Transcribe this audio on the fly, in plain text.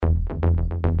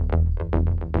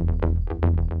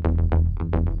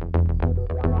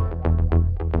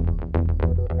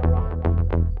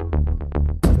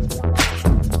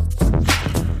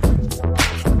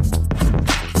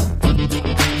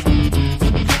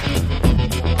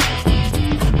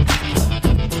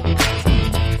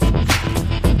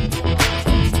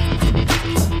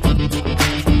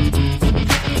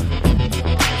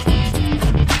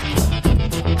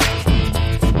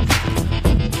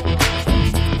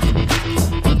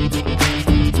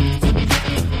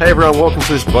Hey everyone, welcome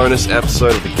to this bonus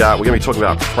episode of the GAP. We're going to be talking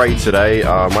about Prey today.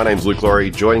 My name's Luke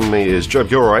Lawrie. Joining me is Joab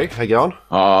Gilroy. How you going?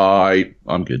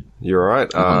 I'm good. You're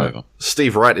alright.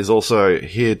 Steve Wright is also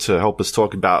here to help us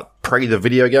talk about Prey, the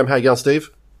video game. How you going, Steve?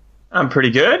 I'm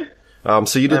pretty good.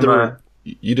 So you did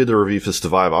the review for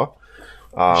Stevivor.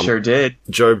 Sure did.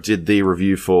 Joab did the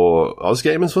review for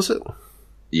OzGamers, was it?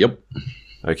 Yep.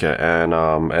 Okay, and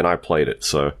I played it,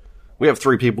 so we have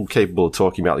three people capable of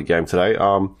talking about the game today.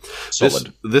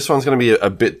 Solid. This one's going to be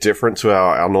a bit different to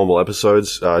our normal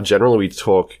episodes. Generally, we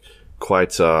talk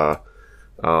quite, not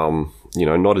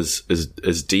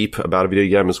as deep about a video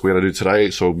game as we're going to do today.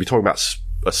 So we'll be talking about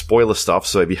spoiler stuff.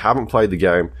 So if you haven't played the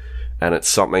game and it's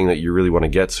something that you really want to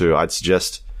get to, I'd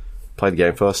suggest play the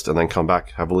game first and then come back,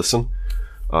 have a listen.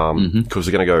 Because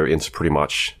we're going to go into pretty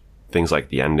much things like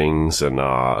the endings and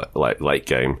like late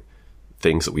game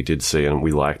things that we did see and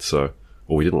we liked, or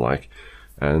we didn't like.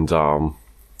 And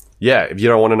if you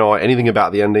don't want to know anything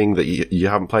about the ending that you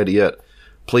haven't played it yet,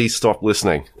 please stop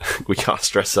listening. We can't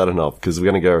stress that enough because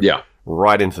we're going to go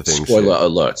right into things. Spoiler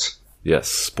alert. Yes,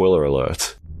 spoiler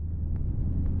alert.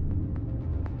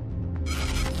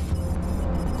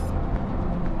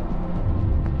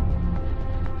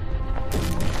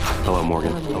 Hello,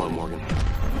 Morgan. Hello, Morgan.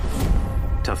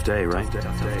 Tough day, right?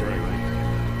 Tough day, right?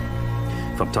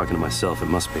 If I'm talking to myself, it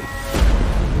must be.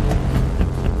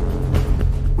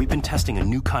 We've been testing a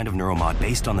new kind of neuromod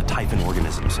based on the Typhon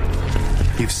organisms.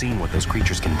 You've seen what those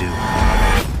creatures can do.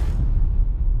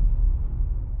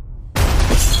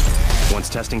 Once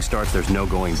testing starts, there's no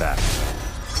going back.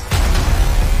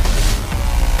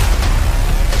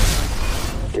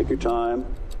 Take your time,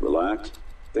 relax,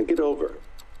 think it over.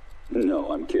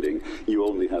 No, I'm kidding. You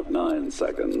only have 9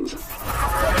 seconds.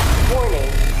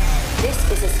 Warning.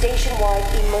 This is a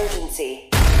station-wide emergency.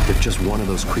 If just one of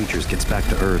those creatures gets back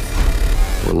to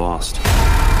Earth, we're lost.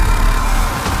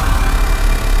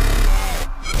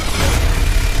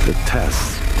 The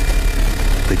tests,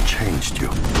 they changed you.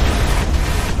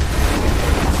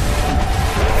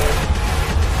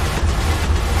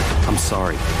 I'm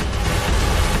sorry.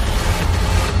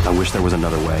 I wish there was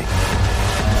another way.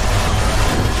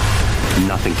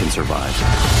 Nothing can survive.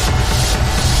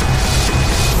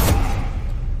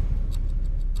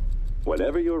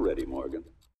 Whenever you're ready, Morgan.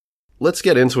 Let's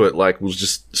get into it. Like, we'll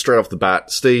just straight off the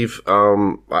bat. Steve,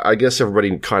 I guess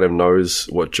everybody kind of knows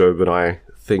what Joab and I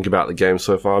think about the game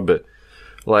so far, but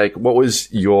like, what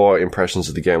was your impressions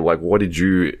of the game? Like, what did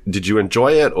you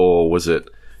enjoy it, or was it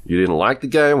you didn't like the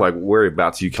game? Like,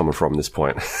 whereabouts are you coming from at this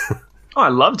point? Oh, I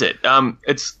loved it.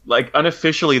 It's like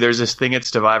unofficially there's this thing at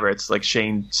Stevivor. It's like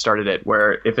Shane started it,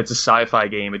 where if it's a sci-fi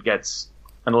game, it gets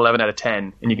an 11 out of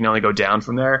 10, and you can only go down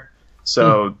from there.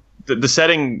 So the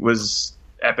setting was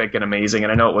epic and amazing,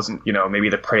 and I know it wasn't maybe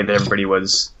the Prey that everybody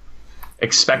was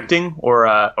expecting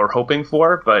or hoping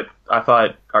for, but I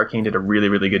thought Arkane did a really,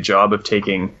 really good job of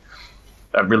taking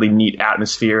a really neat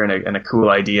atmosphere and a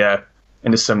cool idea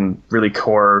into some really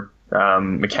core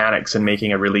mechanics and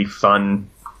making a really fun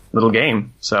little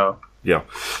game. So yeah,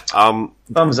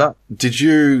 thumbs up. Did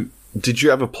you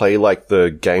ever play like the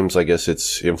games I guess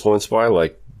it's influenced by,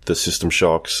 like the System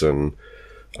Shocks and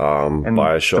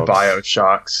Bioshocks? The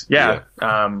Bioshocks, yeah.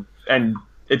 And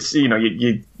it's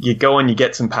you go and you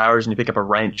get some powers and you pick up a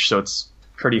wrench, so it's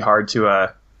pretty hard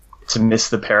to miss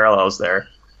the parallels there.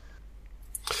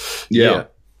 Yeah.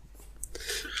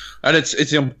 And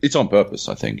it's on purpose,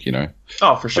 I think.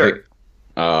 Oh, for sure.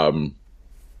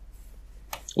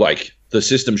 Like the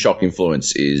System Shock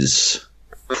influence is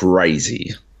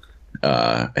crazy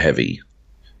heavy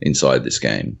inside this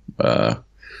game.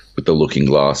 With the looking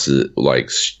glasses, like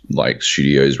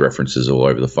studios references all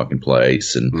over the fucking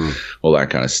place and all that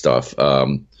kind of stuff.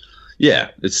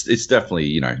 It's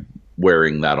definitely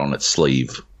wearing that on its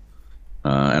sleeve,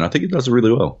 and I think it does it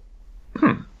really well.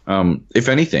 If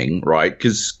anything, right?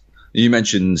 Because you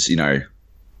mentioned that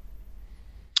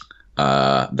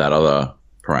other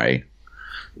Prey.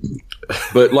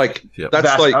 But like that's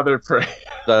that like other Prey.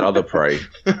 That other Prey.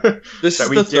 This that is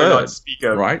we the dare third, not speak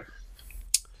of, right?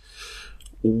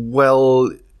 Well,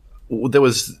 there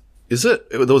was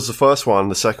the first one,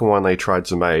 the second one they tried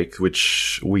to make,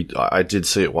 which I did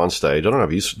see at one stage. I don't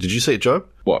know if did you see it, Joab?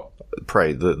 What?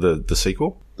 Prey, the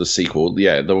sequel? The sequel,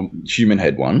 yeah, the human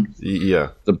head one. Yeah.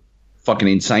 The fucking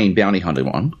insane bounty hunter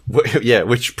one. Yeah,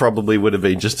 which probably would have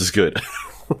been just as good.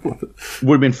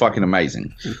 Would have been fucking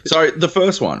amazing. So the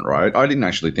first one, right? I didn't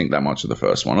actually think that much of the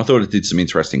first one. I thought it did some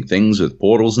interesting things with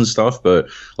portals and stuff, but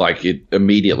like it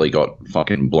immediately got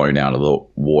fucking blown out of the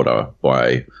water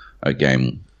by a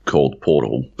game called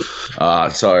Portal.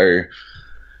 So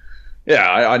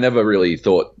yeah, I never really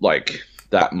thought like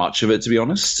that much of it, to be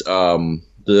honest.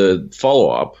 the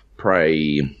follow-up,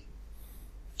 Prey,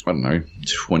 I don't know,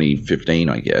 2015,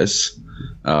 I guess,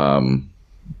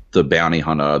 the bounty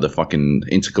hunter, the fucking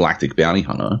intergalactic bounty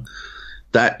hunter,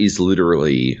 that is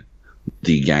literally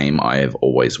the game I have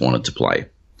always wanted to play.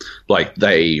 Like,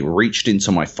 they reached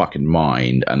into my fucking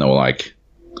mind and they were like,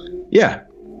 yeah,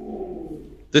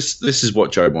 this is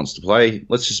what Joab wants to play.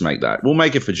 Let's just make that. We'll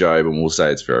make it for Joab and we'll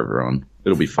say it's for everyone.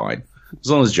 It'll be fine. As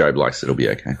long as Joab likes it, it'll be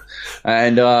okay.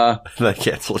 And they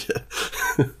cancelled it.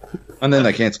 And then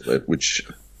they cancelled it, which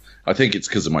I think it's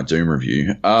because of my Doom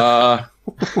review.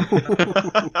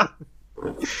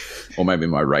 Or maybe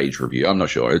my Rage review. I'm not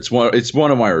sure. It's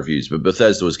one of my reviews, but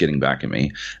Bethesda was getting back at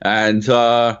me. And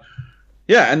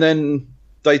and then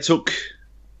they took,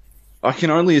 I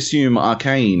can only assume,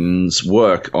 Arkane's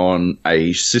work on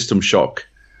a System Shock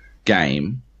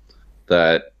game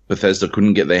that Bethesda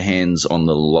couldn't get their hands on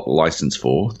the license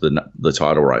for, the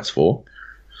title rights for,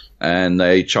 and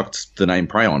they chucked the name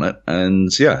Prey on it,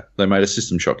 and yeah, they made a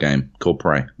System Shock game called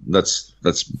Prey. That's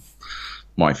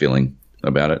my feeling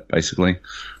about it, basically.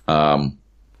 Was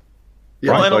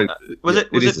it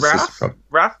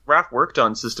Raph worked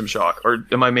on System Shock, or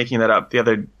am I making that up?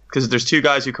 Because there's two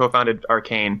guys who co-founded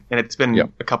Arkane, and it's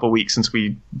been a couple weeks since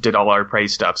we did all our Prey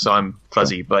stuff, so I'm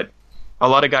fuzzy. But a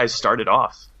lot of guys started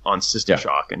off on System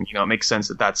Shock, and it makes sense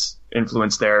that that's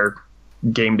influenced their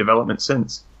game development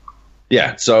since.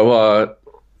 Yeah. So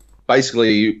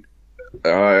basically,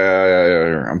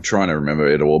 I'm trying to remember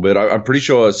it all, but I'm pretty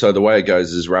sure. So the way it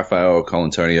goes is Rafael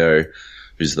Colantonio,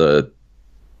 who's the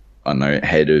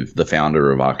head of the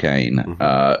founder of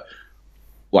Arkane,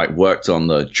 worked on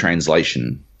the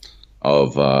translation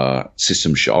of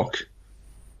System Shock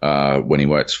when he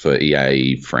worked for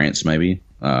EA France, maybe.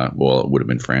 Well, it would have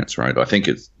been France, right? I think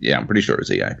it's, I'm pretty sure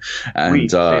it's EA. And, oui,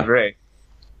 c'est vrai.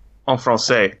 En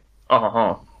français.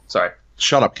 Sorry.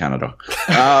 Shut up, Canada.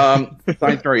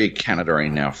 Don't throw your Canada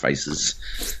in our faces.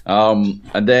 And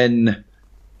then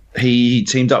he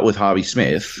teamed up with Harvey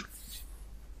Smith,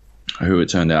 who it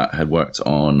turned out had worked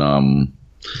on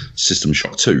System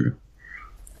Shock 2.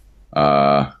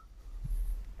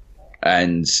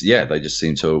 And yeah, they just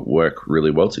seem to work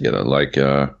really well together. Not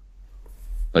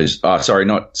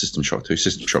System Shock 2,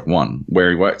 System Shock 1, where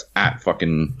he worked at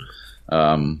fucking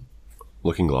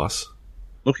Looking Glass.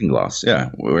 Looking Glass, yeah.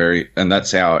 And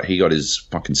that's how he got his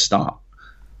fucking start.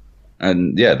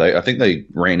 And yeah, I think they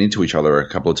ran into each other a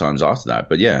couple of times after that.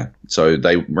 But yeah, so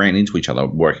they ran into each other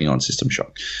working on System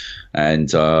Shock. And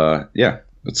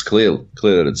it's clear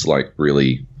that it's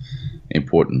really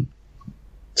important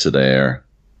to their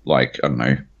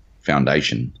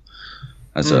foundation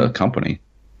as a company.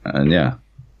 And yeah,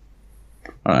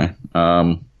 I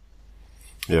don't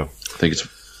know. I think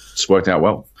it's worked out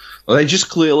well. They just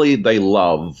clearly they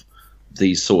love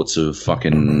these sorts of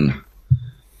fucking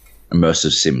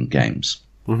immersive sim games,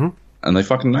 and they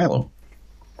fucking nail them.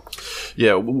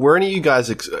 Yeah, were any of you guys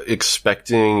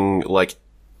expecting,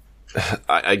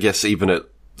 I guess, even at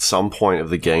some point of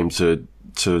the game to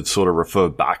sort of refer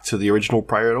back to the original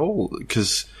Prey at all?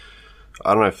 Because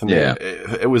I don't know, for me,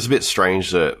 it was a bit strange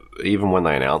that even when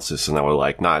they announced this and they were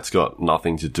like, "Nah, it's got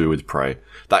nothing to do with Prey,"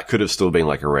 that could have still been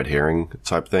a red herring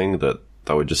type thing that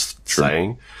they were just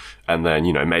saying. And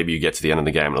then, maybe you get to the end of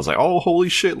the game and I was like, oh, holy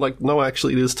shit, no,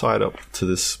 actually it is tied up to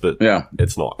this, but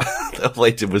it's not. All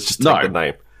they did was just take the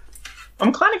name.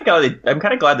 I'm kind of glad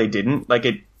they didn't.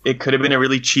 It could have been a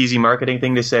really cheesy marketing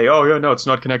thing to say, oh, yeah, no, it's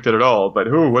not connected at all,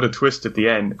 but what a twist at the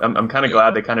end. I'm kind of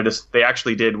glad they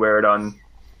actually did wear it on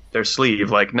their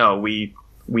sleeve. No, we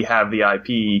have the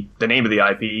IP, the name of the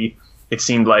IP. It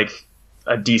seemed like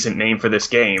a decent name for this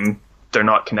game. They're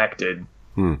not connected.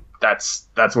 That's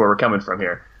where we're coming from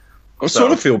here. I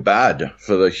sort of feel bad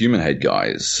for the Human Head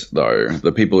guys, though,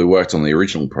 the people who worked on the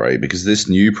original Prey, because this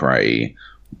new Prey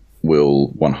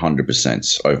will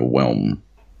 100% overwhelm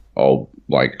old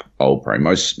Prey.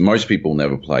 Most people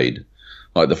never played.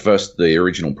 The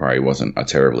original Prey wasn't a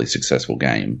terribly successful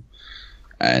game,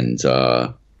 and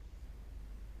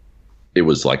it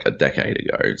was a decade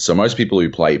ago. So most people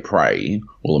who play Prey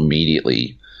will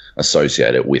immediately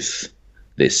associate it with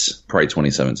this Prey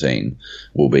 2017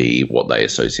 will be what they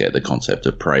associate the concept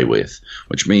of Prey with,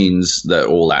 which means that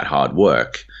all that hard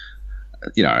work,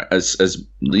 as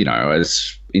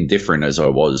indifferent as I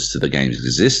was to the game's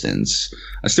existence,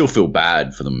 I still feel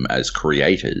bad for them as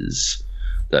creators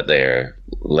that their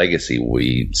legacy will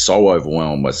be so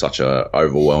overwhelmed by such a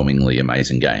overwhelmingly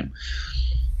amazing game.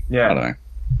 Yeah. I don't know.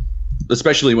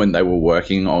 Especially when they were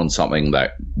working on something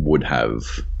that would have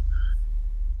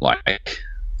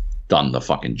done the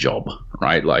fucking job,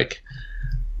 right?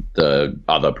 The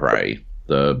other Prey,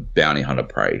 the bounty hunter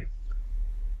Prey,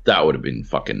 that would have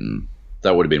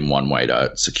been one way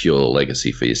to secure a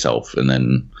legacy for yourself, and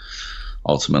then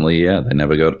ultimately, they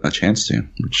never got a chance to,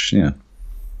 which,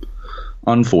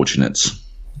 unfortunate.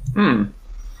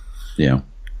 Yeah.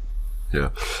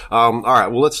 All right.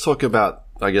 Well, let's talk about,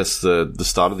 I guess, the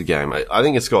start of the game. I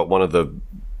think it's got one of the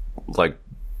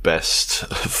best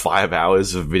 5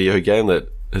 hours of video game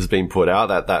that has been put out.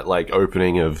 That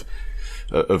opening of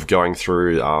going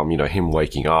through, him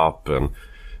waking up and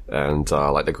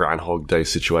the Groundhog Day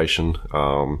situation,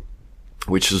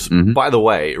 which is, by the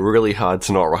way, really hard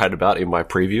to not write about in my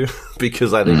preview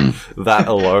because I think that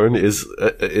alone is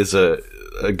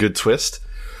a good twist.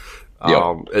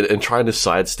 And trying to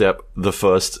sidestep the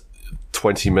first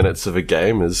 20 minutes of a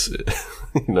game is,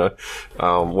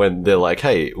 when they're like,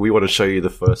 hey, we want to show you the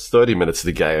first 30 minutes of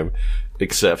the game,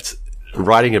 except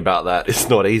writing about that is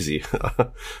not easy.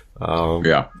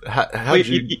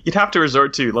 You'd have to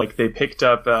resort to, they picked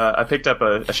up, I picked up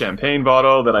a champagne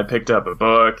bottle, then I picked up a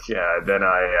book, then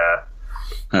I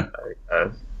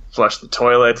flushed the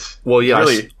toilet. Well, yeah,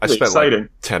 really, I spent exciting.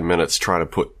 10 minutes trying to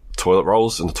put toilet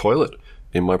rolls in the toilet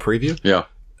in my preview. Yeah.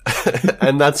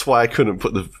 And that's why I couldn't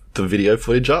put the video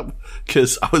footage up,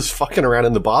 because I was fucking around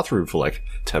in the bathroom for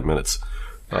 10 minutes.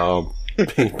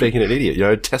 Being an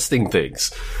idiot, testing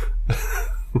things.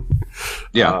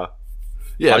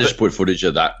 I just put footage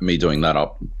of me doing that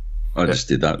up. I just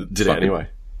did that. Did it anyway.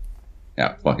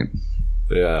 Yeah, fucking.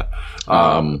 Yeah.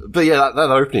 But yeah,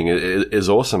 that opening is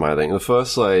awesome, I think. The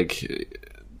first,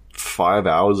 5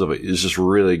 hours of it is just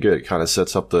really good. It kind of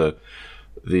sets up the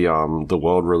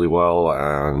world really well,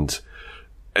 and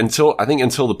until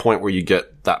the point where you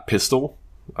get that pistol,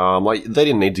 they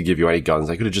didn't need to give you any guns.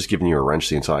 They could have just given you a wrench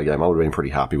the entire game. I would have been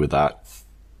pretty happy with that.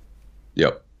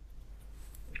 Yep.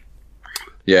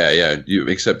 Yeah.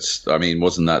 Except,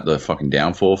 wasn't that the fucking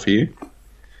downfall for you?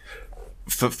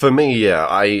 For me, yeah.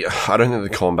 I don't think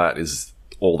the combat is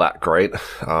all that great,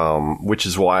 which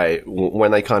is why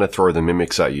when they kind of throw the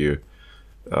mimics at you,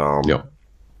 and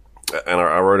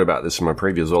I wrote about this in my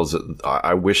preview as well, is that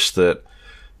I wish that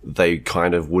they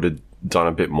kind of would have done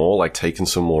a bit more, taken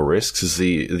some more risks, because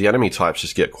the enemy types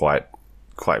just get quite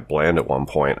bland at one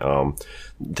point.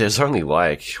 There's only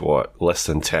less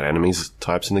than 10 enemies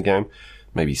types in the game,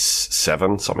 maybe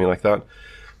 7, something like that.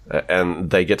 And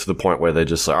they get to the point where they're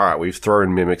just all right, we've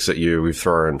thrown mimics at you, we've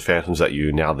thrown phantoms at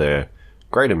you, now they're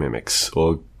greater mimics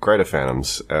or greater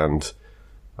phantoms. And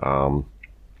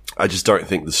I just don't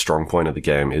think the strong point of the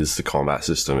game is the combat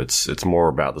system. It's more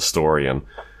about the story and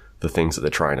the things that they're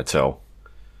trying to tell.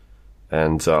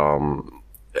 And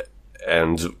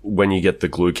when you get the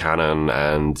glue cannon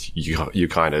and you're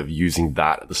kind of using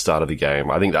that at the start of the game,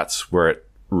 I think that's where it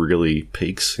really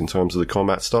peaks in terms of the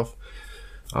combat stuff.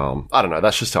 I don't know.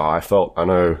 That's just how I felt. I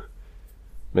know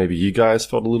maybe you guys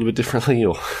felt a little bit differently,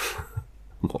 or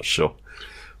I'm not sure.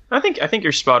 I think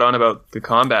you're spot on about the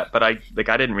combat, but I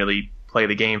didn't really play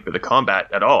the game for the combat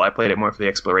at all. I played it more for the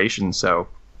exploration, so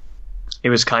it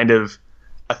was kind of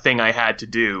a thing I had to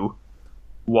do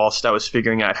whilst I was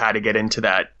figuring out how to get into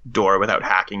that door without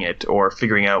hacking it, or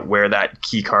figuring out where that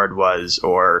key card was,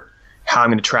 or how I'm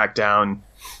going to track down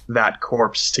that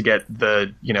corpse to get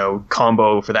the,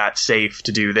 combo for that safe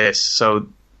to do this. So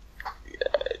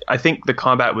I think the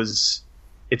combat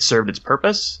it served its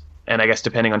purpose, and I guess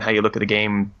depending on how you look at the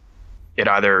game, it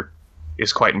either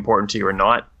is quite important to you or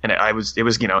not. And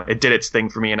it did its thing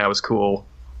for me, and I was cool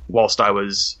whilst I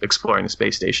was exploring the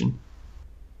space station.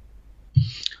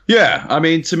 Yeah,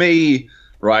 to me,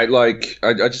 right,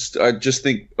 I just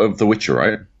think of The Witcher,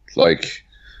 right?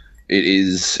 It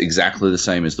is exactly the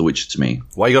same as The Witcher to me.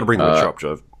 Why you got to bring The Witcher up,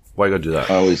 Joab? Why you got to do that?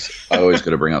 I always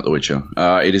got to bring up The Witcher.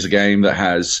 It is a game that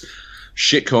has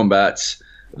shit combat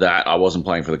that I wasn't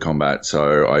playing for the combat,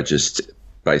 so I just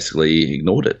basically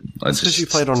ignored it. That's because you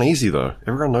played on easy, though.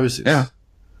 Everyone knows this.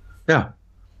 Yeah.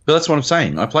 But that's what I'm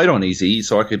saying. I played on easy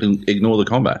so I could ignore the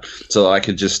combat, so that I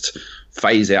could just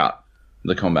phase out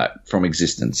the combat from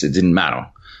existence. It didn't matter.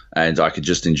 And I could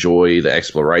just enjoy the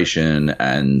exploration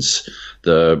and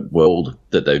the world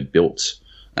that they've built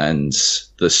and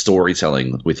the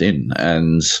storytelling within.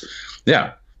 And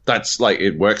yeah, that's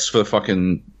it works for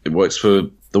The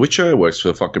Witcher, it works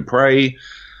for fucking Prey.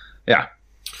 Yeah.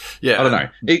 I don't know.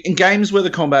 In games where the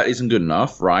combat isn't good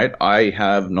enough, right, I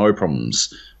have no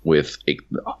problems with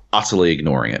utterly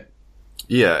ignoring it.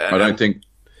 Yeah. I don't think...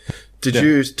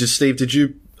 Steve, did you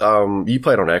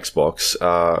played on Xbox,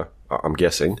 I'm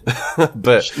guessing,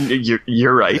 but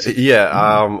you're right.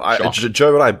 Yeah,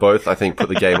 Joe and I both, I think, put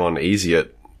the game on easy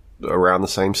at around the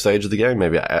same stage of the game,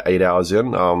 maybe 8 hours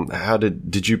in. How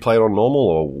did you play it on normal,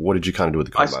 or what did you kind of do with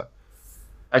the combat?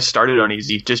 I started on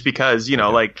easy just because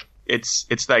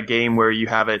it's that game where you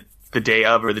have it the day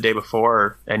of or the day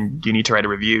before, and you need to write a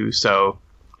review. So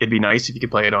it'd be nice if you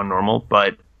could play it on normal,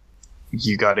 but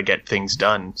you got to get things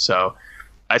done. So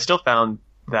I still found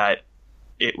that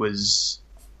it was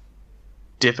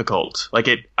difficult. Like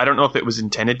I don't know if it was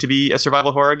intended to be a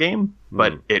survival horror game,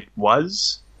 but it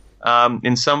was.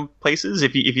 In some places,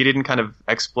 if you didn't kind of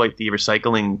exploit the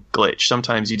recycling glitch,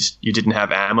 sometimes you didn't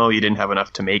have ammo, you didn't have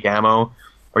enough to make ammo,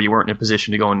 or you weren't in a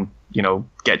position to go and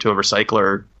get to a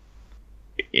recycler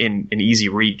in easy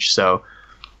reach. So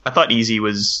I thought easy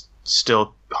was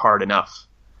still hard enough,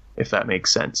 if that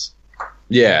makes sense.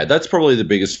 Yeah, that's probably the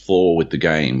biggest flaw with the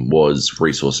game, was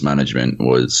resource management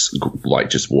was like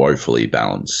just woefully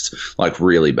balanced, like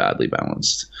really badly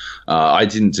balanced. I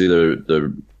didn't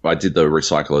do I did the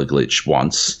recycler glitch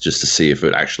once just to see if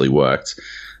it actually worked,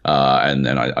 and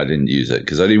then I didn't use it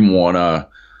because I didn't want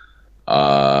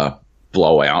to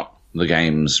blow out the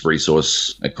game's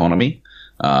resource economy,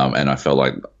 and I felt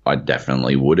like I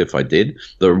definitely would if I did.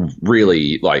 The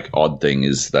really odd thing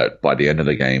is that by the end of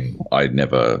the game, I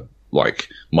never.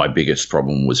 My biggest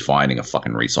problem was finding a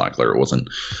fucking recycler. It wasn't,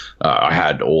 I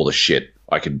had all the shit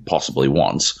I could possibly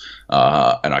want,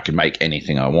 and I could make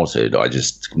anything I wanted. I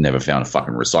just never found a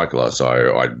fucking recycler,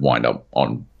 so I'd wind up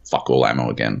on fuck all ammo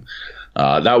again.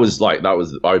 I was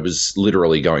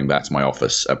literally going back to my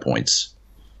office at points.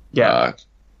 Yeah.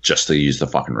 Just to use the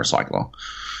fucking recycler.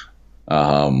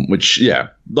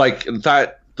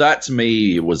 That to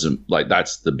me was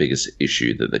that's the biggest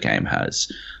issue that the game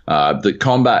has. The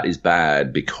combat is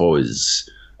bad because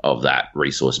of that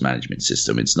resource management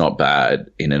system. It's not bad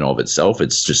in and of itself.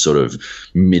 It's just sort of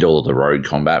middle of the road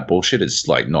combat bullshit. It's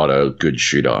not a good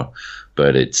shooter,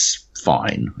 but it's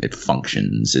fine. It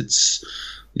functions. It's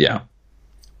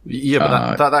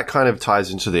but that kind of ties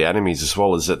into the enemies as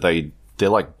well. Is that they're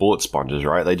like bullet sponges,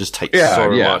 right? They just take so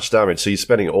much damage. So you're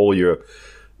spending all your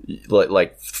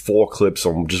like 4 clips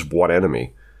on just one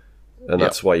enemy, and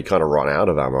that's why you kind of run out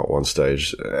of ammo at one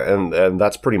stage, and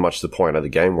that's pretty much the point of the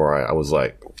game where I was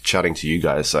like chatting to you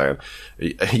guys saying,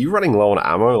 are you running low on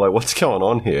ammo? Like, what's going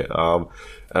on here?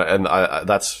 And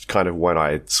that's kind of when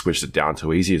I switched it down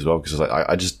to easy as well, because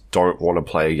I just don't want to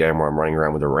play a game where I'm running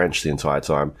around with a wrench the entire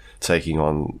time, taking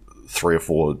on 3 or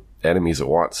 4 enemies at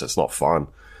once. It's not fun.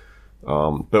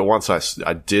 But once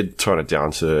I did turn it down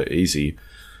to easy,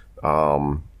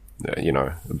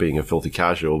 being a filthy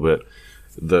casual, but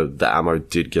the ammo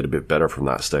did get a bit better from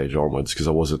that stage onwards, because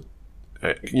I wasn't,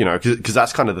 because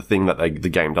that's kind of the thing that the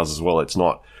game does as well. It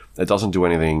doesn't do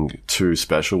anything too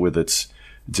special with its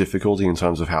difficulty in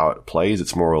terms of how it plays.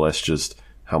 It's more or less just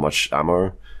how much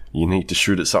ammo you need to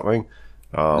shoot at something.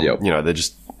 They're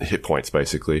just hit points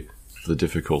basically for the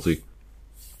difficulty.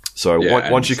 So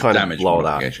once you kind of lower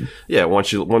that,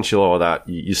 once you lower that,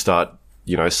 you start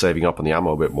saving up on the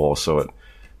ammo a bit more. So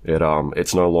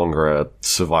it's no longer a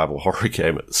survival horror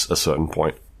game at a certain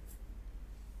point.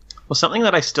 Well, something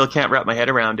that I still can't wrap my head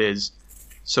around is,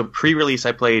 so pre-release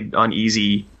I played on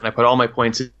easy, and I put all my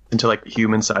points into the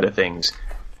human side of things,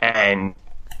 and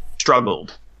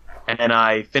struggled. And then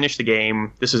I finished the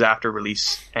game, this was after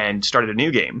release, and started a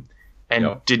new game,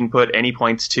 and didn't put any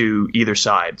points to either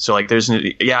side. So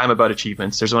I'm about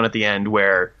achievements. There's one at the end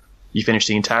where you finish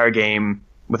the entire game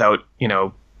without,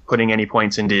 putting any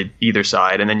points into either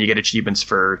side, and then you get achievements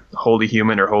for wholly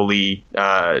human or wholly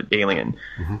alien.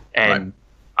 Mm-hmm. And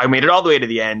I made it all the way to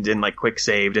the end and quick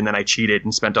saved, and then I cheated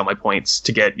and spent all my points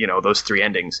to get, those 3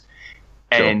 endings.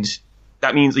 And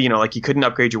that means, you couldn't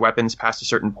upgrade your weapons past a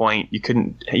certain point. You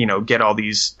couldn't, get all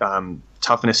these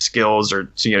toughness skills,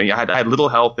 or, I had little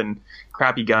health and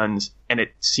crappy guns, and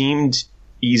it seemed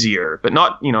easier, but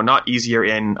not easier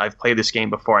in I've played this game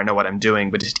before, I know what I'm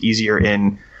doing, but just easier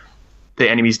in the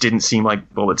enemies didn't seem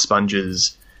like bullet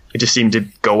sponges. It just seemed to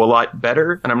go a lot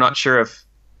better, and I'm not sure if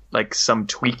some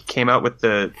tweak came out with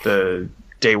the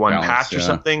day one patch or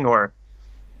something,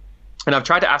 and I've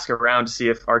tried to ask around to see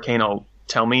if Arkane will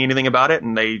tell me anything about it,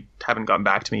 and they haven't gotten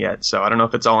back to me yet. So I don't know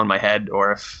if it's all in my head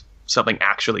or if something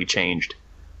actually changed.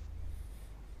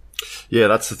 Yeah,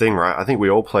 that's the thing, right? I think we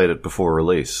all played it before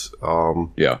release.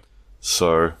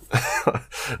 So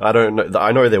I don't know.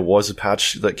 I know there was a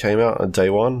patch that came out on day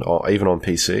one, or even on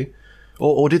PC.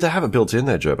 Or did they have it built in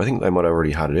there, Joab? I think they might have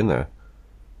already had it in there.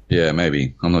 Yeah,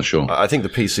 maybe. I'm not sure. I think the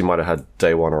PC might have had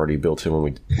day one already built in when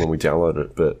we downloaded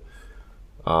it, but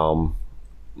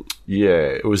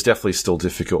it was definitely still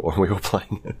difficult when we were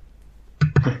playing it.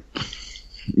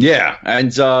 Yeah,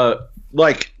 and the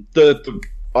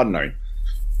I don't know.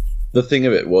 The thing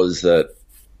of it was that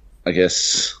I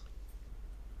guess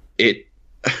it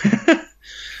I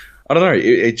don't know,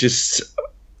 it just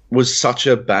was such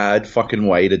a bad fucking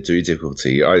way to do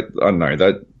difficulty. I don't know,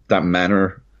 that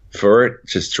manner for it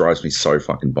just drives me so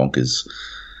fucking bonkers.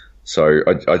 So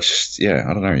I just, yeah,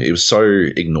 I don't know. It was so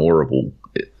ignorable,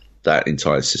 that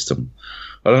entire system.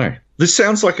 I don't know. This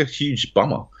sounds like a huge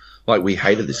bummer. Like, we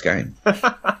hated this game.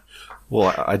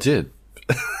 Well, I did.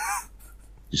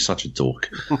 You're such a dork.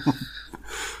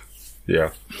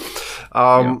 Yeah.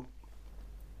 All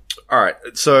right.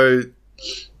 So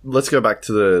let's go back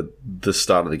to the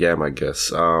start of the game, I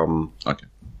guess. Okay.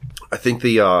 I think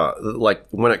the like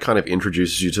when it kind of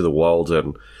introduces you to the world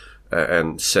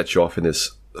and sets you off in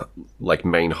this like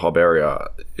main hub area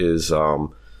is for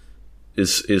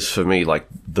me like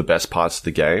the best parts of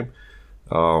the game.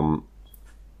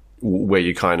 Where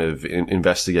you're kind of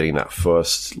investigating that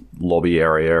first lobby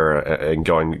area and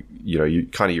going, you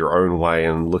kind of your own way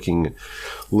and looking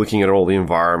at all the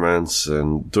environments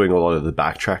and doing a lot of the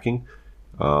backtracking.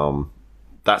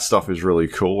 That stuff is really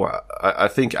cool. I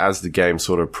think as the game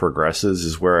sort of progresses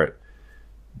is where it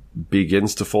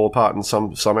begins to fall apart in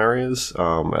some areas.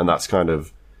 And that's kind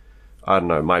of, I don't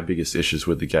know, my biggest issues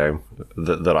with the game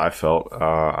that I felt.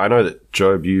 I know that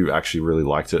Joab, you actually really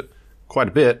liked it quite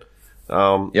a bit.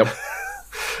 Yep.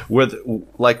 With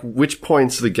like, which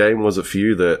points of the game was it for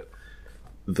you that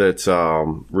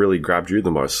really grabbed you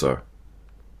the most? So,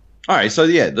 all right. So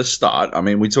yeah, the start. I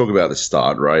mean, we talk about the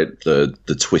start, right? The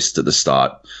twist at the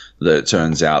start that it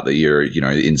turns out that you're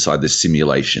inside this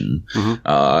simulation,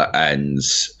 and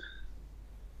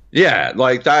yeah,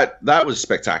 like that was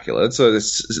spectacular. So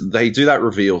they do that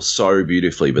reveal so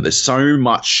beautifully, but there's so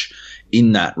much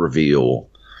in that reveal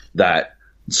that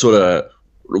sort of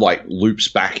like loops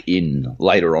back in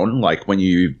later on, like when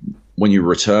you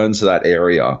return to that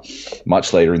area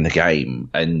much later in the game,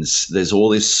 and there's all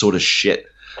this sort of shit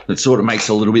that sort of makes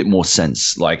a little bit more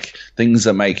sense, like things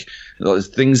that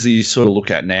you sort of look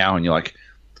at now and you're like,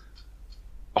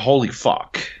 holy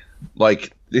fuck,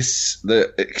 like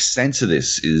the extent of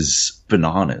this is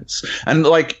bananas. And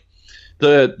like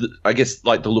I guess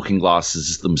like the looking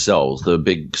glasses themselves, the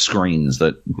big screens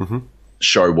that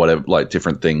show whatever, like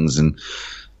different things, and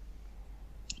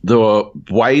the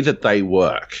way that they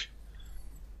work,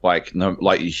 like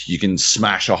you can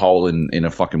smash a hole in a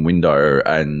fucking window,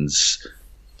 and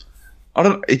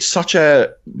it's such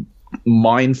a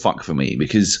mind fuck for me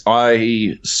because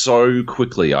I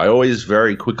always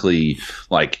very quickly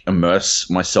like immerse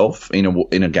myself in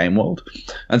a game world,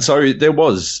 and so there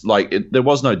was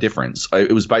no difference.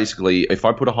 It was basically, if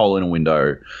I put a hole in a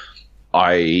window,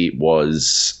 I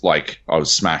was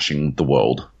smashing the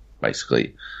world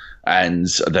basically. And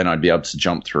then I'd be able to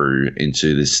jump through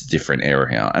into this different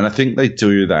area. And I think they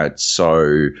do that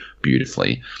so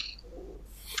beautifully.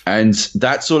 And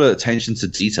that sort of attention to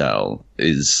detail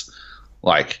is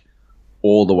like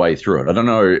all the way through it. I don't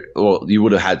know. Well, you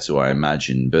would have had to, I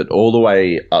imagine, but all the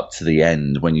way up to the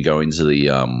end when you go into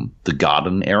the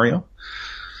garden area.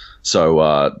 So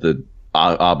the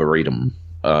arboretum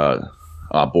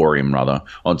rather,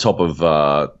 on top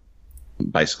of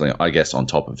basically, I guess, on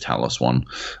top of Talos 1.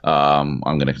 I'm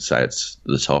going to say it's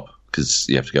the top because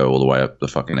you have to go all the way up the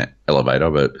fucking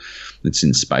elevator, but it's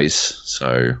in space,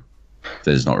 so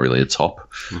there's not really a top.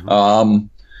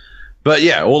 But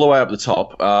yeah, all the way up the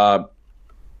top.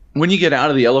 When you get out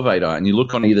of the elevator and you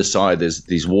look on either side, there's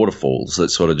these waterfalls that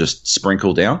sort of just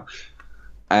sprinkle down,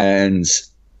 and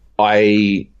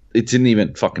it didn't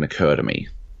even fucking occur to me,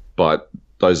 but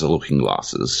those are looking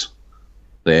glasses.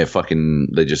 They're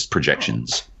just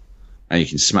projections, and you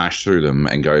can smash through them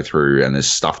and go through, and there's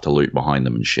stuff to loot behind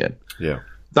them and shit. Yeah,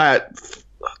 that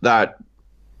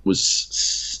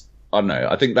was, I don't know.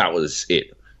 I think that was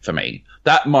it for me.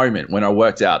 That moment when I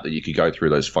worked out that you could go through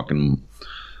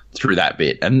through that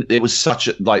bit, and it was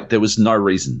there was no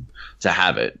reason to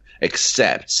have it,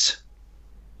 except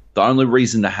the only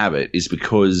reason to have it is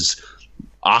because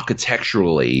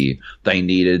architecturally they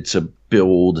needed to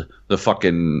build the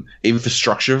fucking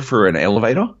infrastructure for an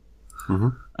elevator,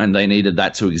 and they needed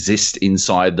that to exist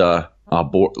inside the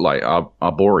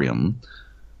arboreum.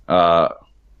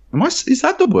 Is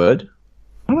that the word?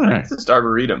 I don't know. It's just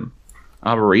arboretum.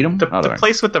 Arboretum? The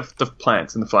place with the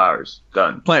plants and the flowers.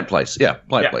 Done. Plant place. Yeah,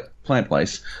 plant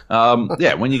place.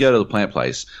 Yeah, when you go to the plant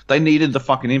place, they needed the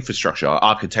fucking infrastructure,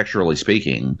 architecturally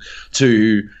speaking,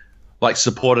 to like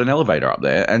support an elevator up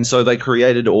there. And so they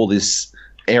created all this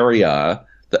area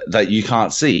that you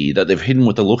can't see, that they've hidden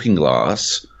with the looking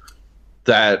glass,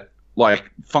 that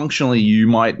like functionally you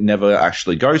might never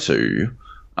actually go to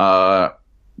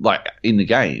like in the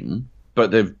game,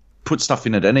 but they've put stuff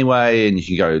in it anyway, and you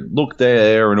can go look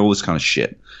there and all this kind of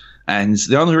shit. And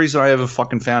the only reason I ever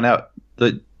fucking found out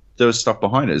that there was stuff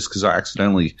behind it is because I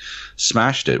accidentally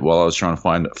smashed it while I was trying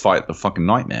to fight the fucking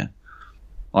nightmare.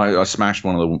 I smashed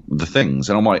one of the things,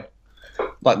 and I'm like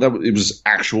that. It was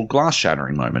actual glass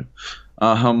shattering moment.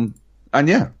 And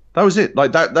yeah, that was it.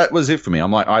 Like that was it for me.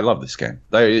 I'm like, I love this game.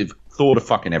 They've thought of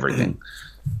fucking everything.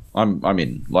 I'm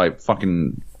in. Like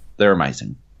fucking, they're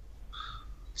amazing.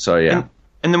 So yeah.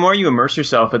 And the more you immerse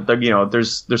yourself,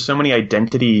 there's so many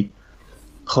identity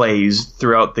plays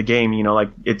throughout the game. Like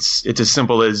it's as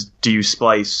simple as, do you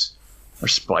splice?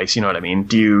 You know what I mean?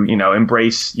 Do you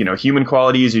embrace human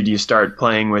qualities, or do you start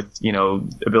playing with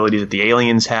abilities that the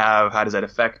aliens have? How does that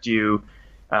affect you?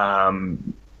 Do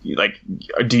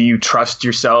you trust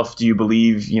yourself? Do you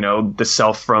believe the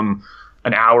self from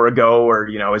an hour ago, or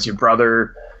is your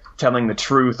brother telling the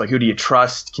truth? Like, who do you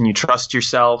trust? Can you trust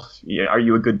yourself? Are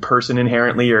you a good person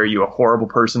inherently, or are you a horrible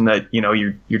person that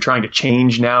you're trying to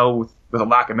change now with a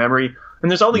lack of memory? And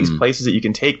there's all these places that you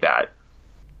can take that.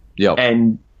 Yeah,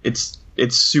 and it's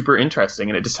super interesting,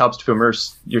 and it just helps to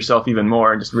immerse yourself even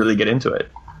more and just really get into it.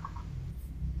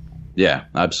 Yeah,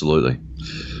 absolutely.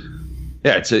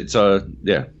 Yeah, it's I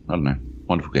don't know,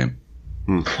 wonderful game.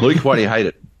 Luke, why do you hate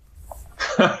it?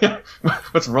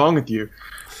 What's wrong with you?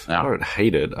 I don't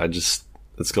hate it. It's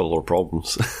got a lot of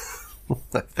problems.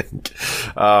 I think.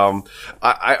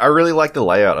 I really like the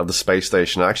layout of the space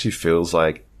station. It actually feels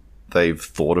like they've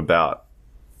thought about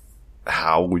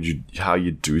how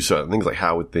you do certain things, like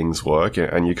how would things work,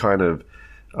 and you kind of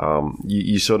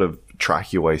you sort of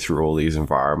track your way through all these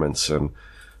environments, and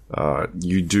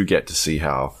you do get to see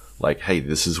how, like, hey,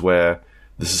 this is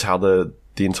how the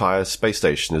entire space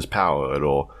station is powered,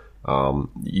 or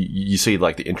you see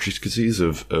like the intricacies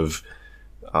of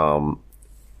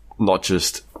not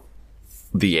just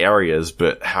the areas,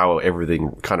 but how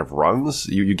everything kind of runs.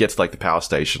 You get to like the power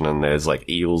station, and there's like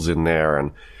eels in there,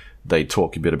 and they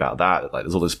talk a bit about that. Like,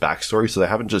 there's all this backstory, so they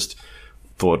haven't just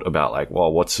thought about like,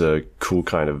 well, what's a cool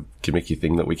kind of gimmicky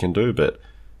thing that we can do, but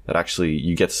that actually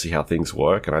you get to see how things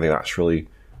work, and I think that's really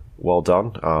well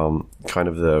done. Kind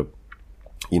of the,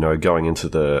 going into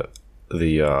the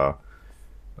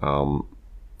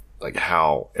like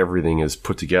how everything is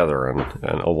put together,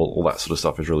 and all that sort of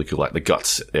stuff is really cool. Like the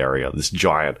guts area, this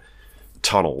giant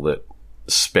tunnel that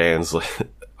spans, I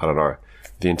don't know,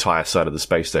 the entire side of the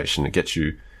space station. It gets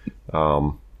you,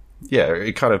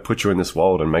 it kind of puts you in this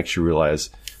world and makes you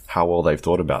realize how well they've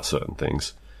thought about certain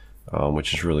things,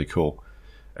 which is really cool.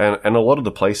 And a lot of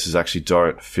the places actually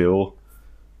don't feel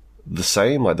the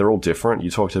same. Like, they're all different. You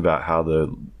talked about how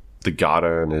the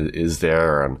garden is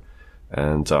there, and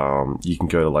you can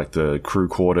go to like the crew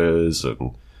quarters,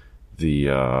 and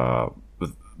there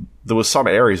was some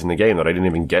areas in the game that I didn't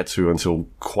even get to until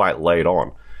quite late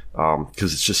on,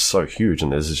 because it's just so huge,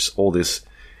 and there's just all this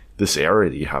area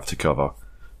that you have to cover.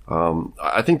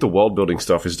 I think the world building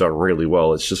stuff is done really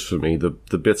well. It's just, for me, the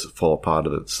bits that fall apart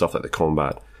are the stuff like the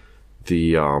combat,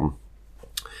 the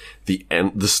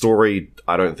story.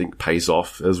 I don't think pays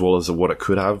off as well as what it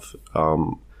could have.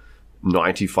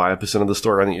 95% of the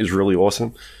story I think is really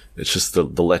awesome. It's just the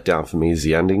letdown for me is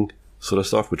the ending sort of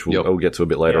stuff, which we'll get to a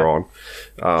bit later on.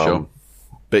 Sure.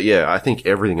 But yeah, I think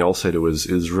everything else they do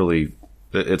is really,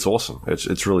 it's awesome.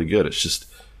 It's really good. It's just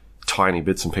tiny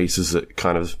bits and pieces that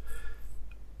kind of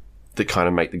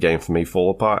make the game for me fall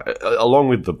apart, along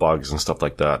with the bugs and stuff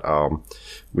like that,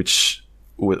 which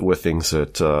were things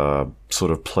that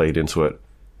sort of played into it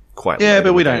quite. Yeah,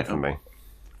 but we don't. For me,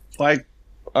 like,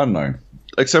 I don't know.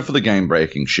 Except for the game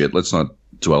breaking shit, let's not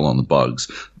dwell on the bugs.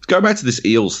 Go back to this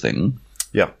eels thing.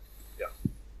 Yeah.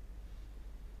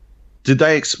 Did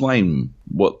they explain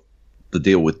what the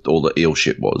deal with all the eel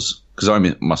shit was? Because I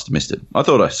must have missed it. I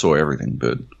thought I saw everything,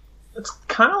 but it's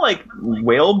kind of like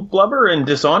whale blubber and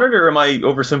Dishonored, or am I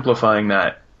oversimplifying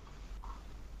that?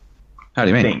 How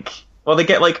do you mean? I think. Well, they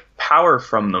get like power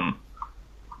from them.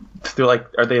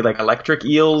 Are they like electric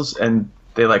eels, and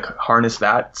they like harness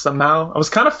that somehow? I was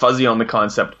kind of fuzzy on the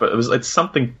concept, but it's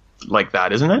something like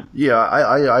that, isn't it? Yeah,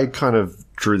 I kind of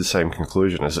drew the same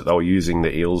conclusion, is that they were using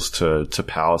the eels to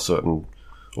power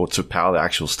to power the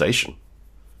actual station.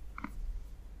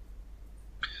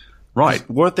 Right.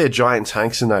 Weren't there giant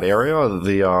tanks in that area? In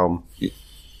the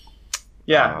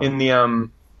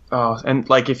and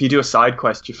like if you do a side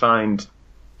quest, you find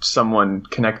someone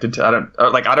connected to, I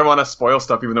don't want to spoil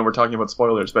stuff, even though we're talking about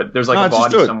spoilers, but there's like a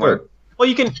body somewhere.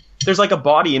 Well, there's like a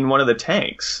body in one of the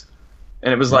tanks,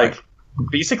 and it was like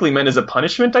basically meant as a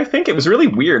punishment. I think it was really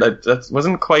weird. That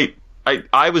wasn't quite.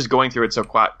 I was going through it so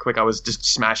quick. I was just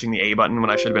smashing the A button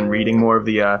when I should have been reading more of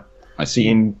the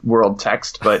in-world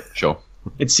text. But sure,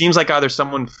 it seems like either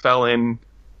someone fell in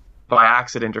by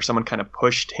accident or someone kind of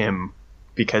pushed him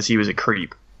because he was a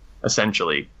creep,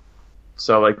 essentially.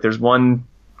 So like there's one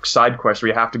side quest where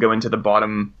you have to go into the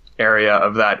bottom area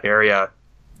of that area,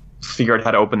 figure out how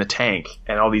to open the tank,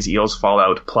 and all these eels fall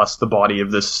out, plus the body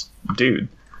of this dude.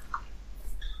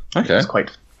 Okay. It's quite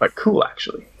cool,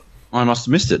 actually. I must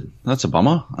have missed it. That's a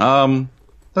bummer.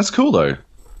 That's cool though.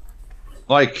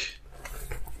 Like,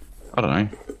 I don't know.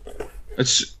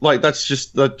 It's like that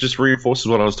just reinforces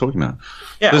what I was talking about.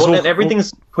 Yeah, and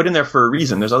everything's put in there for a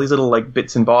reason. There's all these little like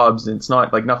bits and bobs, and it's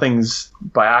not like nothing's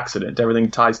by accident.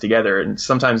 Everything ties together, and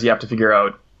sometimes you have to figure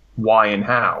out why and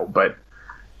how. But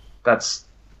that's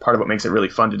part of what makes it really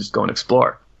fun to just go and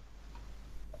explore.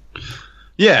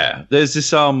 Yeah, there's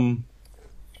this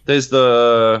there's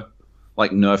the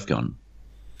like Nerf gun,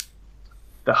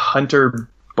 the Hunter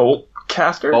Bolt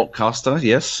Caster,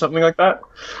 yes, something like that.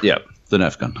 Yeah. The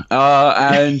Nerf gun.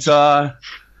 And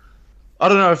I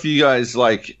don't know if you guys,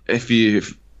 like, if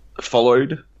you've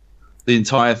followed the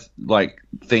entire, like,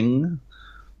 thing.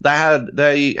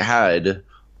 They had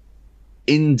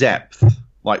in-depth,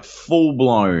 like,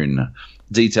 full-blown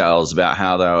details about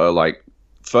how they were, like,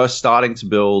 first starting to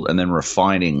build and then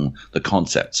refining the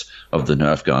concept of the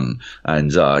Nerf gun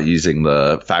and using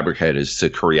the fabricators to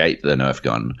create the Nerf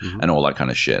gun and all that kind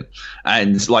of shit.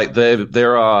 And, like,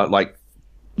 there are, like,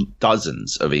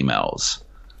 dozens of emails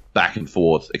back and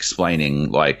forth explaining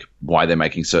like why they're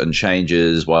making certain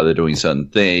changes, why they're doing certain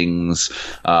things,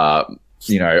 adding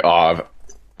a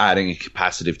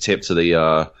capacitive tip to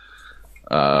the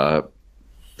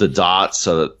darts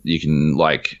so that you can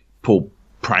like pull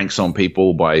pranks on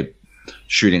people by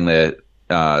shooting their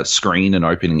screen and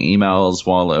opening emails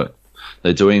while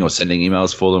they're doing or sending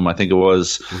emails for them, I think it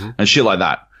was, and shit like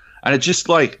that. And it just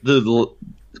like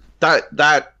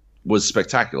that was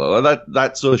spectacular.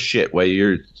 That sort of shit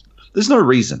where there's no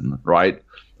reason, right?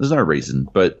 There's no reason,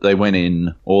 but they went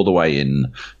in all the way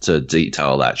in to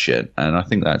detail that shit, and I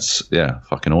think that's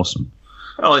fucking awesome.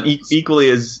 Well, and equally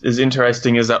as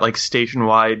interesting is that like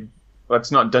station-wide. Well,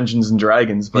 it's not Dungeons and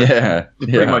Dragons, but it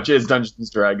pretty much is Dungeons and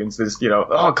Dragons. There's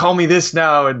call me this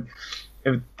now, and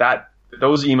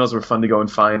those emails were fun to go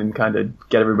and find and kind of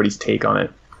get everybody's take on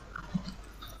it.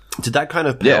 Did that kind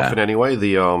of pay off in any way,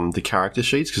 the character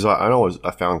sheets? Because I know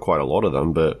I found quite a lot of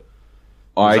them, but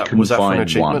was that for an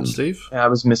achievement, one. Steve? Yeah, I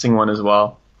was missing one as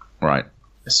well. Right.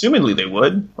 Assumedly they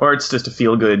would, or it's just a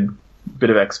feel-good bit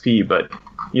of XP, but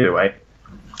either way.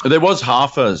 There was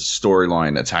half a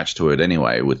storyline attached to it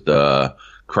anyway with the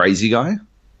crazy guy,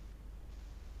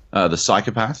 the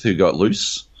psychopath who got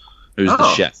loose, who's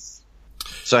the chef.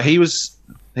 So he was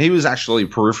actually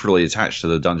peripherally attached to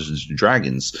the Dungeons and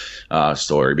Dragons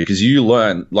story because you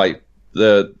learn like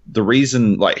the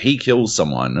reason like he kills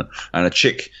someone and a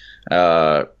chick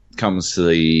comes to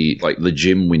the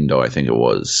gym window, I think it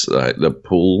was the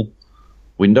pool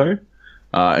window,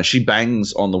 and she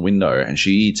bangs on the window and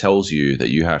she tells you that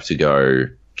you have to go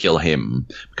kill him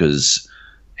because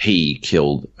he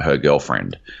killed her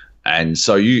girlfriend. And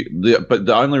so but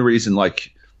the only reason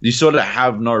like you sort of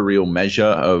have no real measure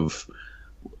of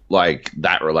like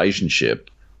that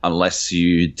relationship unless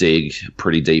you dig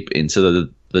pretty deep into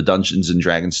the Dungeons and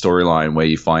Dragons storyline where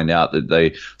you find out that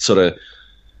they sort of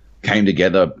came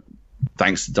together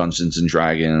thanks to Dungeons and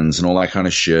Dragons and all that kind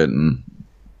of shit, and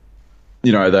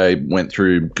they went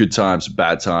through good times,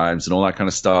 bad times, and all that kind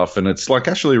of stuff. And it's like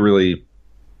actually a really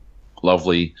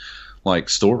lovely like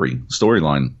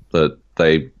storyline that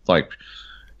they like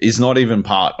is not even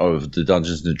part of the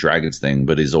Dungeons and Dragons thing,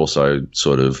 but is also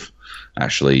sort of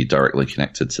actually directly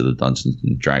connected to the Dungeons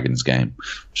and Dragons game,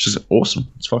 which is awesome.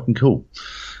 It's fucking cool.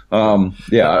 I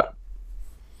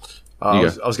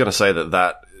was going to say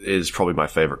that is probably my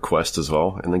favorite quest as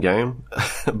well in the game,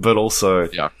 but also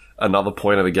another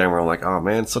point of the game where I'm like, oh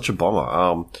man, such a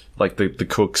bummer. Like the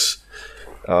cooks,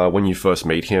 when you first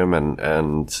meet him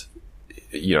and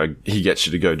he gets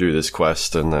you to go do this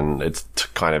quest and then it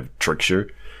kind of tricks you.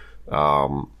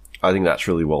 I think that's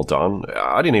really well done.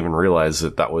 I didn't even realize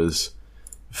that was,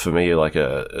 for me, like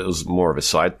it was more of a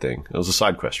side thing. It was a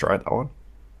side quest, right? That one?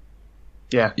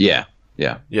 Yeah.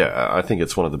 Yeah, I think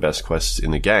it's one of the best quests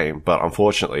in the game, but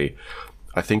unfortunately,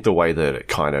 I think the way that it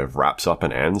kind of wraps up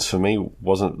and ends for me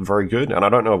wasn't very good. And I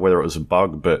don't know whether it was a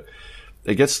bug, but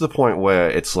it gets to the point where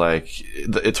it's like,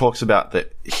 it talks about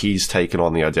that he's taken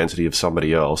on the identity of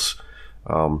somebody else.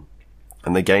 And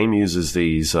the game uses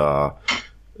these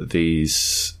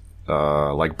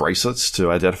like bracelets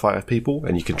to identify people,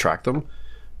 and you can track them.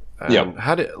 And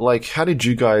how did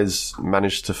you guys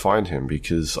manage to find him?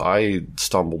 Because I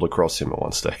stumbled across him at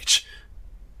one stage.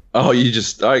 Oh,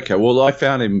 okay. Well, I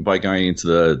found him by going into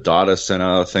the data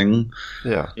center thing,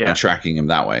 and tracking him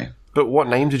that way. But what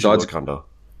name did you look under?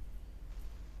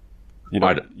 You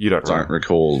don't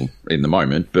recall in the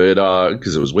moment, but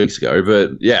because it was weeks ago.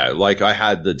 But yeah, like I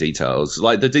had the details.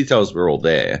 Like the details were all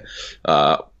there,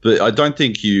 but I don't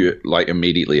think you like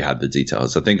immediately had the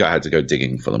details. I think I had to go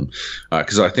digging for them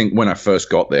because I think when I first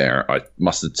got there, I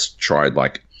must have tried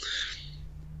like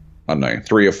I don't know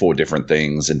 3 or 4 different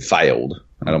things and failed.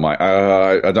 And I'm like,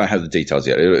 I don't have the details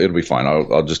yet. It'll be fine.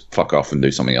 I'll just fuck off and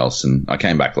do something else. And I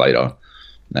came back later,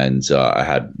 and I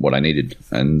had what I needed.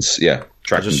 And yeah,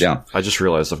 tracked him down. I just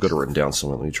realized I've got it written down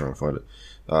somewhere. Let me try and find it.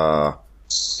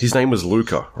 His name was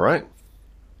Luca, right?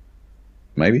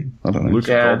 Maybe, I don't know.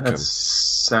 Luca Yeah, Goldkin. that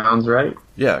sounds right.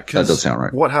 Yeah, that does sound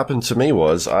right. What happened to me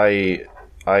was I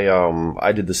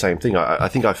did the same thing. I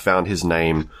think I found his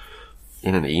name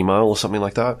in an email or something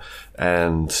like that,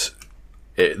 and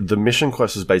the mission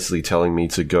quest was basically telling me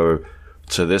to go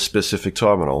to this specific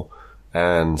terminal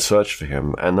and search for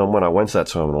him. And then when I went to that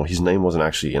terminal, his name wasn't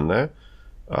actually in there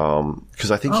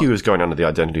because I think he was going under the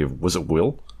identity of, was it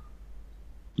Will?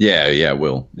 Yeah,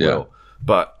 Will. Yeah. Will.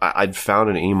 But I'd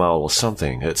found an email or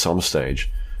something at some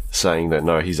stage saying that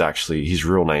no, his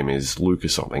real name is Luke or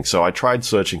something. So I tried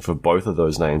searching for both of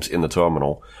those names in the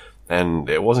terminal, and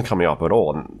it wasn't coming up at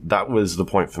all. And that was the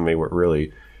point for me where it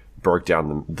really broke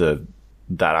down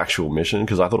that actual mission,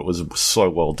 because I thought it was so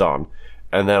well done.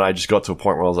 And then I just got to a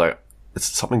point where I was like,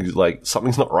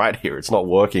 something's not right here. It's not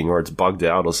working, or it's bugged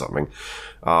out or something.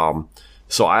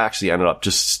 So I actually ended up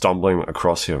just stumbling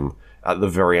across him at the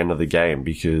very end of the game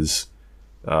because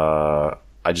I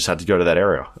just had to go to that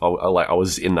area. I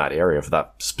was in that area for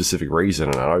that specific reason,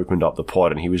 and I opened up the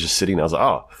pod, and he was just sitting there. I was like,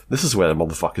 oh, this is where the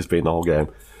motherfucker's been the whole game.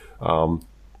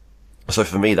 So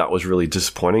for me, that was really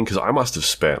disappointing, because I must have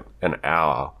spent an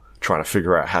hour trying to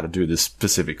figure out how to do this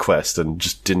specific quest and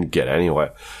just didn't get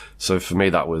anywhere. So for me,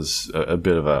 that was a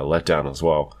bit of a letdown as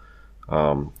well.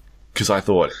 Because I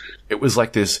thought it was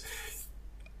like this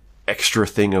extra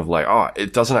thing of like, oh,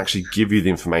 it doesn't actually give you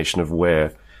the information of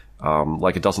where,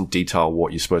 like it doesn't detail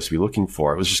what you're supposed to be looking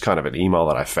for. It was just kind of an email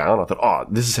that I found. I thought, oh,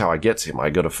 this is how I get to him. I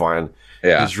got to find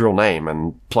his real name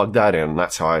and plug that in. And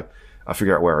that's how I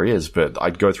figure out where he is. But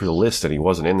I'd go through the list and he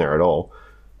wasn't in there at all.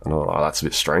 And I thought, oh, that's a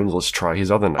bit strange. Let's try his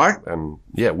other name. And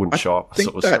yeah, it wouldn't show up. So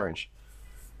it was strange.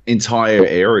 Entire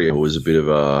area was a bit of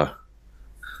a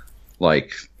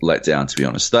letdown, to be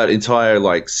honest. That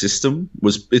entire system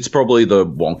it's probably the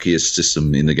wonkiest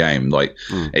system in the game.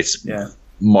 It's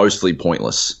mostly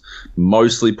pointless,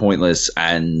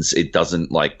 and it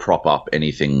doesn't prop up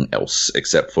anything else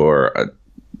except for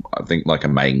I think a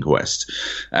main quest,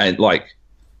 and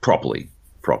properly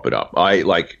prop it up.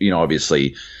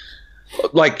 Obviously,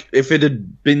 if it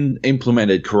had been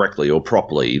implemented correctly or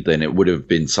properly, then it would have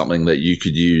been something that you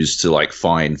could use to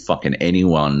find fucking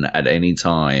anyone at any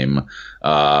time.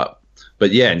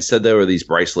 But yeah, instead there were these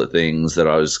bracelet things that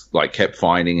I was kept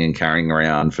finding and carrying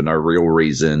around for no real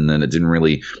reason, and it didn't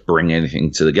really bring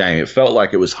anything to the game. It felt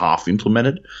like it was half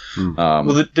implemented.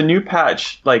 Well, the new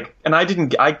patch, and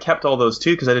I kept all those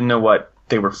too because I didn't know what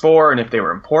they were for and if they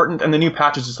were important. And the new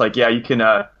patch is just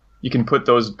you can put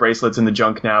those bracelets in the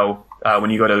junk now when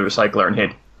you go to the recycler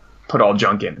and put all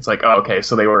junk in. It's like, oh, okay,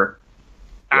 so they were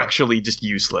actually just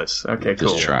useless. Okay, cool.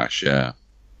 Just trash, yeah.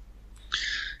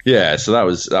 Yeah, so that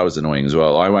was annoying as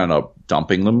well. I wound up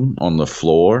dumping them on the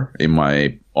floor in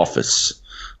my office.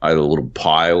 I had a little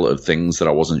pile of things that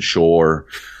I wasn't sure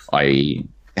I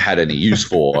had any use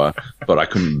for, but I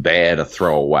couldn't bear to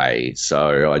throw away.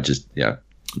 So I just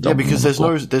because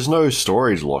there's no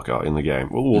storage locker in the game.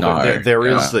 Well, no, there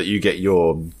is that you get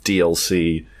your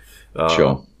DLC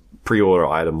pre-order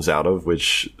items out of,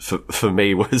 which for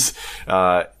me was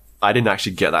I didn't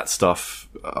actually get that stuff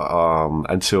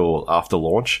until after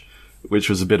launch, which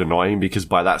was a bit annoying because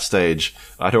by that stage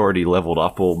I'd already leveled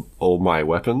up all my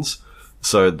weapons.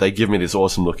 So they give me this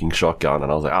awesome looking shotgun,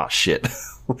 and I was like, oh shit,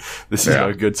 this is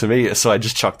no good to me. So I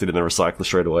just chucked it in the recycler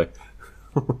straight away.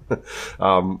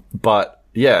 But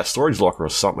yeah, storage locker or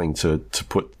something to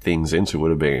put things into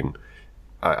would have been,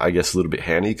 I guess, a little bit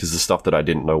handy, because the stuff that I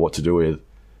didn't know what to do with,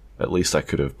 at least I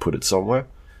could have put it somewhere.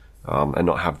 And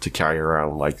not have to carry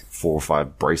around 4 or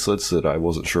 5 bracelets that I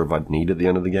wasn't sure if I'd need at the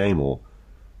end of the game or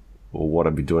what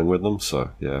I'd be doing with them.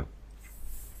 So yeah,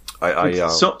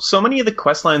 so many of the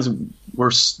quest lines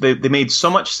were they made so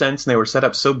much sense and they were set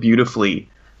up so beautifully,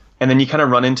 and then you kind of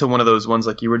run into one of those ones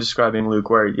like you were describing,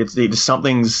 Luke, where it's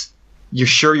something's you're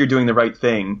sure you're doing the right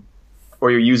thing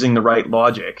or you're using the right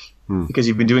logic because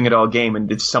you've been doing it all game,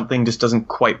 and it's something just doesn't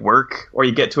quite work, or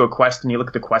you get to a quest and you look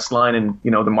at the quest line and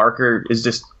the marker is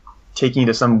just taking you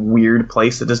to some weird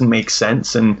place that doesn't make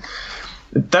sense. And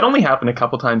that only happened a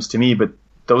couple times to me, but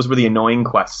those were the annoying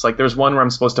quests. There's one where I'm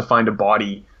supposed to find a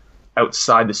body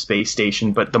outside the space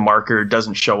station, but the marker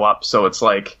doesn't show up. So it's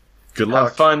like, Good luck.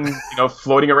 have fun,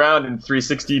 floating around in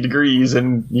 360 degrees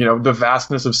and, the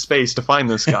vastness of space to find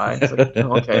this guy. It's like,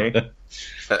 okay.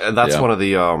 And that's one of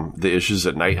the issues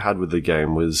that Nate had with the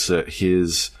game was that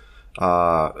his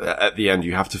at the end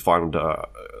you have to find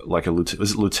like was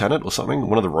it lieutenant or something,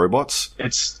 one of the robots.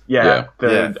 It's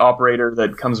the operator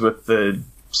that comes with the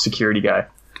security guy.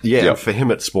 And for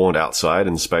him it spawned outside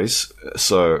in space,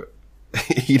 so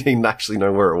he didn't actually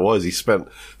know where it was. He spent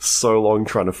so long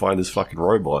trying to find his fucking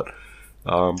robot.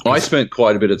 I spent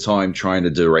quite a bit of time trying to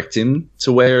direct him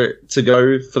to where to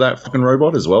go for that fucking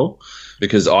robot as well,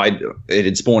 because it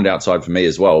had spawned outside for me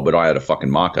as well, but I had a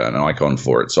fucking marker and an icon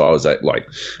for it, so I was at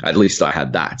least I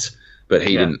had that, but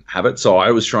he didn't have it, so I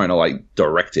was trying to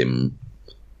direct him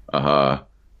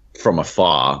from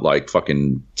afar,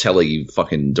 fucking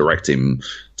fucking direct him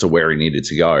to where he needed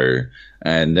to go,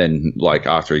 and then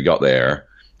after he got there.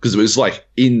 Because it was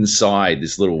inside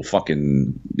this little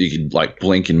fucking, you could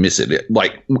blink and miss it.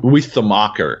 With the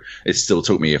marker, it still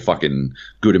took me a fucking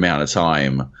good amount of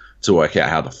time to work out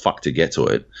how the fuck to get to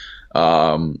it.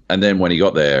 And then when he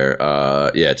got there,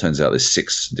 it turns out there's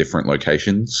 6 different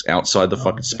locations outside the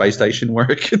fucking space station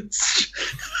where it can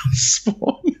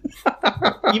spawn.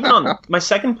 Even on my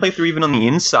second playthrough, even on the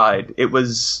inside, it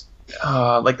was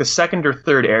the second or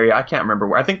third area. I can't remember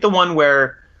where. I think the one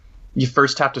where you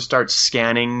first have to start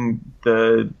scanning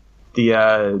the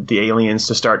aliens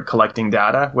to start collecting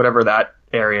data, whatever that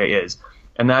area is.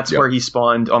 And that's where he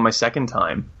spawned on my second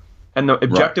time. And the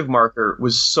objective marker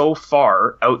was so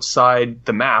far outside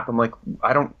the map. I'm like,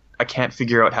 I can't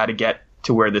figure out how to get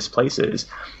to where this place is.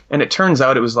 And it turns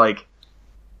out it was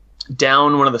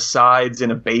down one of the sides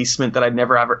in a basement that I'd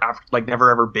never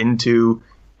ever been to.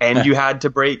 And you had to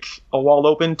break a wall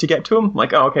open to get to him.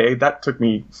 Okay, that took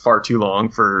me far too long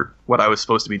for what I was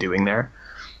supposed to be doing there.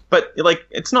 But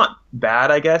it's not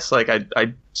bad, I guess. I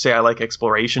say I like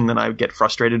exploration, then I get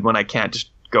frustrated when I can't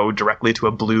just go directly to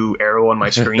a blue arrow on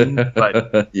my screen.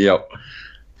 But yep,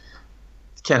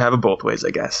 can't have it both ways,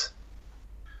 I guess.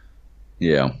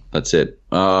 Yeah, that's it.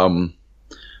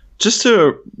 Just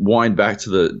to wind back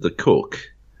to the cook.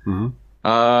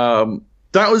 Mm-hmm.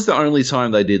 That was the only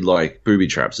time they did booby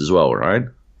traps as well, right?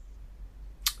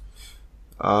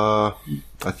 I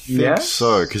think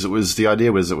so, because the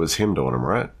idea was it was him doing them,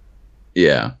 right?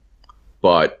 Yeah,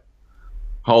 but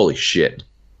holy shit!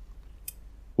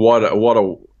 What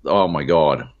a oh my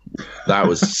god! That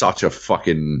was such a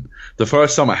fucking. The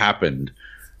first time it happened,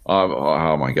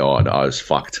 oh my god, I was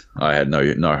fucked. I had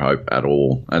no hope at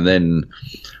all, and then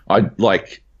I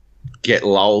get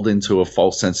lulled into a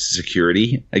false sense of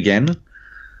security again.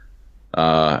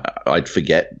 I'd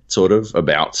forget sort of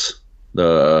about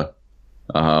the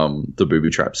booby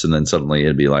traps, and then suddenly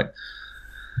it'd be bloop,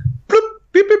 beep,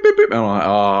 beep, beep, beep. And I'm like,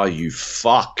 oh, you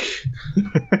fuck.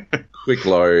 Quick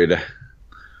load.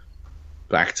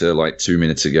 Back to 2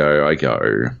 minutes ago I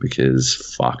go, because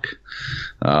fuck.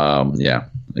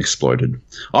 Exploded.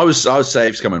 I was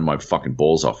scumming my fucking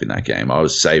balls off in that game. I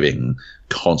was saving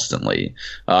constantly.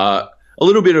 A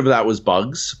little bit of that was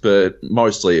bugs, but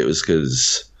mostly it was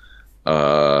because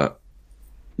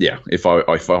if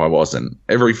I wasn't,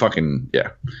 every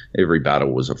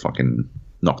battle was a fucking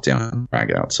knockdown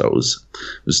drag out, so it was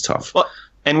tough. Well,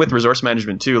 and with resource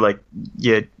management too,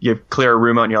 you clear a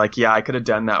room out and you're like, yeah, I could have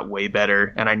done that way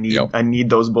better, and I need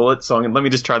those bullets, so let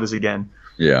me just try this again.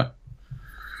 Yeah,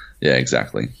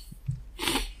 exactly.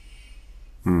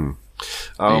 How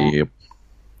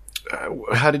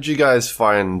did you guys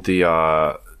find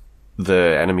the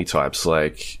enemy types?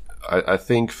 I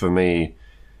think for me,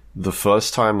 the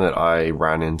first time that I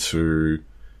ran into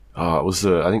was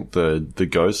the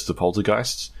ghosts, the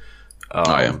poltergeists.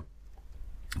 That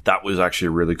was actually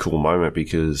a really cool moment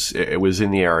because it was in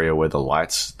the area where the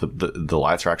lights the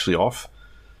lights are actually off.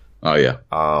 Oh yeah.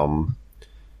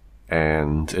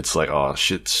 And it's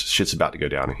shit's about to go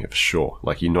down in here for sure.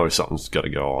 Something's got to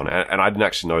go on, and I didn't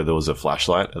actually know there was a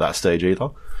flashlight at that stage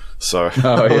either. So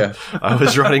I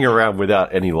was running around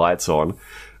without any lights on.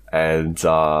 And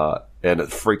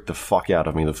it freaked the fuck out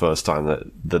of me the first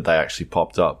time that they actually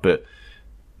popped up. But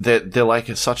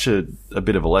they're such a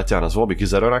bit of a letdown as well,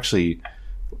 because they don't actually.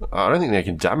 I don't think they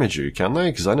can damage you, can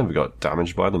they? Because I never got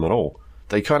damaged by them at all.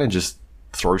 They kind of just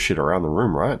throw shit around the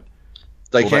room, right?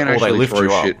 They can actually throw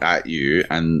shit at you,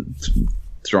 and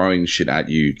throwing shit at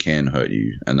you can hurt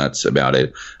you, and that's about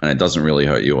it. And it doesn't really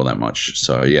hurt you all that much.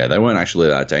 So yeah, they weren't actually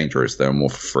that dangerous. They were more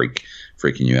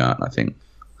freaking you out, I think.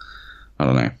 I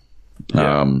don't know.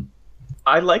 Yeah.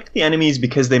 I liked the enemies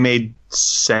because they made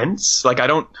sense. I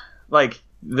don't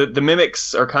the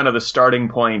mimics are kind of the starting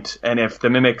point, and if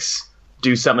the mimics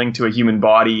do something to a human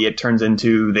body, it turns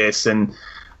into this. And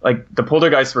like the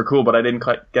poltergeists were cool, but I didn't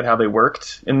quite get how they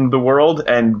worked in the world.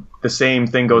 And the same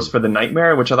thing goes for the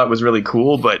nightmare, which I thought was really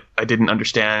cool, but I didn't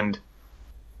understand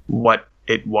what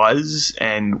it was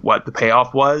and what the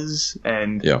payoff was.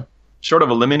 And short of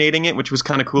eliminating it, which was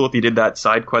kind of cool if you did that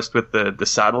side quest with the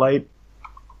satellite,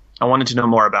 I wanted to know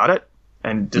more about it.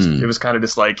 And just it was kind of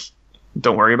just like,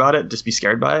 don't worry about it, just be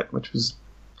scared by it, which was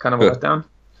kind of a letdown.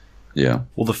 Yeah.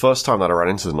 Well, the first time that I ran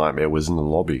into the nightmare was in the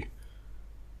lobby.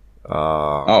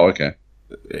 Okay.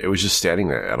 It was just standing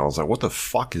there, and I was like, what the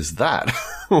fuck is that?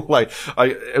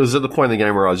 It was at the point in the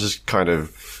game where I was just kind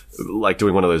of like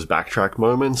doing one of those backtrack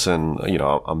moments, and, you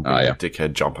know, I'm being a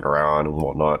dickhead jumping around and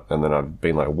whatnot, and then I've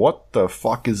been like, what the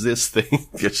fuck is this thing?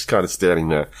 Just kind of standing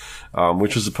there,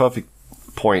 which was the perfect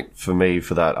point for me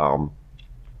for that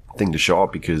thing to show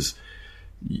up, because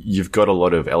you've got a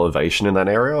lot of elevation in that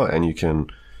area, and you can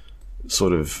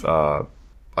sort of,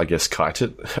 I guess, kite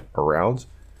it around,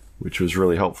 which was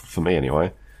really helpful for me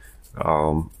anyway.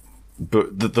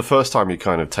 But the first time you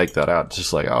kind of take that out, it's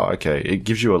just like, oh, okay, it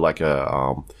gives you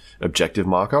a objective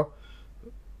marker,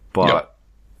 but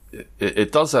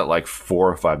it does that like 4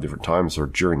 or 5 different times or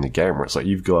during the game, where it's like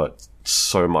you've got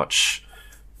so much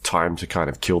time to kind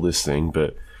of kill this thing.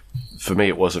 But for me,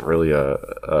 it wasn't really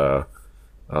a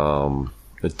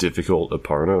difficult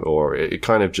opponent, or it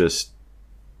kind of just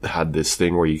had this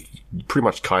thing where you pretty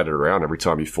much kited around every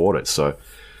time you fought it. So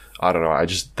I don't know.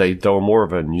 They were more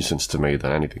of a nuisance to me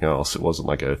than anything else. It wasn't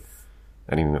like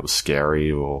anything that was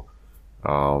scary or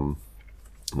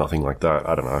nothing like that.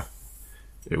 I don't know.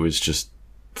 It was just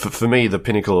for me, the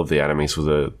pinnacle of the enemies were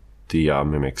the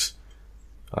mimics,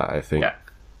 I think.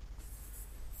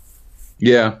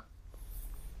 Yeah.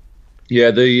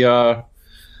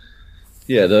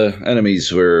 The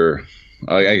enemies were.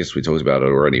 I guess we talked about it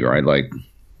already, right? Like,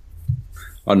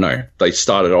 I don't know. They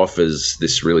started off as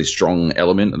this really strong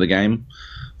element of the game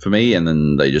for me, and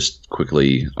then they just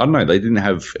quickly, I don't know, they didn't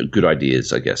have good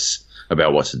ideas, I guess,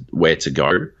 about where to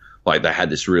go. Like, they had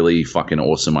this really fucking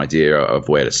awesome idea of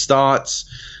where to start,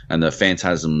 and the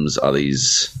phantasms are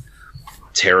these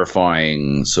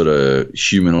terrifying sort of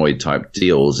humanoid type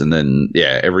deals, and then,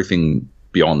 everything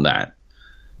beyond that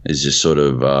is just sort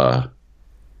of, I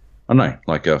don't know,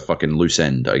 like a fucking loose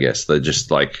end, I guess. They're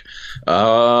just like,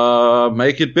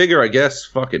 make it bigger, I guess.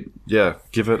 Fuck it. Yeah,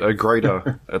 give it a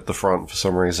grater at the front for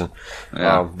some reason.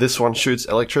 Yeah. This one shoots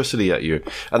electricity at you.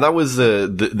 And that was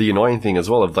the annoying thing as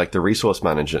well of like the resource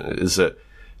manager, is that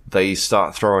they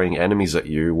start throwing enemies at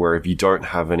you where if you don't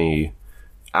have any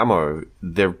ammo,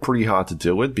 they're pretty hard to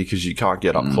deal with because you can't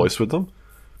get up close with them.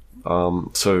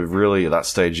 So really at that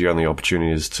stage, your only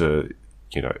opportunity is to,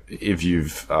 you know, if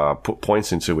you've put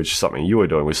points into, which is something you were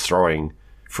doing, was throwing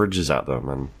fridges at them.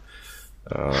 And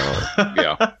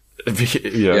yeah.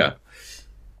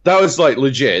 That was like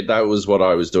legit. That was what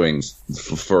I was doing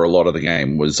for a lot of the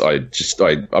game. Was I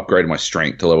upgraded my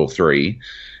strength to level 3,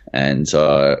 and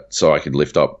so I could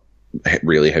lift up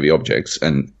really heavy objects.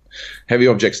 And heavy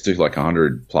objects do like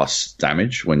 100 plus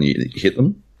damage when you hit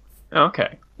them.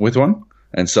 Okay. With one.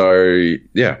 And so,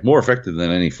 more effective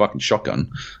than any fucking shotgun.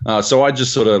 So I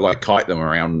just sort of like kite them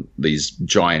around these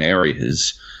giant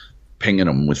areas, pinging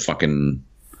them with fucking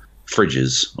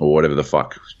fridges or whatever the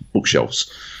fuck,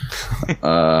 bookshelves.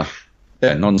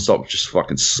 Non-stop, just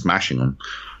fucking smashing them.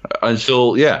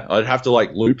 Until, I'd have to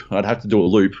like loop. I'd have to do a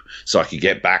loop so I could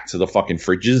get back to the fucking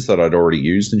fridges that I'd already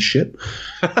used and shit.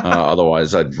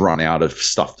 Otherwise, I'd run out of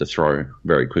stuff to throw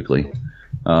very quickly.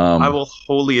 I will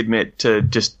wholly admit to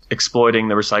just exploiting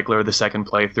the recycler the second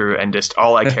playthrough, and just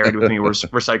all I carried with me were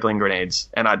recycling grenades,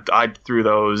 and I threw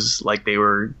those like they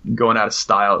were going out of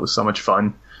style. It was so much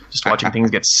fun just watching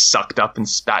things get sucked up and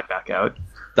spat back out.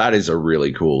 That is a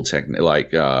really cool technique,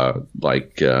 like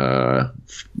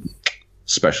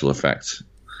special effect.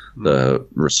 The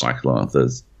recycler,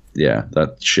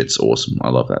 that shit's awesome. I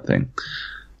love that thing.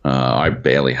 I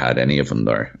barely had any of them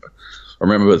though. I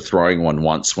remember throwing one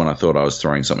once when I thought I was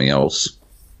throwing something else,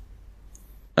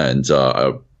 and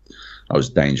I was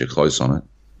danger close on it.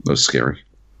 It was scary.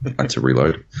 I had to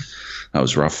reload. That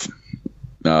was rough.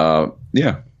 That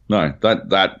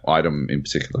item in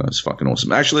particular is fucking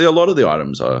awesome. Actually, a lot of the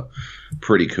items are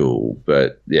pretty cool,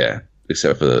 but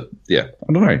except for I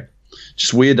don't know.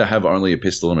 Just weird to have only a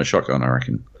pistol and a shotgun, I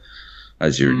reckon,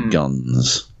 as your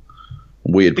guns.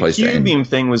 Weird place to end. The Q-beam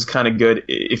thing was kind of good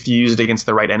if you used it against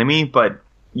the right enemy, but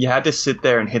you had to sit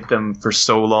there and hit them for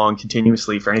so long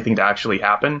continuously for anything to actually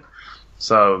happen.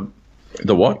 So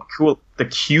the what? Cool. The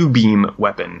Q-beam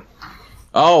weapon.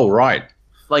 Oh, right.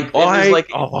 Like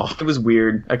it was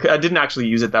weird. I didn't actually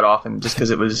use it that often just because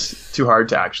it was too hard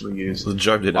to actually use. The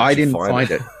Joab didn't. I didn't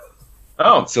find it.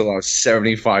 Oh, until I was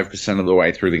 75% of the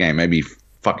way through the game, maybe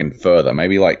fucking further,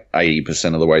 maybe like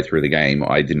 80% of the way through the game.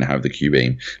 I didn't have the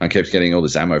Q-beam. I kept getting all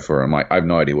this ammo for it. I'm like, I have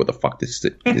no idea what the fuck this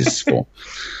is for.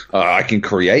 I can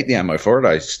create the ammo for it.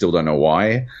 I still don't know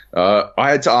why.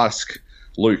 I had to ask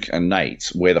Luke and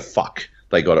Nate where the fuck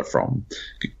they got it from.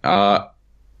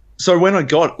 So when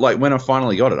I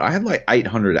finally got it, I had like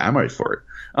 800 ammo for it.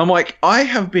 I'm like, I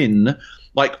have been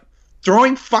like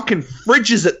throwing fucking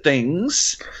fridges at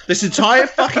things this entire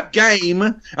fucking game,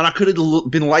 and I could have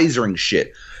been lasering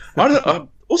shit.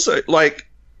 Also, like,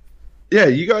 yeah,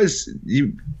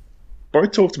 you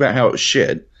both talked about how it was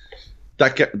shit.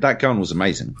 That gun was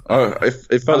amazing.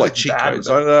 It felt like cheat codes.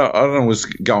 I don't know what's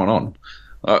going on.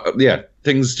 Yeah,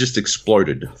 things just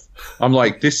exploded. I'm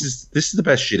like, this is the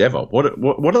best shit ever. What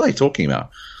are they talking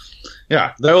about?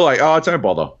 Yeah, they were like, oh, don't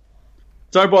bother.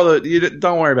 Don't bother.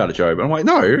 Don't worry about it, Joab. I'm like,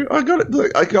 no, I got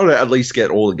it. I got to at least get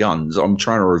all the guns. I'm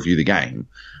trying to review the game.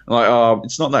 I'm like, oh,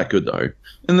 it's not that good though.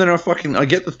 And then I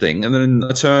get the thing, and then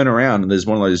I turn around and there's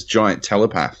one of those giant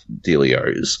telepath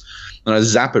dealios, and I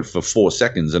zap it for 4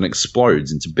 seconds and it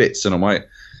explodes into bits. And I'm like,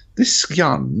 this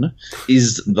gun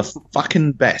is the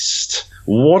fucking best.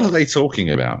 What are they talking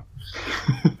about?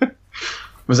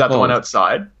 Was that the one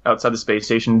outside the space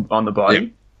station on the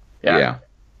body? Yeah.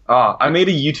 I made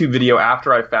a YouTube video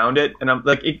after I found it, and I'm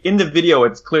like, in the video,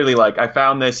 it's clearly like, I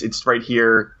found this, it's right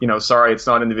here. Sorry, it's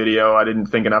not in the video. I didn't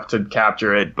think enough to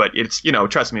capture it, but it's,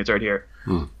 trust me, it's right here.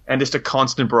 And just a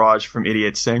constant barrage from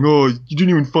idiots saying, oh, you didn't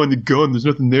even find the gun. There's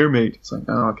nothing there, mate. It's like,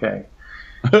 oh, okay.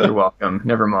 You're welcome.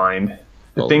 Never mind.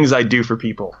 The things I do for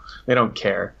people, they don't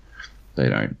care. They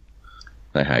don't.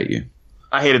 They hate you.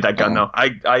 I hated that gun, though.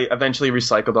 I eventually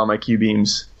recycled all my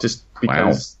Q-beams just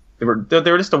because they were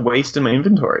just a waste in my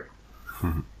inventory.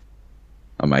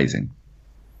 Amazing.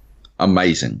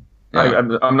 Yeah.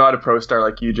 I'm not a pro star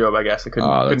like you, Joab. I guess I couldn't.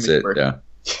 That's couldn't it. work.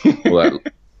 Yeah.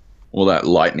 all that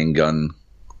lightning gun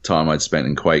time I'd spent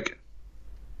in Quake.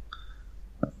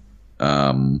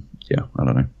 Yeah, I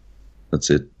don't know. That's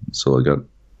it. That's all I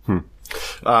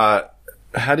got.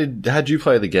 How'd you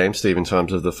play the game, Steve, in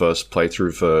terms of the first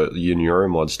playthrough for your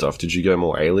Neuromod stuff? Did you go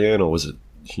more alien, or was it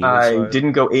human I side?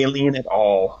 didn't go alien at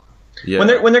all. Yeah.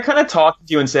 When they're kind of talking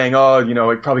to you and saying, oh,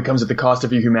 it probably comes at the cost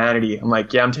of your humanity, I'm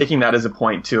like, yeah, I'm taking that as a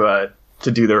point to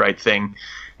do the right thing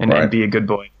and be a good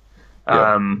boy.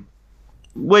 Yeah.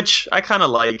 Which I kind of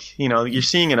like. You're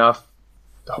seeing enough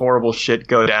horrible shit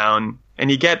go down,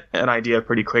 and you get an idea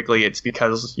pretty quickly. It's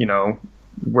because,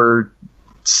 we're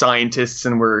scientists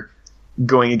and we're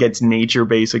going against nature,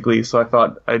 basically. So I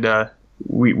thought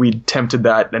we tempted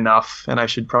that enough, and I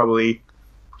should probably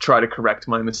try to correct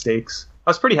my mistakes. I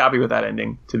was pretty happy with that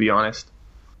ending, to be honest.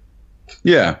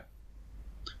 Yeah.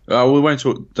 We won't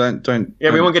talk. Don't.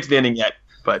 Yeah, we won't get to the ending yet,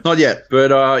 but not yet.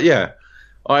 But yeah,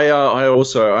 I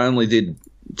only did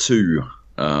two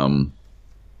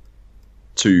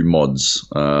mods,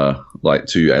 like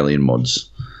 2 alien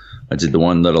mods. I did the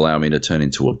one that allowed me to turn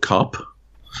into a cup,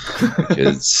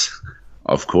 because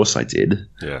of course I did.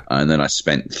 Yeah. And then I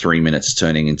spent 3 minutes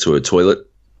turning into a toilet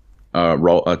paper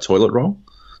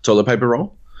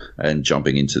roll, and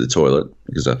jumping into the toilet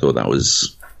because I thought that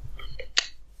was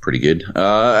pretty good.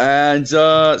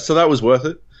 So that was worth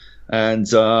it. And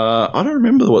I don't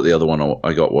remember what the other one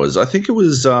I got was. I think it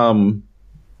was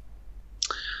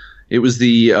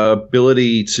the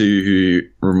ability to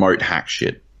remote hack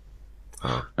shit.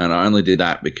 Oh. And I only did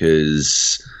that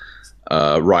because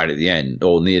right at the end,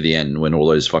 or near the end, when all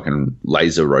those fucking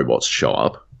laser robots show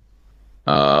up,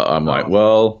 I'm like,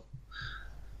 well,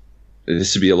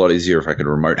 this would be a lot easier if I could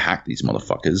remote hack these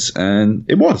motherfuckers. And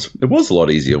it was a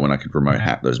lot easier when I could remote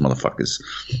hack those motherfuckers.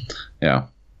 Yeah.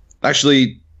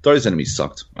 Actually, those enemies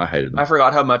sucked. I hated them. I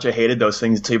forgot how much I hated those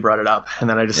things until you brought it up. And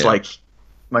then I just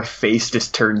my face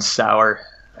just turned sour.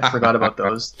 I forgot about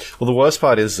those. Well, the worst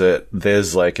part is that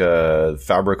there's like a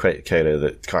fabricator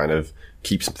that kind of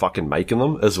keeps fucking making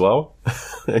them as well.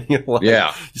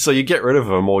 Yeah. So you get rid of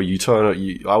them, or you turn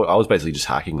it. I was basically just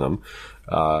hacking them,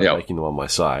 making them on my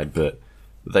side, but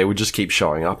they would just keep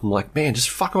showing up. I'm like, man, just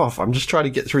fuck off. I'm just trying to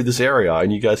get through this area,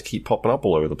 and you guys keep popping up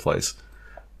all over the place.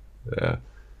 Yeah.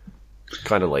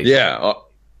 Kind of lazy. Yeah.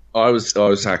 I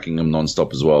was hacking them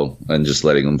nonstop as well, and just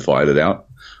letting them fight it out.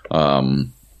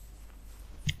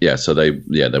 Yeah, so they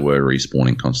were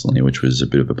respawning constantly, which was a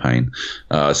bit of a pain.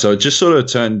 So it just sort of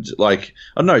turned, like,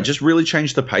 I don't know, just really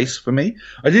changed the pace for me.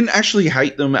 I didn't actually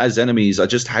hate them as enemies. I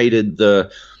just hated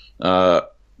the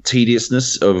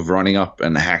tediousness of running up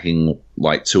and hacking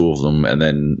like 2 of them and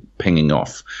then pinging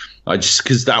off.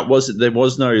 Because there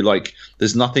was no, like,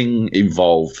 there's nothing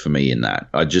involved for me in that.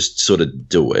 I just sort of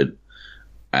do it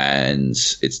and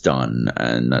it's done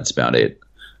and that's about it.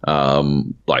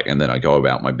 And then I go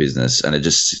about my business and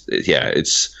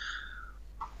it's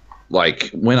like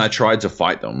when I tried to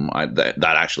fight them, that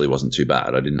actually wasn't too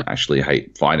bad. I didn't actually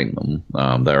hate fighting them.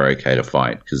 They were okay to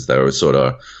fight because they were sort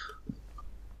of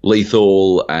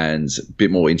lethal and a bit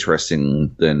more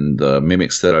interesting than the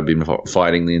mimics that I've been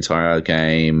fighting the entire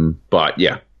game. But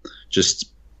yeah,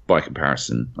 just by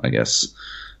comparison, I guess.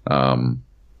 I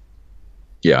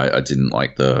didn't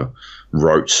like the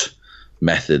rote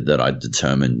method that I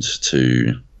determined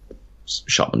to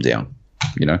shut them down.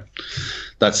 You know,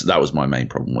 that was my main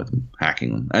problem with them,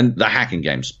 hacking them. And the hacking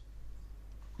games,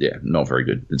 not very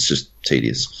good. It's just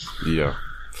tedious. Yeah,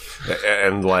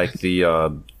 and like the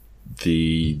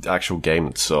actual game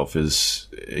itself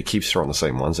it keeps throwing the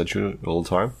same ones at you all the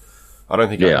time. I don't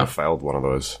think I ever failed one of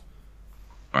those.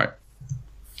 Right.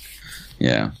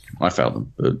 Yeah, I failed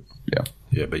them, but yeah.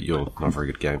 Yeah, but you're not very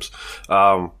good at games.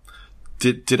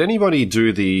 Did anybody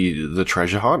do the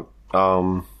treasure hunt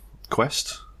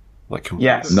quest?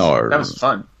 Yes. No. That was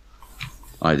fun.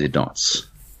 I did not.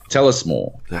 Tell us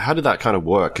more. How did that kind of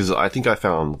work? Because I think I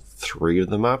found 3 of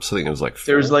the maps. I think it was like 4.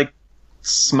 There was like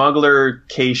smuggler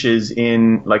caches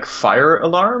in like fire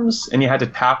alarms, and you had to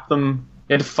tap them.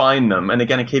 You had to find them, and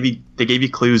again, they gave you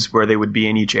clues where they would be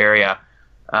in each area.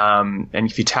 And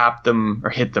if you tap them or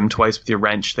hit them twice with your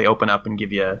wrench, they open up and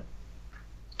give you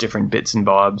different bits and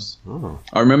bobs. Oh.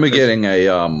 I remember getting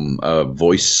a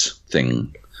voice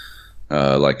thing, one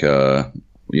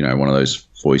of those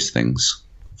voice things.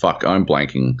 Fuck, I'm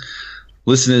blanking.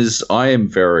 Listeners, I am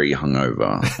very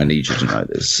hungover. I need you to know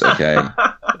this, okay?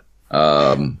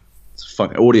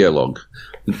 Fucking audio log.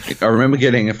 I remember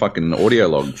getting a fucking audio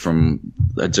log from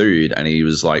a dude, and he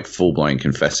was like full blown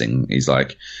confessing. He's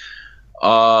like,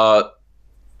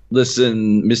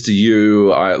 listen, Mr.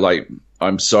 Yu,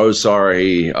 I'm so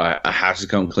sorry. I have to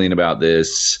come clean about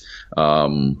this.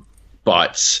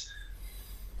 But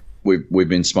we've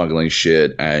been smuggling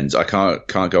shit, and I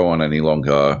can't go on any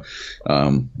longer.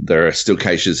 There are still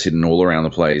caches hidden all around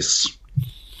the place.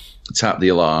 Tap the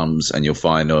alarms, and you'll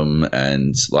find them.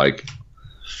 And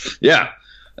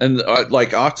and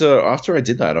after I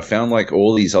did that, I found like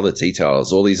all these other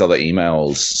details, all these other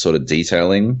emails, sort of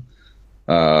detailing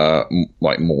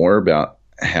more about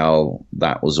how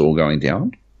that was all going down.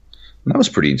 And that was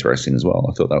pretty interesting as well.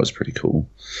 I thought that was pretty cool.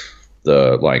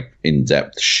 The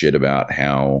in-depth shit about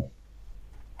how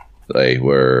they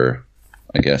were,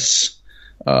 I guess,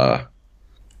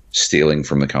 stealing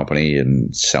from the company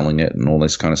and selling it and all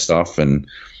this kind of stuff. And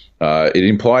it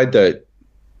implied that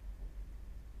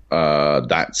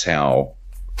that's how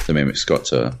the mimics got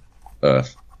to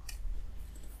Earth.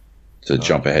 To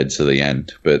jump ahead to the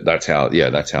end, but that's how they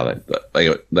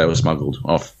were smuggled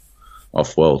off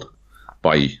world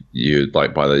by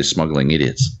those smuggling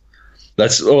idiots.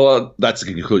 That's the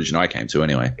conclusion I came to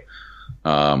anyway.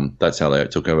 That's how they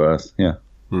took over Earth. Yeah.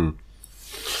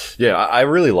 Yeah, I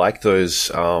really like those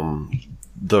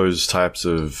types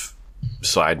of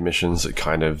side missions that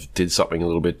kind of did something a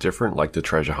little bit different, like the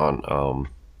treasure hunt one,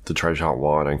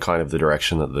 and kind of the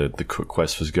direction that the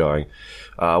quest was going.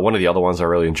 One of the other ones I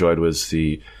really enjoyed was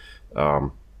the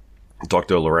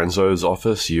Dr. Lorenzo's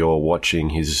office. You're watching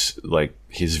his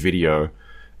video,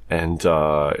 and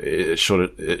it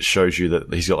shows you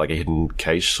that he's got like a hidden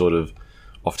cache sort of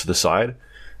off to the side,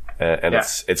 and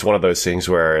it's one of those things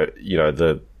where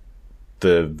the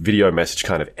video message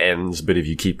kind of ends, but if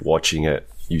you keep watching it,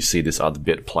 you see this other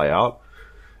bit play out.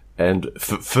 And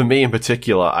for me in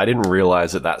particular, I didn't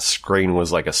realize that screen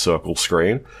was like a circle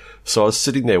screen. So I was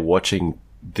sitting there watching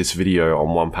this video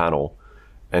on one panel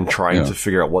and trying to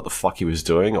figure out what the fuck he was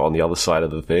doing on the other side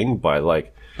of the thing by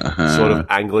sort of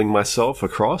angling myself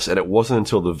across. And it wasn't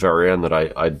until the very end that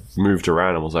I moved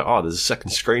around and was like, oh, there's a second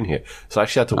screen here. So I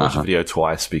actually had to watch the video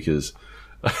twice because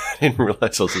I didn't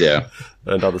realize I was on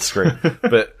another screen.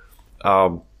 But,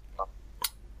 I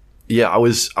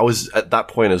was at that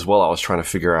point as well. I was trying to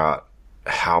figure out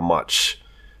how much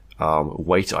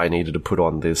weight I needed to put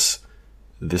on this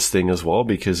thing as well,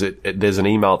 because there's an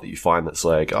email that you find that's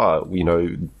like,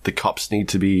 the cups need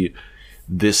to be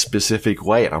this specific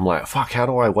weight. And I'm like, fuck, how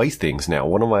do I weigh things now?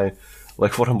 What am I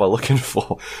looking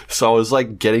for? So I was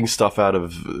like getting stuff out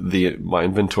of my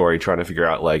inventory, trying to figure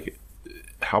out like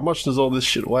how much does all this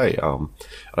shit weigh. I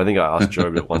think I asked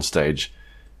Joab at one stage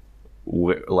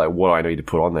what I need to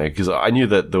put on there, because I knew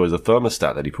that there was a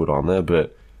thermostat that he put on there,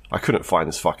 but I couldn't find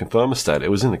this fucking thermostat. It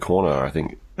was in the corner, I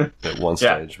think, at one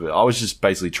stage. But I was just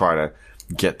basically trying to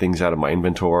get things out of my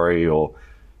inventory or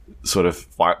sort of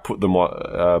put them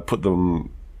on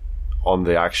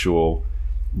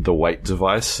the weight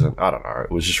device, and I don't know,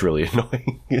 it was just really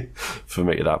annoying for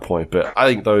me at that point. But I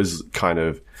think those kind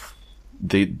of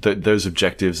those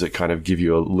objectives that kind of give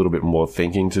you a little bit more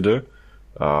thinking to do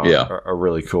are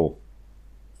really cool.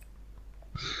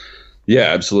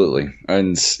 Yeah, absolutely.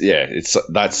 And yeah,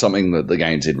 that's something that the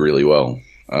game did really well.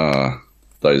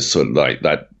 Those sort of like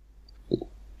that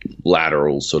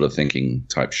lateral sort of thinking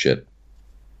type shit,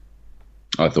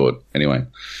 I thought, anyway.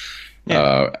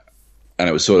 And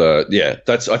it was sort of,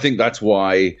 I think that's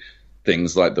why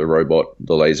things like the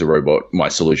laser robot, my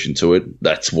solution to it,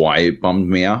 that's why it bummed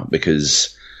me out,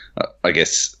 because I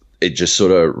guess it just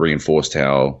sort of reinforced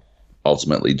how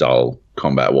ultimately dull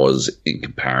combat was in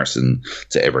comparison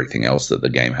to everything else that the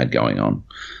game had going on.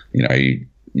 You know,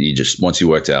 you just, once you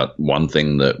worked out one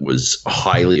thing that was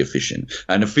highly efficient,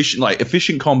 and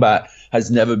efficient combat has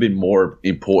never been more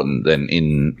important than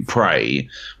in Prey,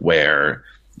 where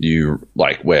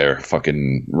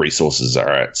fucking resources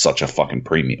are at such a fucking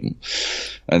premium.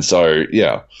 And so,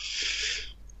 yeah,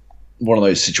 one of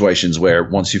those situations where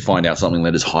once you find out something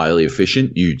that is highly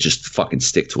efficient, you just fucking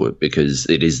stick to it, because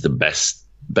it is the best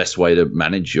way to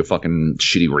manage your fucking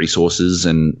shitty resources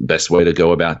and best way to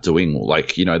go about doing,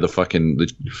 like, you know,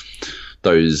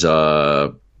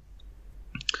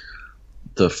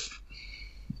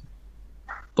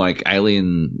 like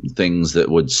alien things that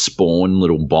would spawn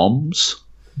little bombs,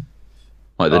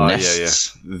 like the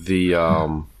nests. The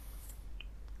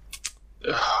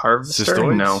harvester.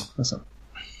 Cystoids? No, that's not.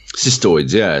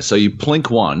 Cystoids, yeah. So you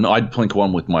plink one. I'd plink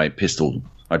one with my pistol.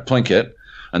 I'd plink it,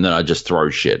 and then I'd just throw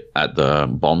shit at the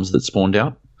bombs that spawned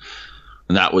out.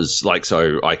 And that was like,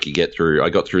 so I could get through. I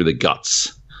got through the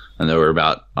guts, and there were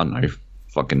about, I don't know,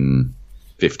 fucking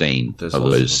 15 of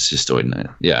those cystoid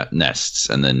nests,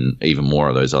 and then even more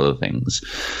of those other things.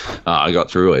 I got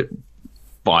through it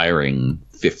firing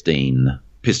 15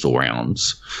 pistol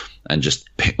rounds and just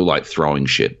like throwing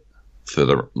shit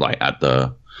at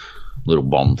the little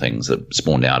bomb things that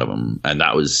spawned out of them, and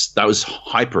that was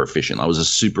hyper efficient. That was a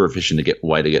super efficient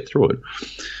way to get through it.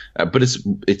 But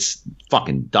it's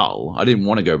fucking dull. I didn't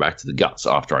want to go back to the guts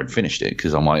after I'd finished it,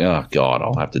 because I'm like, oh god,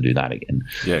 I'll have to do that again.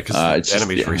 Yeah, because it's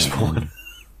enemies respawn.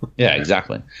 Yeah,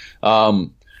 exactly.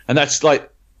 And that's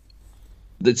like,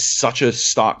 that's such a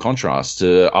stark contrast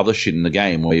to other shit in the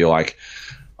game where you're like,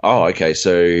 oh, okay,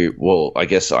 so, well, I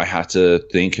guess I have to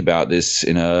think about this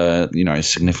in a, you know,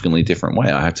 significantly different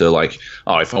way. I have to, like,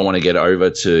 if I want to get over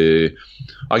to,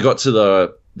 I got to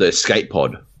the escape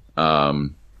pod.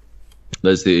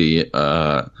 There's the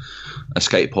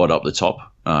escape pod up the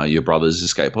top, your brother's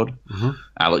escape pod. Mm-hmm.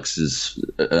 Alex's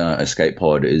escape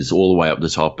pod is all the way up the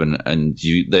top, and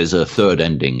there's a third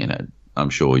ending in it. I'm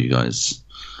sure you guys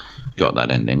got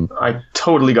that ending. I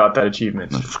totally got that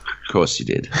achievement. Of course you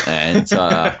did. And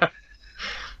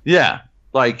yeah,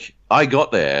 like, I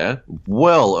got there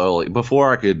well early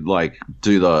before I could get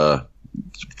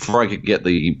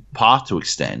the path to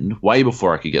extend, way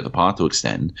before I could get the path to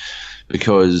extend,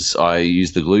 because I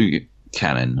used the glue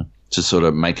cannon to sort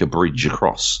of make a bridge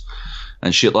across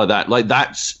and shit like that. Like,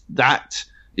 that's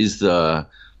the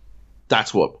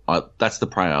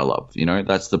Prey I love, you know?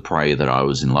 That's the Prey that I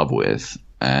was in love with.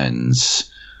 And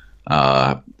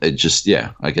it just,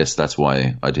 yeah, I guess that's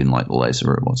why I didn't like the laser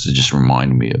robots. It just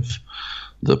reminded me of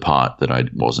the part that I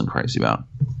wasn't crazy about.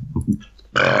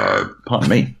 Pardon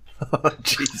me.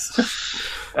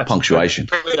 Jeez. Punctuation.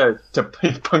 To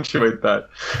punctuate that.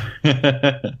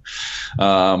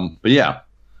 But yeah,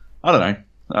 I don't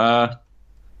know.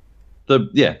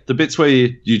 The bits where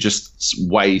you just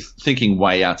thinking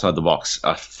way outside the box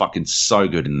are fucking so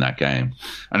good in that game.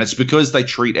 And it's because they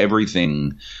treat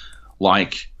everything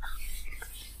like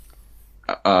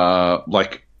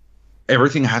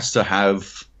everything has to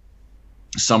have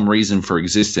some reason for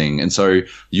existing. And so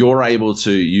you're able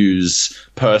to use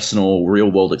personal real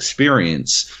world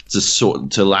experience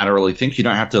to laterally think. You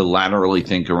don't have to laterally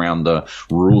think around the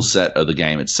rule set of the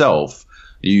game itself.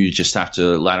 You just have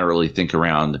to laterally think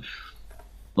around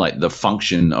like the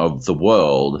function of the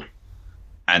world,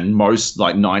 and most,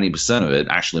 like 90% of it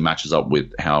actually matches up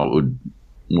with how it would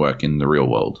work in the real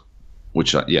world,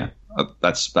 which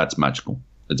that's magical.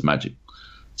 It's magic.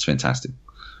 It's fantastic.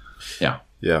 Yeah.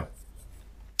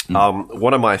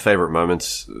 One of my favorite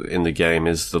moments in the game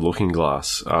is the looking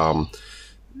glass.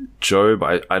 Joab,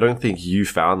 I don't think you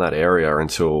found that area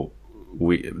until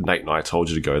Nate and I told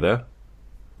you to go there.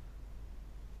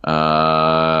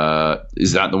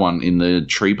 Is that the one in the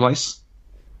tree place?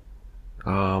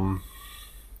 No,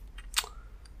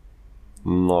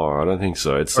 I don't think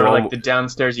so. It's or like the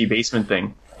downstairsy basement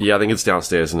thing. Yeah, I think it's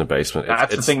downstairs in the basement.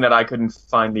 That's the thing that I couldn't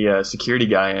find the security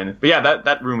guy in. But yeah,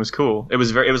 that room was cool. It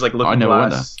was like Looking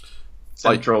Glass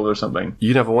Central or something.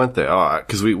 You never went there? Oh,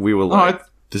 because we were like,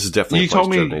 this is definitely a place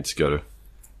Joe needs to go to.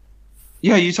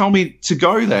 Yeah, you told me to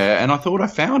go there, and I thought I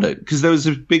found it, because there was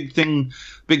a big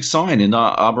sign in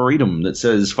Arboretum that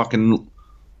says fucking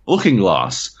Looking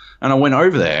Glass. And I went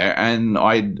over there, and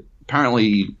I'd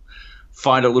apparently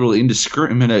fired a little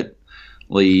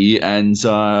indiscriminately and,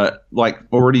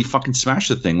 already fucking smashed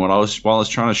the thing while I was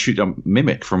trying to shoot a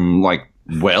mimic from,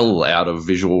 well out of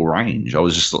visual range. I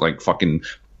was just, fucking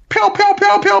pew, pew,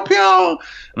 pew, pew, pew.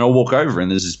 And I walk over, and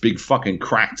there's this big fucking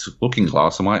cracked Looking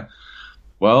Glass. I'm like,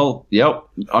 well, yep,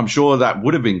 I'm sure that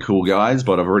would have been cool, guys,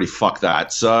 but I've already fucked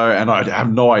that. So, and I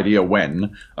have no idea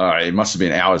when. It must have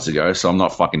been hours ago, so I'm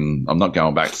not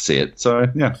going back to see it. So,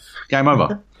 yeah, game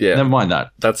over. Yeah. Never mind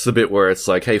that. That's the bit where it's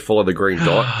like, hey, follow the green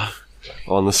dot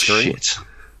on the screen. Shit.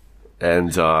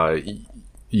 And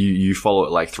you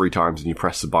follow it 3 times and you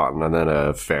press the button, and then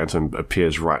a phantom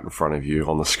appears right in front of you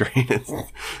on the screen.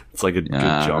 It's like a good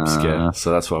jump scare.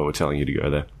 So that's why we're telling you to go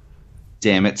there.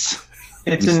 Damn it.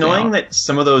 It's annoying that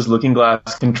some of those Looking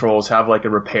Glass controls have a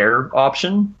repair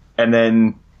option, and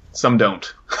then some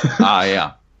don't.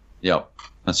 Yeah. Yep.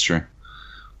 That's true.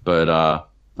 But, I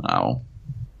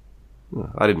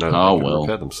didn't know that they could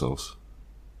repair themselves.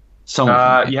 You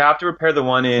have to repair the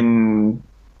one in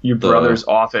your brother's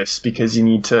office, because you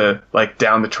need to,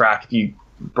 down the track, if you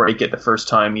break it the first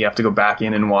time, you have to go back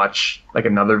in and watch,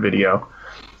 another video.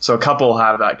 So a couple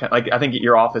have that. I think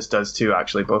your office does too,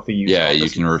 actually, both of you. Yeah, you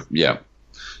can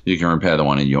you can repair the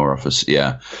one in your office,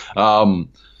 yeah.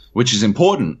 Which is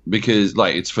important because,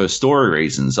 it's for story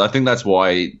reasons. I think that's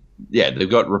why, they've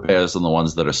got repairs on the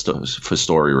ones that are for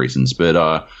story reasons.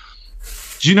 But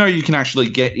do you know you can actually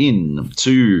get in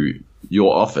to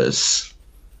your office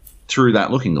through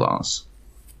that Looking Glass?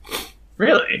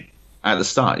 Really? At the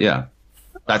start, yeah.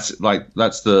 That's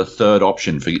the third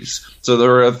option for you. So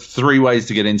there are 3 ways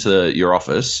to get into your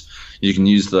office. You can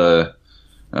use the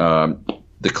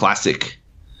classic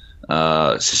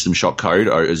System Shock code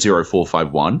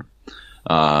 0451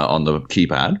 on the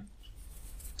keypad,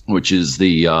 which is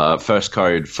the first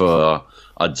code for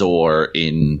a door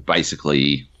in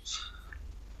basically,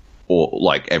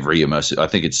 or every immersive. I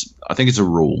think it's a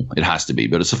rule. It has to be,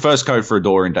 but it's the first code for a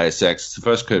door in Deus Ex. It's the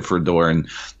first code for a door in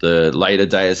the later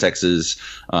Deus Exes,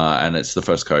 and it's the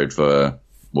first code for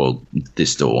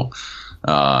this door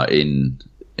in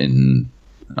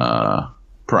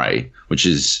Prey, which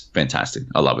is fantastic.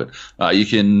 I love it. You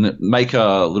can make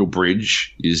a little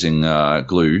bridge using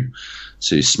glue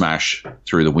to smash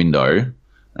through the window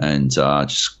and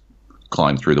just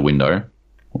climb through the window,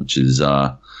 which is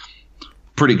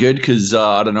pretty good because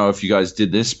I don't know if you guys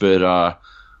did this, but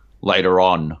later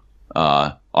on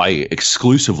I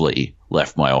exclusively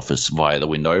left my office via the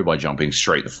window by jumping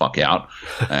straight the fuck out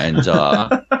and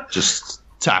just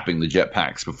tapping the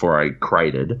jetpacks before I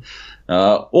cratered.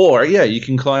 Or you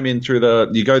can climb in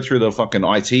you go through the fucking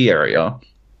IT area,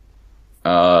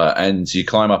 and you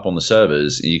climb up on the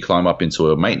servers, and you climb up into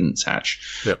a maintenance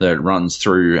hatch that runs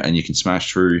through, and you can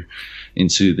smash through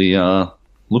into the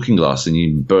Looking Glass, and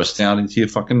you burst down into your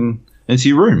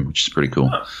room, which is pretty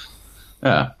cool.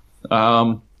 Yeah.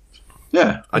 I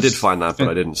did find that, but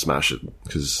I didn't smash it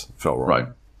because it felt wrong. Right.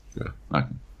 Yeah. Okay.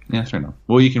 Yeah, fair enough.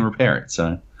 Well, you can repair it,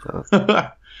 so.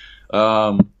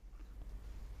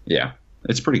 Yeah,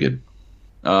 it's pretty good.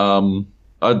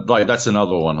 That's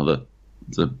another one of the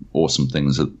awesome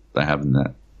things that they have in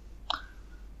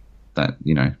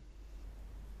that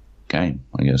game,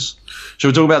 I guess. Shall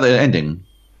we talk about the ending?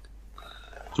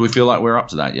 Do we feel like we're up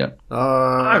to that yet?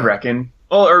 I reckon.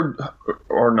 Well,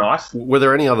 or not. Were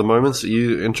there any other moments that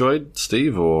you enjoyed,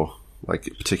 Steve, or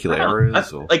particular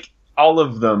areas? Or? All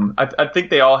of them. I think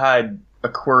they all had a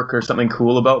quirk or something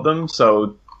cool about them,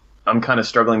 so I'm kind of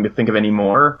struggling to think of any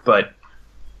more. But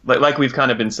like we've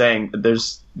kind of been saying,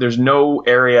 there's no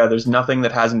area, there's nothing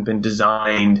that hasn't been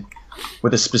designed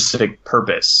with a specific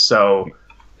purpose. So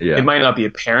it might not be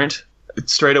apparent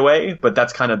straight away, but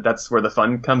that's where the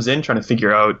fun comes in, trying to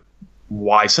figure out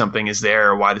why something is there,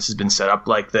 or why this has been set up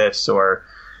like this, or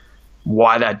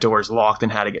why that door is locked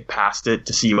and how to get past it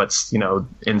to see what's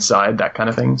inside, that kind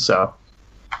of thing. So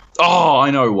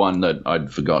I know one that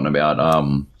I'd forgotten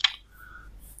about.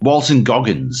 Walton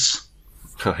Goggins.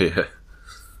 Oh yeah.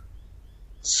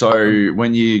 So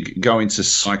when you go into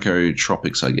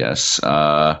psychotropics, I guess,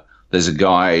 there's a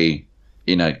guy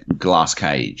in a glass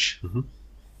cage. Mm-hmm.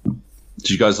 Did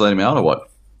you guys let him out or what?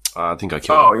 I think I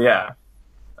killed him. Oh yeah.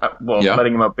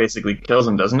 Letting him out basically kills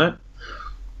him, doesn't it?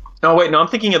 Oh wait, no, I'm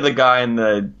thinking of the guy in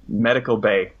the medical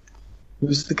bay.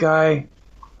 Who's the guy?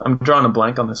 I'm drawing a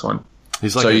blank on this one.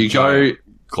 He's like So a you go-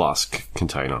 glass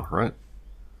container, right?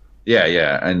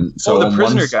 Yeah. And so the on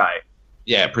prisoner one- guy.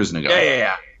 Yeah, prisoner guy.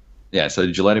 Yeah. Yeah, so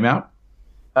did you let him out?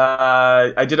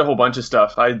 I did a whole bunch of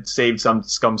stuff. I saved some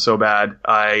scum so bad.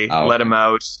 I let him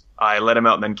out. I let him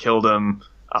out and then killed him.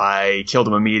 I killed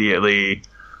him immediately.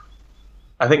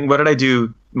 I think, what did I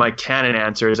do? My canon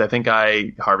answer is I think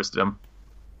I harvested him.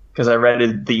 Because I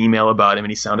read the email about him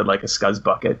and he sounded like a scuzz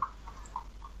bucket.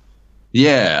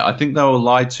 Yeah, I think they were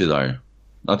lied to, though.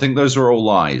 I think those were all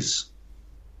lies.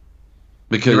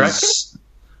 Because,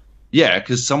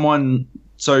 because someone...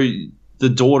 So, the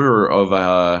daughter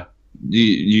of...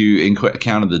 You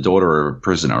encountered the daughter of a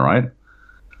prisoner, right?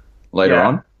 Later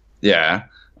on? Yeah.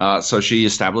 So she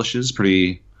establishes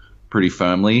pretty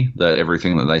firmly that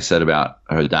everything that they said about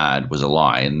her dad was a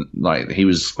lie, and like he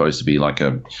was supposed to be like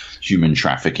a human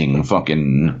trafficking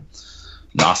fucking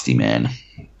nasty man.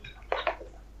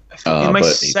 In my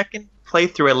second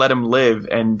playthrough, I let him live,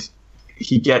 and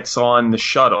he gets on the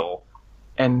shuttle,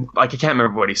 and like I can't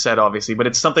remember what he said, obviously, but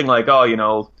it's something like, "Oh, you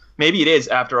know, maybe it is.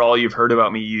 After all you've heard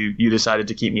about me, you decided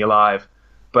to keep me alive."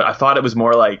 But I thought it was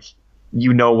more like,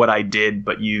 "You know what I did,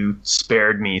 but you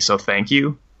spared me, so thank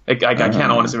you." I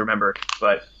can't honestly remember,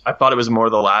 but I thought it was more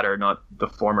the latter, not the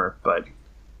former. But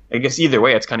I guess either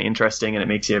way, it's kind of interesting, and it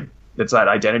makes you. It's that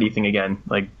identity thing again.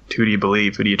 Like, who do you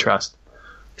believe? Who do you trust?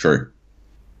 True.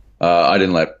 I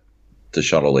didn't let the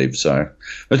shuttle leave, so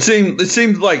it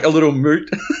seemed like a little moot.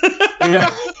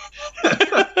 Yeah.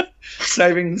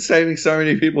 saving so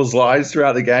many people's lives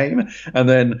throughout the game, and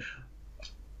then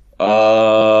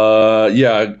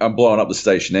I'm blowing up the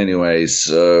station anyway,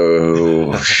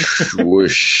 so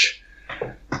whoosh.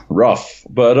 Rough.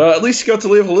 But at least you got to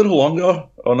live a little longer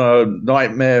on a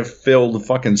nightmare-filled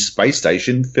fucking space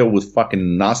station filled with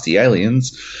fucking nasty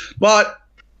aliens. But,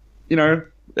 you know,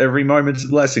 every moment's a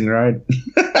blessing, right?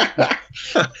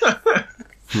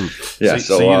 Yeah,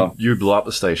 so you blew up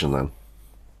the station then?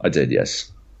 I did,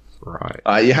 yes. Right.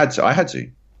 I had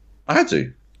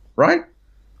to. Right?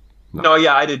 No,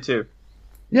 yeah, I did too.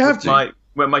 You have to.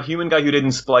 My human guy who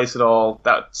didn't splice at all,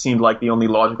 that seemed like the only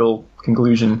logical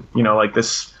conclusion. You know, like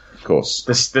this. Of course.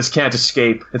 This can't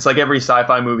escape. It's like every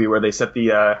sci-fi movie where they set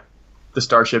the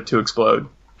starship to explode.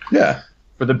 Yeah.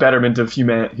 For the betterment of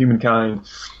humankind.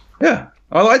 Yeah.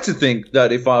 I like to think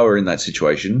that if I were in that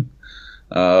situation,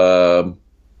 I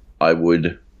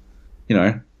would, you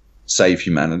know, save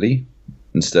humanity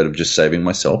instead of just saving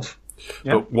myself.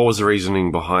 Yeah. But what was the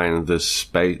reasoning behind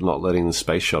not letting the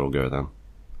space shuttle go then?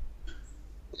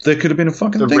 There could have been a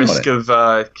fucking the thing risk on it.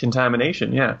 of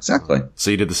contamination. Yeah, Exactly. So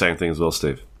you did the same thing as well,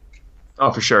 Steve?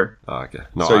 oh for sure. Oh, okay.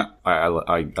 No, So- I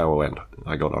went.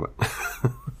 I got on it.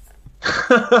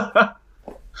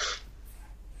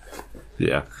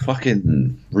 Yeah.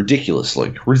 Fucking ridiculous,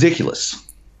 Luke. Ridiculous.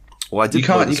 Well, I did. You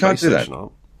can't- blow the you can't space do that. station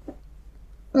up.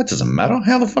 That doesn't matter.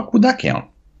 How the fuck would that count?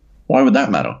 Why would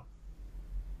that matter?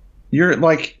 You're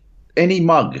like any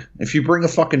mug. If you bring a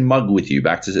fucking mug with you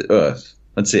back to Earth,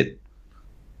 that's it.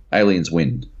 Aliens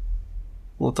win.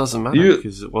 Well, it doesn't matter You-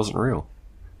 because it wasn't real.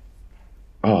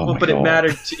 Oh, Well, my but God. it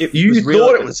mattered. It You was real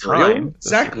thought at it the was time. real?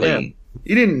 Exactly. Yeah.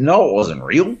 You didn't know it wasn't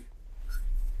real?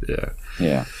 Yeah.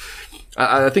 Yeah.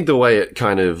 I think the way it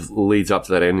kind of leads up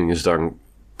to that ending is done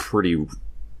pretty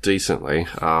decently.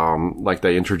 Like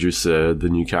they introduced the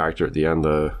new character at the end.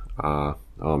 I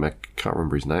can't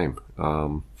remember his name.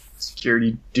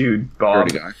 Security dude, Bob.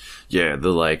 Security guy. Yeah,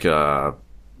 the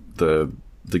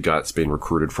guy that's been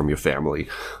recruited from your family.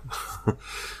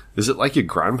 Is it like your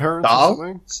grandparents or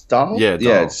something? Dahl? Yeah,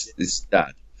 Yeah, Dahl. it's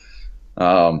dad.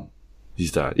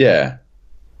 He's dead. Yeah.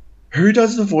 Who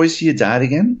does the voice of your dad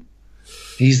again?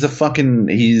 He's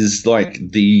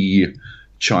like the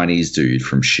Chinese dude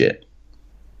from shit.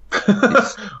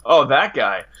 Oh, that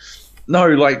guy. No,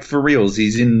 like for reals,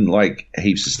 he's in like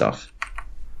heaps of stuff.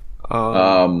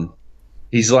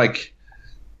 He's like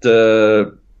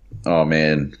oh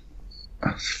man.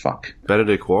 Fuck.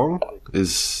 Benedict Wong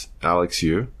is Alex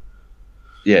Yu.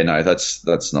 Yeah, no,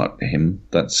 that's not him.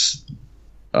 That's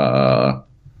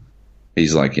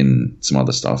he's like in some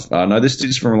other stuff. No, this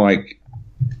dude's from like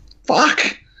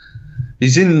fuck.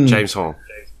 He's in James Hong.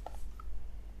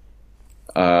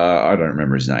 I don't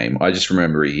remember his name. I just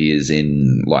remember he is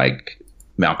in like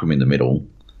Malcolm in the Middle.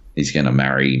 He's going to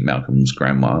marry Malcolm's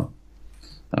grandma,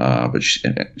 but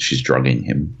she's drugging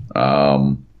him.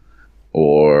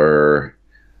 Or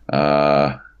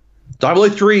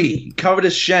 003,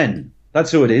 Covetous Shen.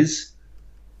 That's who it is.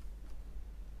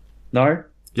 No?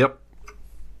 Yep.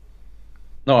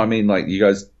 No, I mean, like, you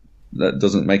guys, that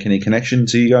doesn't make any connection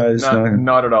to you guys?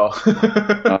 Not at all.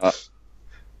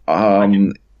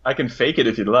 I can fake it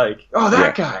if you'd like. Oh,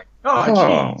 that guy. Oh,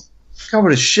 jeez.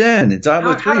 Covered a Shen in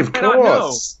Diablo 3, of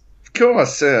course. Of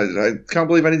course. I can't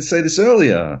believe I didn't say this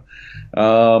earlier.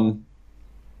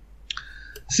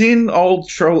 Seeing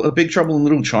A Big Trouble in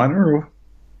Little China? Or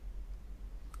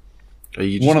are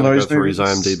you just one of those go through his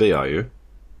IMDb, are you?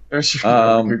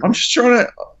 I'm just trying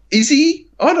to... Is he?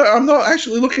 I'm not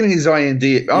actually looking at his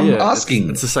IMDb. I'm asking.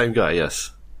 It's the same guy,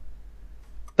 yes.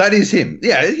 That is him.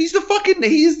 Yeah, he is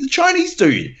the Chinese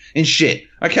dude in shit.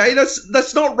 Okay,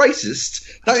 that's not racist.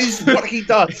 That is what he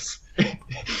does.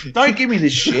 Don't give me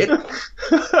this shit.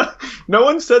 No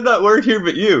one said that word here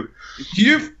but you.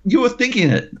 You were thinking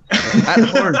it at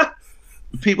home.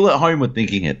 People at home were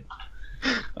thinking it.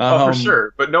 For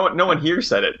sure, but no one here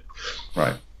said it.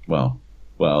 Right. Well,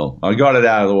 I got it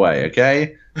out of the way.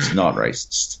 Okay, it's not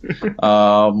racist.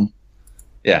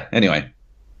 Yeah. Anyway.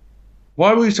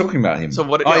 Why were we talking about him? So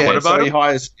what about so him?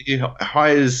 He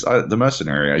hires the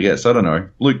mercenary, I guess. I don't know.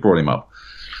 Luke brought him up.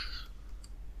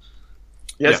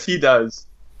 Yes, he does.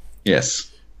 Yes.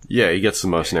 Yeah, he gets the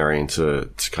mercenary in to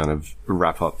kind of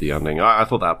wrap up the ending. I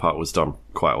thought that part was done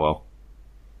quite well.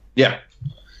 Yeah.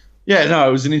 Yeah, no,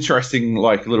 it was an interesting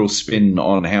little spin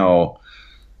on how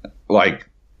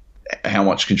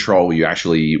much control you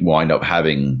actually wind up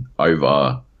having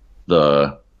over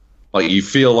you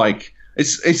feel like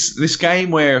it's this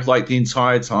game where the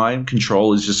entire time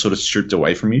control is just sort of stripped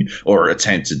away from you, or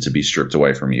attempted to be stripped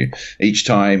away from you. Each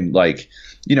time,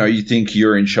 you think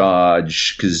you're in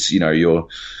charge because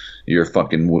you're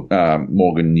fucking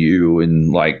Morgan Yu,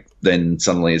 and then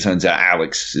suddenly it turns out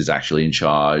Alex is actually in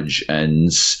charge,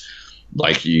 and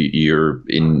you're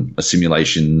in a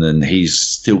simulation and he's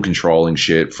still controlling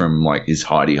shit from his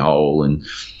hidey hole, and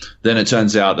then it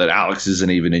turns out that Alex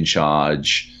isn't even in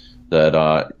charge,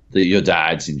 that your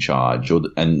dad's in charge,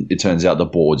 and it turns out the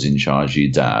board's in charge of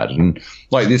your dad, and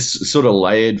this sort of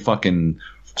layered fucking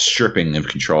stripping of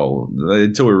control. They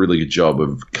do a really good job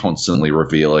of constantly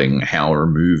revealing how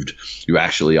removed you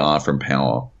actually are from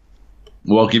power,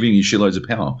 while giving you shitloads of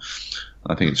power.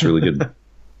 I think it's really good.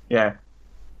 Yeah.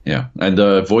 Yeah, and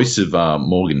the voice of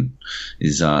Morgan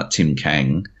is Tim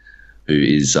Kang, who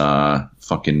is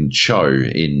fucking Cho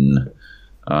in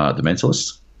The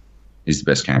Mentalist. He's the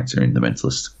best character in The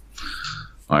Mentalist.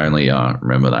 I only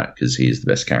remember that because he is the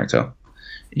best character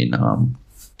in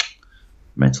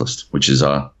Mentalist, which is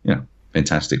a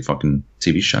fantastic fucking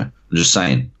TV show. I'm just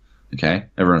saying, okay?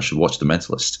 Everyone should watch The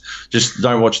Mentalist. Just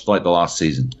don't watch the last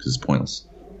season because it's pointless.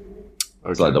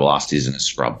 Okay. It's the last season of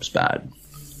Scrubs bad.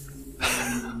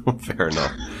 Fair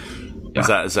enough.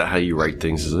 Yeah. Is that how you rate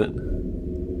things, is it?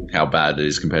 How bad it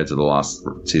is compared to the last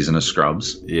season of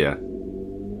Scrubs? Yeah.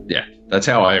 Yeah, that's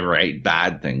how I rate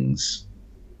bad things.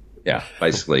 Yeah,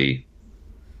 basically,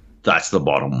 that's the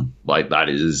bottom. That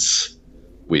is,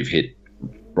 we've hit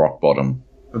rock bottom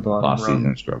last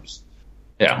season of Scrubs.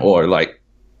 Yeah, or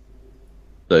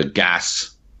the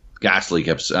gas leak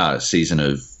season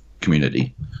of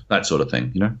Community, that sort of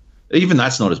thing, Even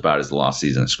that's not as bad as the last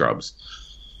season of Scrubs.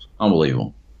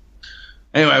 Unbelievable.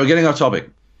 Anyway, we're getting off topic.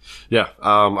 Yeah.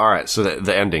 All right. So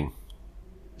the ending.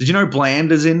 Did you know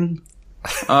Bland is in?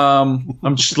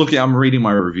 I'm just looking. I'm reading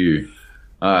my review,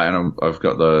 and I've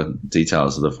got the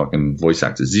details of the fucking voice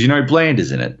actors. Did you know Bland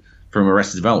is in it from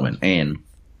Arrested Development? And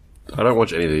I don't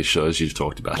watch any of these shows you've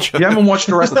talked about. You haven't watched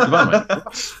Arrested Development?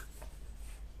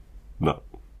 No.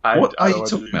 What are you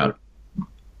talking about?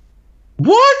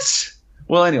 What?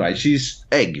 Well, anyway, she's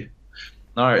Egg.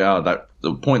 No, that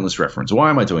the pointless reference. Why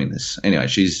am I doing this? Anyway,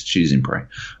 she's in Prey.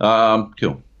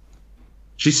 Cool.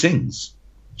 She sings.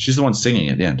 She's the one singing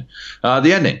at the end.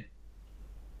 The ending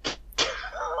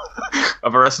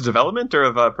of Arrested Development or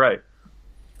of Prey?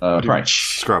 Prey.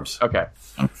 Scrubs. Okay.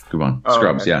 Oh, good one.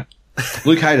 Scrubs. Okay. Yeah.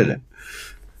 Luke hated it.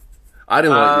 I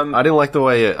didn't like the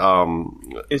way it.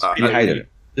 You hated it.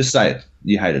 Just say it.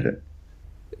 You hated it.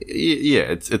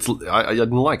 Yeah, I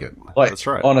didn't like it. That's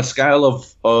right. On a scale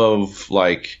of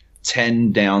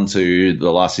 10 down to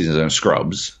the last season of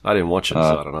Scrubs. I didn't watch it, so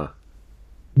I don't know.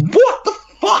 What the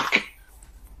fuck?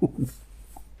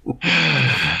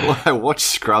 Well, I watched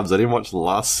Scrubs. I didn't watch the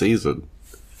last season.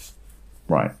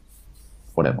 Right.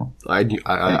 Whatever. I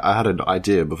had an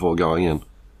idea before going in.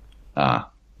 Yeah.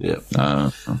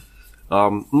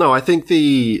 No, I think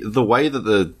the way that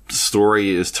the story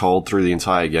is told through the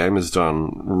entire game is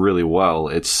done really well.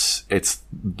 It's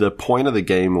the point of the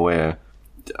game where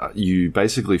you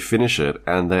basically finish it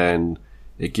and then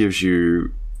it gives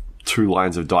you 2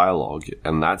 lines of dialogue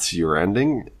and that's your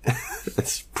ending.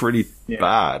 It's pretty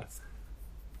bad.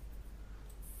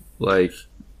 I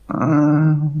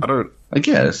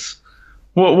guess.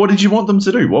 What did you want them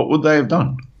to do? What would they have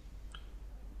done?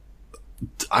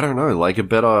 I don't know, like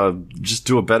just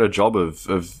do a better job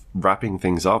of wrapping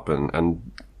things up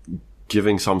and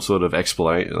giving some sort of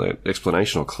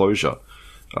explanation or closure.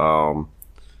 I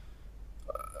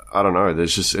don't know.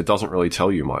 It doesn't really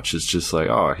tell you much. It's just like,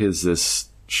 oh, here's this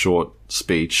short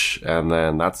speech, and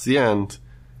then that's the end.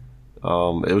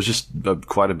 It was just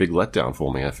quite a big letdown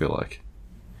for me. I feel like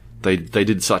they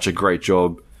did such a great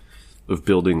job of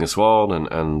building this world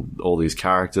and all these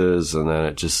characters, and then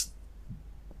it just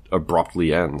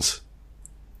abruptly ends.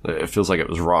 It feels like it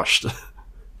was rushed.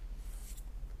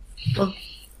 Well,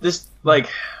 this, like,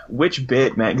 which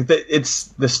bit, man? It's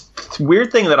this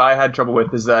weird thing that I had trouble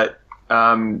with is that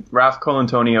Ralph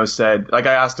Colantonio said, like,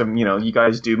 I asked him, you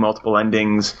guys do multiple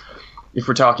endings. If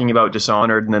we're talking about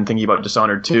Dishonored and then thinking about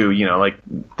Dishonored 2, like,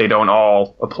 they don't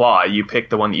all apply. You pick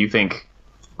the one that you think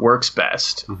works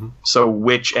best. Mm-hmm. So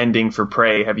which ending for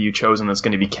Prey have you chosen that's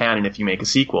going to be canon if you make a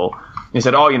sequel? And he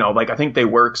said, like, I think they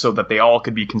work so that they all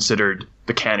could be considered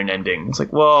the canon ending. It's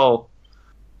like, well,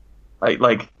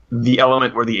 like the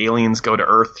element where the aliens go to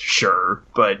Earth, sure,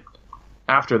 but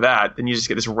after that, then you just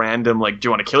get this random, like, do you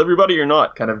want to kill everybody or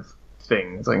not kind of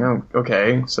thing. It's like, oh,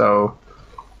 okay, so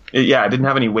it didn't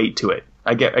have any weight to it.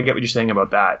 I get what you're saying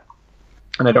about that,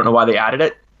 and I don't know why they added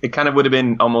it. It kind of would have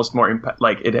been almost more it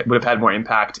would have had more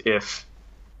impact if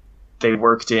they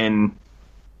worked in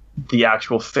the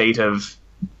actual fate of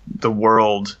the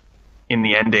world in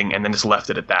the ending and then just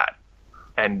left it at that.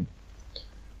 And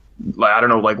like, I don't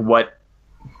know, like, what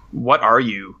are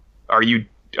you? Are you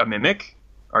a mimic?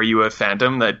 Are you a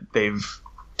phantom that they've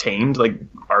tamed? Like,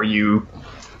 are you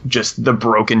just the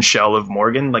broken shell of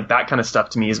Morgan? Like, that kind of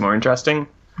stuff to me is more interesting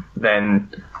than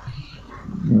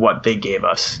what they gave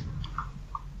us.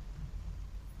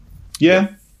 Yeah,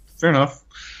 fair enough.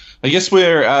 I guess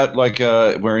we're at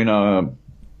we're in a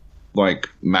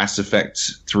Mass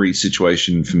Effect 3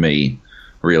 situation for me,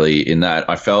 really, in that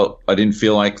I didn't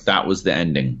feel like that was the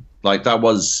ending. Like, that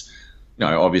was,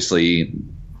 obviously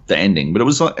the ending, but it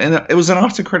was an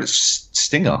after credits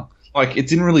stinger. Like, it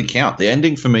didn't really count. The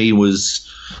ending for me was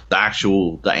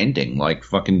the ending, like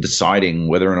fucking deciding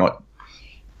whether or not,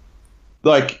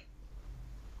 like,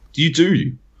 you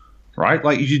do, right?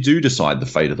 Like, you do decide the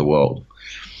fate of the world.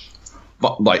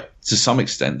 But, like, to some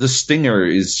extent, the stinger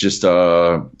is just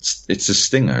it's a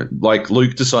stinger. Like,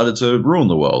 Luke decided to ruin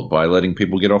the world by letting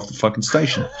people get off the fucking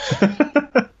station.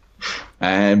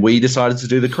 And we decided to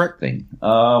do the correct thing.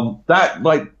 That's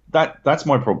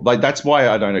my problem. Like, that's why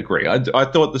I don't agree. I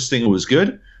thought the stinger was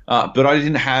good, but I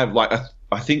didn't have, like,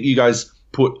 I think you guys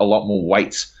put a lot more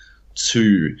weight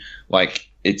to, like,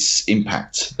 its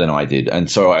impact than I did.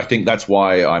 And so I think that's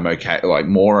why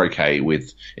I'm more okay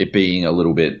with it being a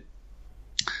little bit,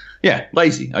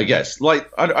 lazy, I guess. Like,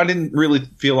 I didn't really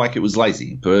feel like it was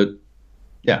lazy, but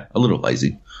yeah, a little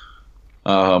lazy.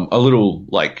 A little,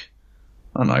 like,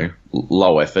 I don't know,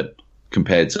 low effort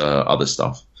compared to other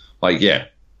stuff. Like, yeah,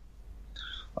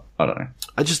 I don't know.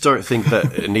 I just don't think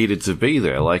that it needed to be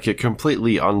there. Like, it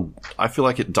completely I feel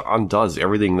like it undoes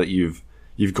everything that you've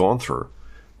gone through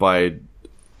by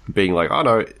being like, oh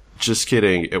no, just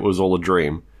kidding, it was all a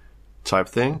dream type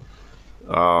thing.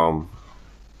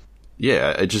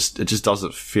 It just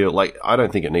doesn't feel like, I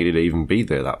don't think it needed to even be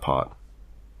there, that part.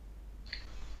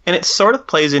 And it sort of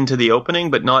plays into the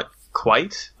opening, but not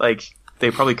quite. Like, they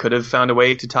probably could have found a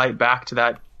way to tie it back to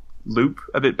that loop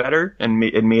a bit better and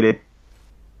made it,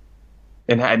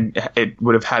 and it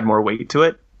would have had more weight to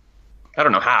it. I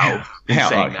don't know how in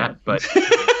saying that, but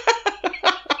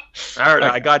I don't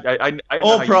know. I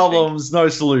all problems, no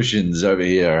solutions over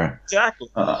here. Exactly.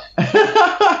 But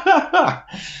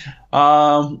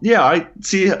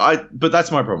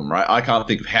that's my problem, right? I can't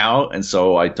think of how, and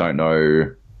so I don't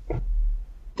know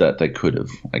that they could have,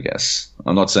 I guess.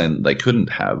 I'm not saying they couldn't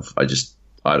have. I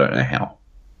don't know how.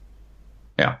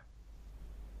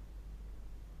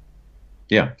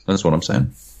 Yeah, that's what I'm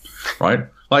saying. Right?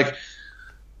 Like,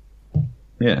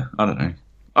 yeah, I don't know.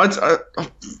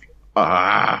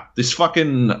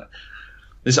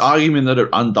 This argument that it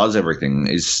undoes everything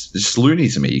is just loony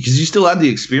to me, because you still had the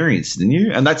experience, didn't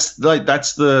you? And that's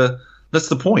the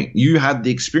point. You had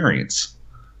the experience.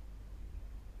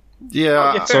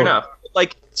 Yeah, fair enough.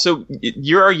 Like, so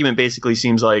your argument basically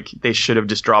seems like they should have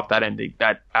just dropped that ending,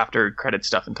 that after credit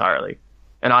stuff entirely.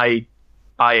 And I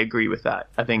agree with that.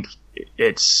 I think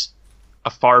it's a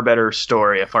far better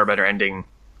story, a far better ending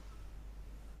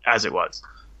as it was.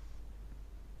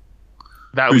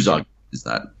 Whose argument is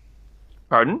that?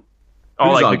 Pardon?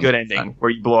 Oh, like the good ending where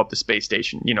you blow up the space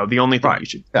station. The only thing you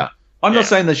should. Yeah. I'm not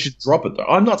saying they should drop it though.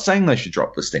 I'm not saying they should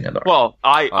drop the stinger though. Well,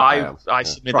 I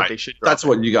submit that they should drop That's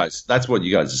what you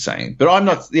guys are saying. But I'm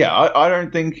not I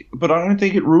don't think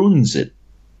it ruins it.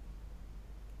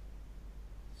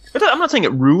 But I'm not saying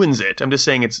it ruins it. I'm just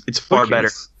saying it's far better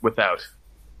without.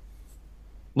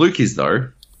 Luke is though.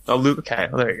 Oh, Luke. Okay,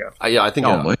 well, there you go. Yeah, I think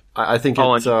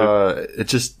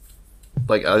it's just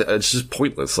like it's just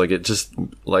pointless. Like it just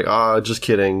like just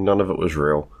kidding. None of it was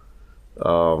real.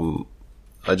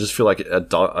 I just feel like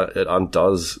it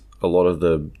undoes a lot of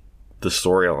the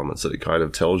story elements that it kind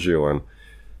of tells you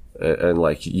and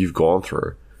like you've gone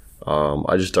through.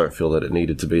 I just don't feel that it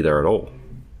needed to be there at all.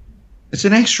 It's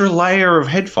an extra layer of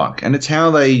headfuck, and it's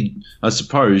how they, I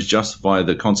suppose, justify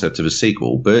the concept of a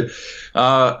sequel. But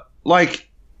I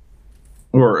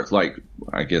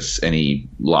guess any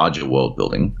larger world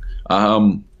building. I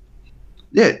loved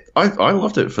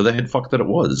it for the headfuck that it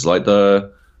was. Like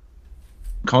the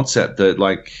concept that,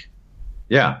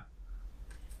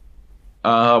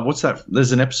 what's that?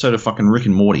 There's an episode of fucking Rick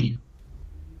and Morty.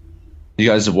 You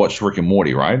guys have watched Rick and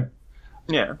Morty, right?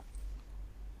 Yeah.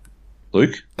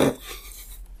 Luke?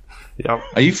 Yeah.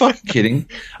 Are you fucking kidding?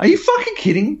 Have you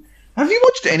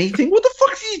watched anything? What the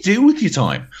fuck do you do with your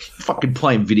time? Fucking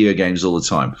playing video games all the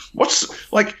time. Why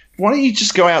don't you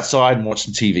just go outside and watch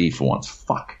some TV for once?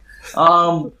 Fuck.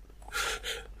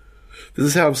 This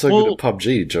is how I'm so good at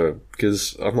PUBG, Joe,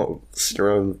 because I'm not sitting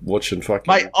around watching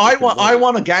fucking... Mate, I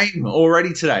want a game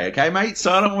already today, okay, mate?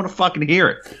 So I don't want to fucking hear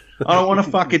it. I don't want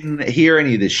to fucking hear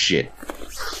any of this shit.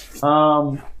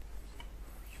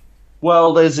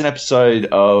 Well, there's an episode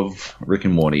of Rick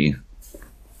and Morty,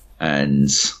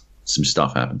 and some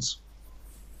stuff happens.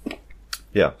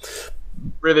 Yeah.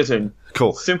 Riveting.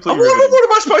 Cool. Simply What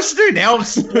am I supposed to do now? I'm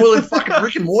spoiling fucking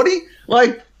Rick and Morty?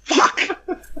 Like, fuck.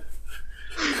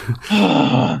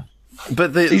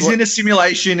 But he's in a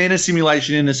simulation. I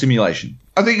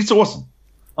think it's awesome.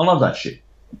 I love that shit.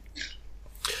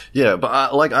 Yeah, but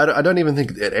I don't even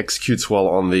think it executes well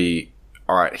on the...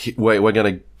 All right, we're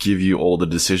going to give you all the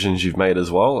decisions you've made as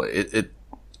well.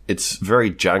 It's very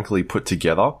jankily put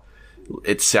together.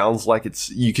 It sounds like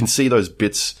you can see those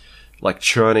bits like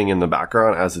churning in the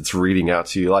background as it's reading out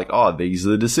to you, like, oh, these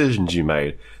are the decisions you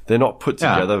made. They're not put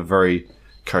together very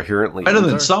coherently. Better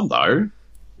than some, though.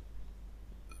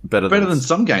 Better than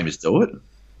some games do it.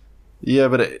 Yeah,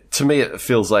 but to me, it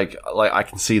feels like I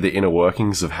can see the inner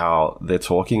workings of how they're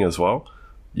talking as well.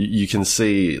 You can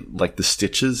see like the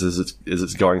stitches as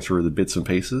it's going through the bits and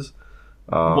pieces.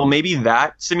 Well, maybe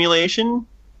that simulation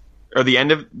or the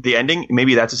ending,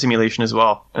 maybe that's a simulation as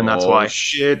well, and that's why.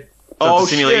 Shit! So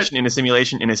it's a simulation in a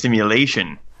simulation in a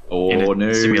simulation.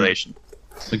 No! Simulation.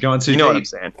 We're going too You know what I'm deep.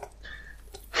 saying?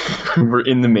 We're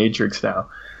in the Matrix now.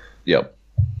 Yep.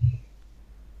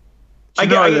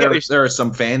 There are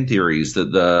some fan theories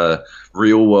that the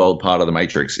real world part of the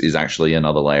Matrix is actually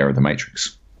another layer of the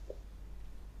Matrix.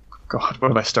 God, what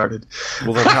have I started?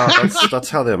 Well, then that's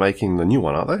how they're making the new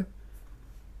one, aren't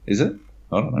they? Is it?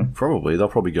 I don't know. Probably. They'll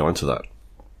probably go into that.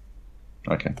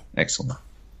 Okay, excellent.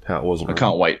 How it wasn't. I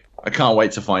can't wait. I can't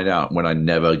wait to find out when I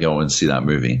never go and see that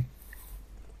movie.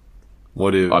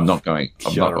 What if I'm not going?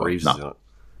 Keanu Reeves is in it?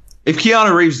 If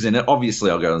Keanu Reeves is in it, obviously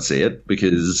I'll go and see it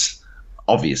because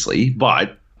obviously,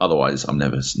 but otherwise I'm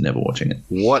never watching it.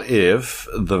 What if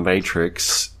The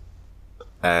Matrix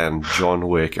and John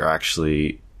Wick are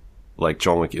actually like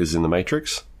John Wick is in The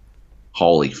Matrix?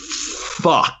 Holy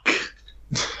fuck!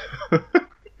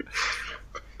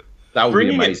 That would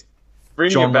be amazing.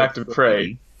 Bringing it back to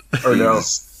Prey. Or no?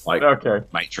 Like Okay.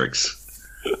 Matrix.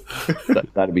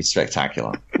 That'd be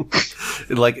spectacular.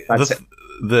 Like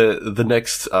the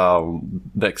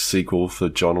next sequel for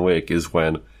John Wick is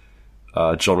when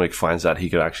John Wick finds out he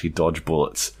can actually dodge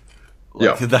bullets.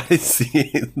 Like, Yeah, that is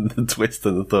the twist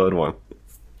in the third one.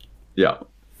 yeah,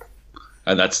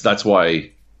 and that's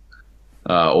why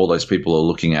all those people are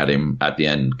looking at him at the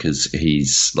end because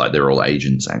he's like they're all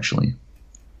agents actually. And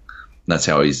that's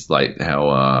how he's like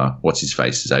how what's his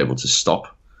face is able to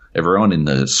stop everyone in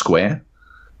the square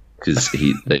because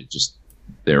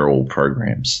they're all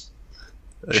programs.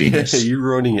 Genius. You're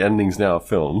ruining endings now of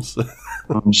films.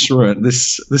 I'm sure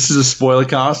this is a spoiler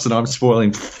cast and I'm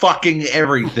spoiling fucking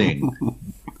everything.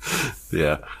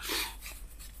 Yeah.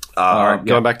 Alright,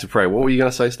 going back to Prey. What were you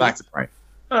going to say, Steve? Back to Prey.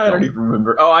 I don't even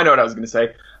remember. Oh, I know what I was going to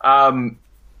say.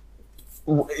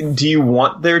 Do you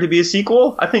want there to be a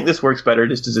sequel? I think this works better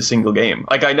just as a single game.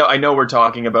 Like I know we're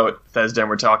talking about Bethesda and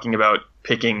we're talking about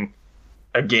picking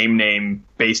a game name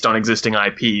based on existing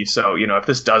IP. So, if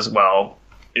this does well,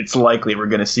 it's likely we're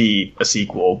going to see a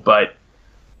sequel, but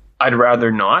I'd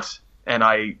rather not. And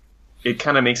it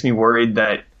kind of makes me worried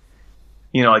that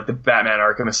you know, like the Batman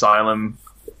Arkham Asylum,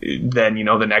 then, you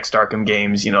know, the next Arkham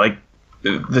games, you know, like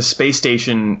the space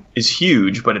station is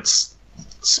huge, but it's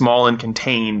small and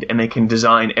contained, and they can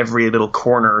design every little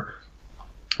corner,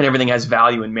 and everything has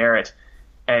value and merit.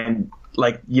 And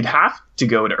like, you'd have to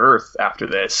go to Earth after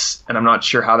this, and I'm not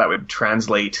sure how that would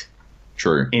translate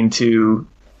into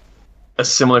a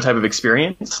similar type of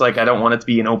experience. Like, I don't want it to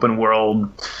be an open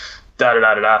world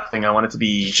thing. I want it to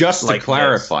be just like to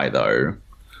clarify though,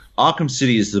 Arkham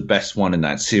City is the best one in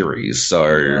that series.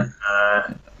 So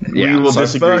we will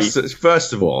disagree.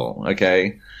 First of all,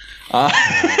 okay.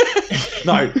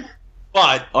 No,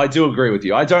 but I do agree with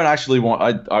you. I don't actually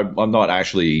want. I'm not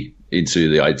actually into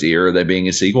the idea of there being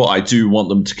a sequel. I do want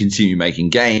them to continue making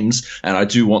games, and I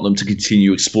do want them to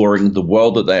continue exploring the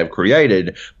world that they have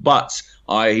created. But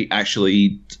I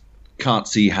actually can't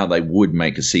see how they would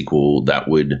make a sequel that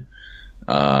would,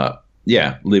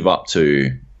 live up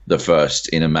to the first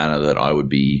in a manner that I would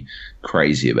be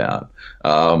crazy about.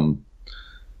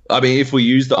 I mean, if we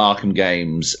use the Arkham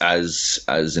games as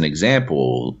an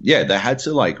example, yeah, they had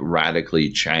to like radically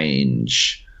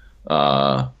change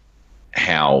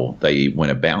how they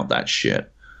went about that shit.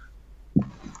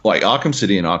 Like, Arkham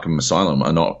City and Arkham Asylum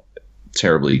are not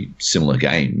terribly similar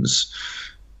games,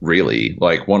 really.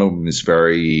 Like, one of them is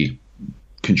very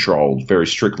controlled, very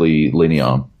strictly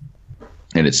linear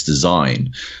in its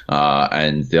design,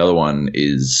 and the other one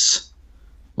is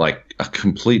like a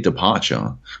complete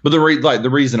departure. But the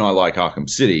reason I like Arkham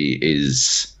City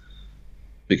is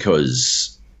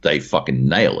because they fucking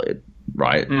nail it,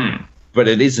 right? But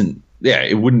it isn't. Yeah,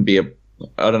 it wouldn't be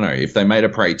I don't know, if they made a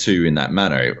Prey 2 in that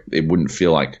manner, it wouldn't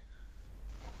feel like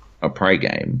a Prey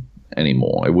game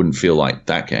anymore. It wouldn't feel like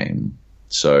that game.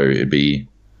 So it'd be,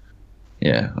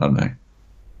 I don't know,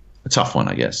 a tough one,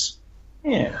 I guess.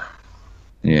 Yeah.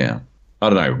 I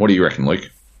don't know. What do you reckon,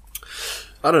 Luke?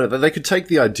 I don't know. They could take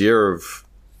the idea of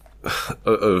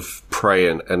Prey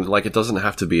and like, it doesn't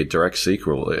have to be a direct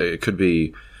sequel. It could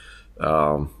be,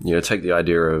 take the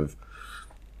idea of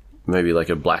maybe like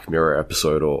a Black Mirror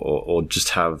episode, or just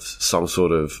have some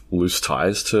sort of loose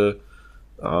ties to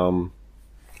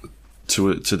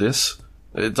this.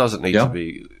 It doesn't need to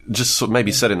be just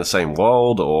maybe set in the same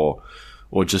world, or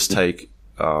just take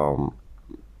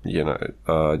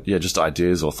just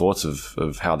ideas or thoughts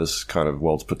of how this kind of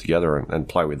world's put together and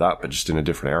play with that, but just in a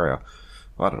different area.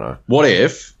 I don't know. What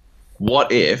if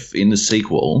in the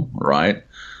sequel, right,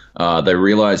 they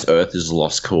realize Earth is a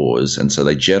lost cause, and so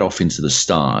they jet off into the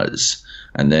stars,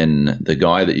 and then the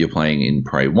guy that you're playing in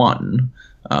Prey 1,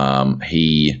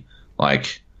 he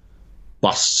like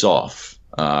busts off,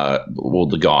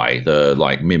 the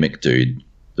like mimic dude,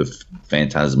 the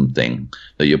phantasm thing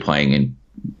that you're playing in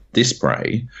this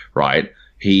Prey, right?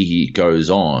 He goes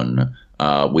on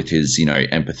with his,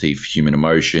 empathy for human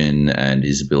emotion and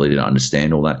his ability to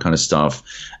understand all that kind of stuff,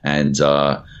 and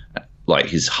like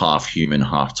his half human,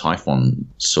 half Typhon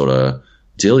sort of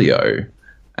dealio,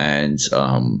 and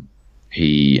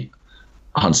he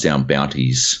hunts down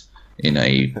bounties in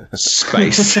a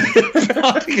space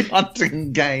bounty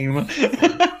hunting game.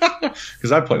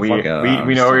 Because I play. We know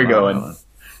where you're going.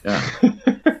 Yeah,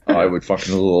 I would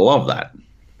fucking love that.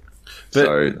 But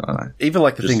so, I don't know. Even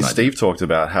like the thing Steve talked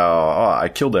about, how I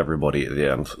killed everybody at the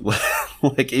end.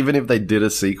 Like, even if they did a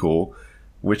sequel,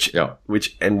 which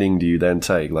ending do you then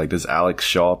take? Like, does Alex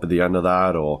show up at the end of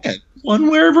that, or one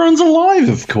where everyone's alive?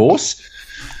 Of course.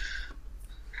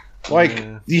 Like,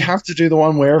 you have to do the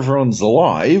one where everyone's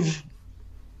alive.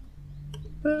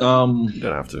 You don't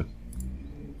have to.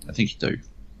 I think you do.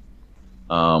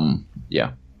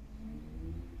 Yeah.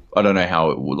 I don't know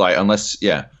how it would, like, unless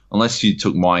you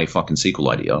took my fucking sequel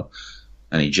idea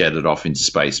and he jetted off into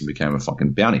space and became a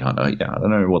fucking bounty hunter. Yeah, I don't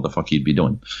know what the fuck you'd be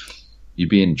doing. You'd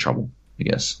be in trouble, I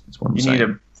guess. That's what I'm saying. You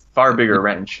need a far bigger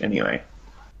wrench anyway.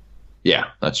 Yeah,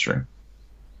 that's true.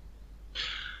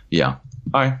 Yeah.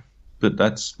 But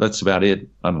that's about it.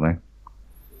 I don't know.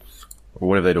 Or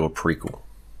what if they do a prequel?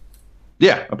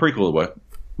 Yeah, a prequel would work.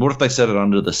 What if they set it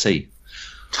under the sea?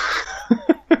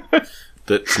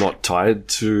 That's not tied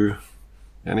to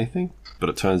anything, but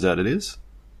it turns out it is?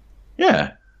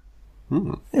 Yeah.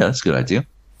 Yeah, that's a good idea.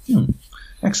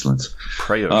 Excellent.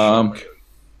 Prey of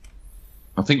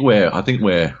I think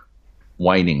we're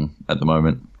waning at the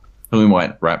moment. We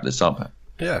might wrap this up.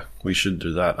 Yeah, we should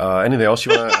do that. Anything else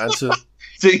you want to answer?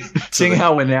 Seeing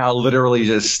how we're now literally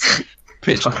just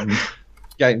pitching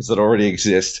games that already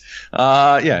exist.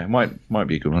 It might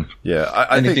be a good one. Yeah.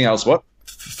 Anything else? What?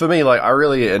 For me, like, I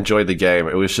really enjoyed the game.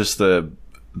 It was just the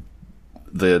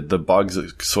bugs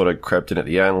that sort of crept in at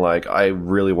the end. Like, I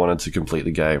really wanted to complete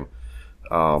the game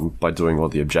by doing all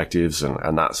the objectives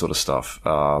and that sort of stuff.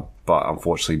 But but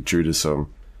unfortunately, due to some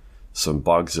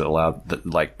bugs that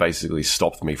like basically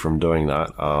stopped me from doing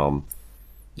that.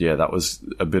 Yeah, that was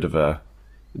a bit of a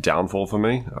downfall for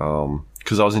me.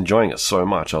 Because I was enjoying it so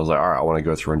much. I was like, all right, I want to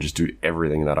go through and just do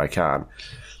everything that I can.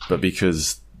 But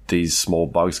because these small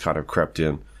bugs kind of crept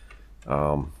in,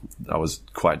 I was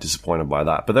quite disappointed by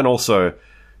that. But then also,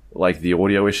 like, the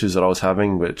audio issues that I was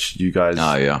having, which you guys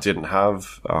didn't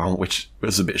have, which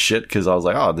was a bit shit, because I was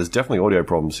like, oh, there's definitely audio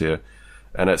problems here.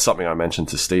 And it's something I mentioned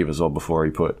to Steve as well before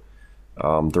he put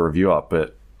the review up.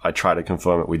 But I tried to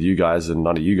confirm it with you guys, and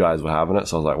none of you guys were having it.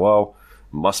 So I was like, well,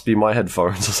 must be my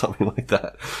headphones or something like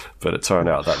that. But it turned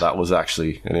out that was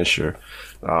actually an issue.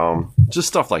 Just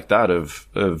stuff like that of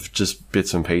just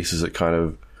bits and pieces that kind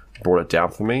of brought it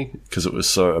down for me, because it was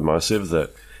so immersive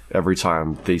that every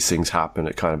time these things happen,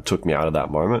 it kind of took me out of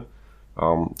that moment.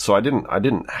 So I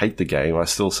didn't hate the game. I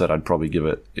still said I'd probably give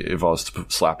it, if I was to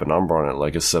slap a number on it,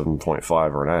 like a 7.5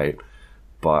 or an 8.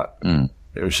 But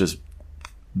it was just,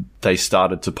 they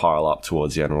started to pile up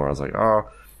towards the end where I was like,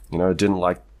 didn't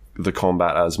like the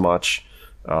combat as much,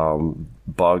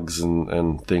 bugs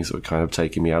and things that were kind of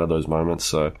taking me out of those moments.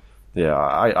 So yeah,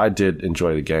 I did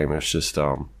enjoy the game. It's just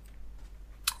those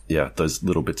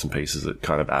little bits and pieces that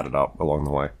kind of added up along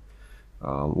the way.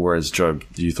 Whereas Joab,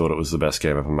 you thought it was the best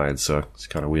game ever made, so it's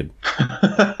kind of weird.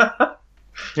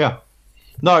 Yeah.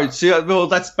 No, see, well,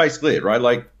 that's basically it, right?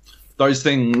 Like, those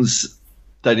things,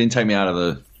 they didn't take me out of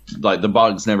the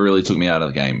bugs never really took me out of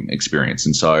the game experience.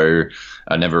 And so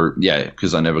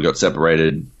because I never got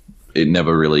separated, it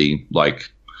never really,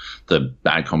 like, the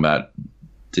bad combat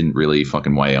didn't really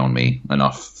fucking weigh on me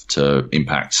enough to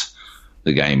impact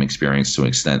the game experience to an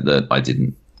extent that I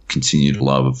didn't continue to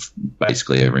love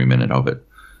basically every minute of it.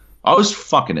 I was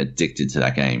fucking addicted to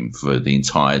that game for the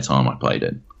entire time I played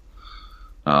it.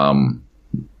 And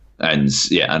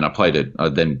I played it. I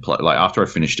then after I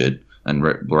finished it and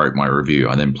wrote my review,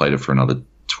 I then played it for another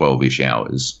 12-ish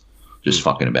hours, just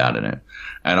fucking about in it.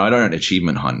 And I don't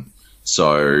achievement hunt,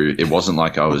 so it wasn't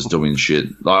like I was doing shit.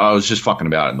 Like, I was just fucking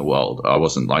about in the world. I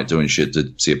wasn't like doing shit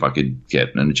to see if I could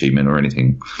get an achievement or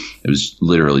anything. It was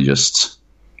literally just,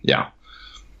 yeah.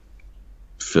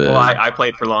 Well, I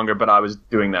played for longer, but I was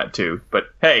doing that too. But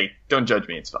hey, don't judge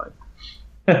me. It's fine.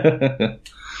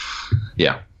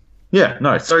 Yeah. Yeah,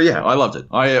 no. So yeah, I loved it.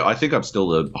 I think I'm still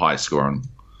the highest score on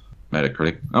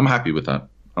Metacritic. I'm happy with that.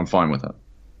 I'm fine with that.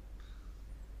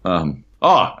 And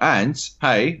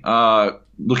hey,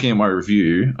 looking at my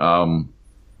review,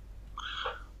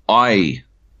 I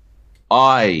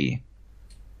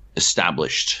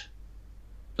established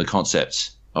the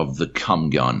concept of the cum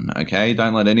gun. Okay,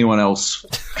 don't let anyone else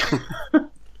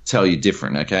tell you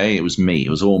different. Okay, it was me. It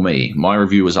was all me. My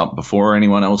review was up before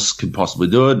anyone else could possibly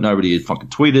do it. Nobody had fucking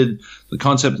tweeted the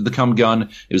concept of the cum gun.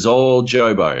 It was all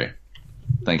Jobo.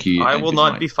 Thank you. I will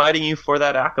not be fighting you for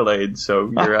that accolade,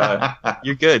 so you're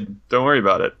you're good. Don't worry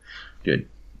about it. Good.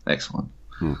 Excellent.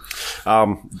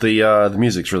 The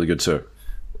music's really good too.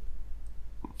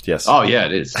 Yes. Oh yeah,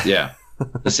 it is. Yeah.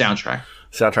 The soundtrack.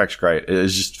 Soundtrack's great. It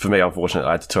was just, for me, unfortunate,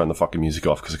 I had to turn the fucking music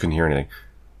off because I couldn't hear anything.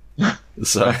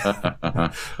 So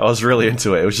I was really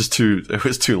into it. It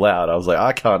was too loud. I was like,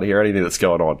 I can't hear anything that's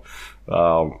going on.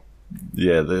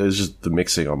 It was just, the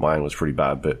mixing on mine was pretty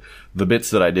bad, but the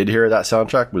bits that I did hear of that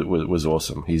soundtrack was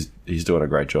awesome. He's doing a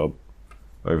great job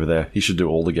over there. He should do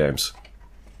all the games.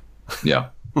 Yeah.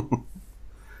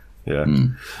 Yeah.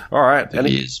 All right.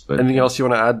 Anything else you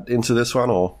want to add into this one,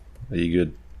 or are you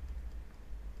good?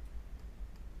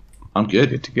 I'm good.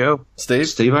 Good to go.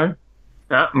 Steve-O?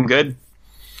 Yeah, I'm good.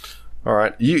 All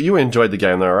right. You enjoyed the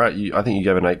game though, right? I think you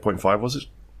gave it an 8.5, was it?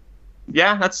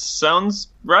 Yeah, that sounds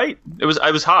right.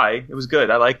 I was high. It was good.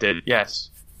 I liked it. Yes.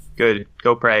 Good.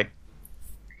 Go Prey.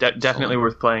 Definitely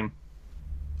worth playing.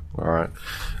 All right.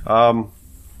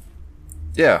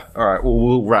 Yeah. All right. Well,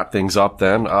 we'll wrap things up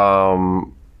then.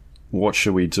 What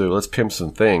should we do? Let's pimp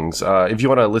some things. If you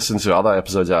want to listen to other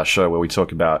episodes of our show where we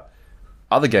talk about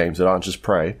other games that aren't just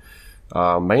Prey,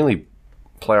 mainly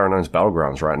PlayerUnknown's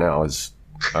Battlegrounds right now is,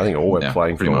 I think, all we're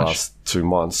playing for the last 2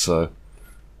 months. So,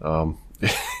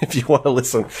 if you want to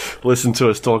listen to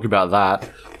us talk about that,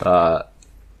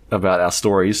 about our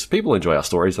stories, people enjoy our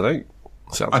stories, I think.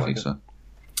 I think so.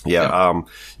 Yeah.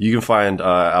 You can find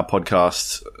our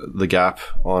podcast, The Gap,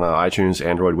 on iTunes,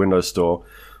 Android, Windows Store,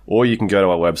 or you can go to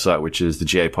our website, which is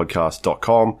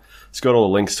thegapodcast.com. It's got all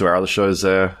the links to our other shows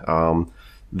there.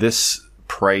 This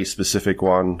Prey specific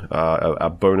one, our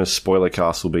bonus spoiler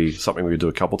cast, will be something we do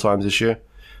a couple times this year.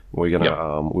 We were going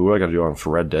to do one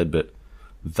for Red Dead, but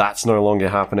that's no longer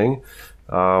happening.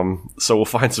 So we'll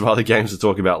find some other games to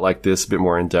talk about like this, a bit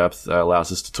more in depth.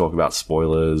 Allows us to talk about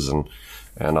spoilers and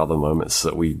and other moments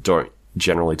that we don't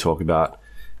generally talk about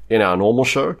in our normal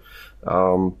show.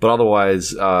 But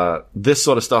otherwise, this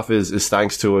sort of stuff is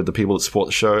thanks to the people that support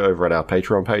the show over at our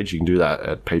Patreon page. You can do that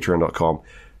at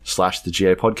patreon.com/the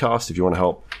GA podcast. If you want to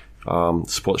help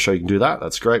support the show, you can do that.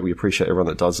 That's great. We appreciate everyone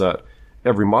that does that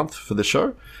every month for the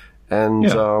show. And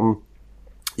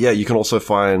you can also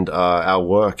find our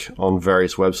work on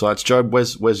various websites. Joab,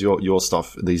 where's your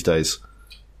stuff these days?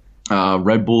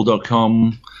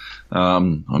 Redbull.com.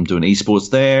 I'm doing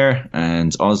esports there,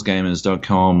 and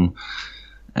ozgamers.com,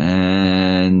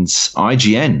 and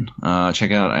IGN.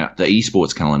 Check out the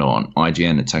esports calendar on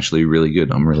IGN. It's actually really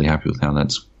good. I'm really happy with how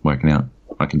that's working out.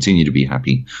 I continue to be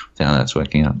happy with how that's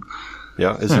working out.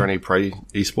 Yeah. Is there any Prey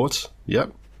esports yet?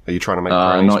 Are you trying to make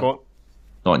Prey an esport?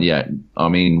 Not yet. I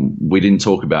mean, we didn't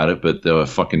talk about it, but the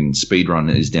fucking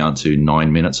speedrun is down to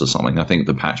 9 minutes or something. I think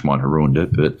the patch might have ruined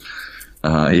it, but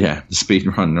the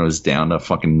speedrun was down to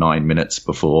fucking 9 minutes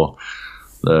before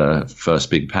the first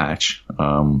big patch,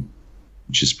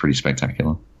 which is pretty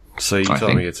spectacular. So you're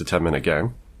telling me it's a 10-minute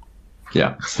game?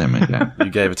 Yeah, it's a 10-minute game.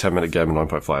 You gave a 10-minute game a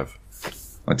 9.5.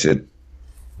 I did.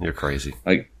 You're crazy.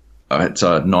 It's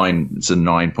a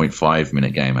 9.5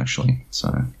 minute game actually.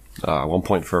 So 1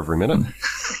 point for every minute.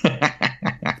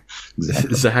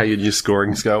 Is that how your new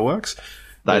scoring scale works?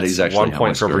 That is actually 1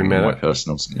 point for every minute.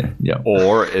 Personals, yeah.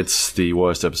 Or it's the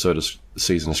worst episode of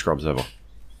season of Scrubs ever.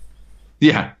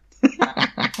 Yeah.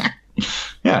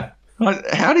 Yeah.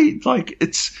 How do you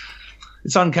it's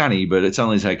uncanny, but it's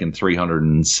only taken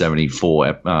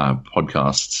 374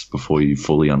 podcasts before you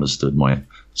fully understood my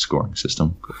scoring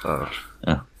system.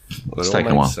 Yeah. It's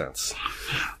taken a while. Sense.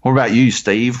 What about you,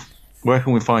 Steve? Where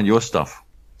can we find your stuff?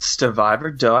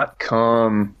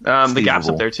 Stevivor.com. The GAP's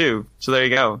up there too. So there you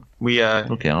go. We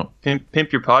look out.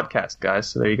 Pimp your podcast, guys.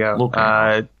 So there you go.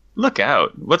 Look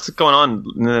out. What's going on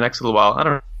in the next little while? I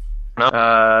don't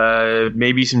know.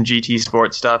 Maybe some GT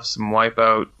Sports stuff, some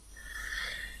Wipeout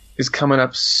is coming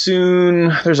up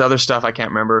soon. There's other stuff I can't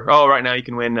remember. Oh, right now you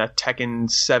can win a Tekken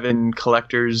 7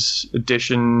 Collector's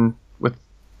Edition with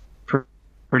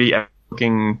pretty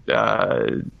looking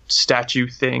statue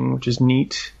thing, which is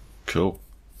neat. Cool.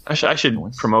 I should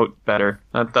promote better.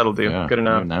 That'll do. Yeah, good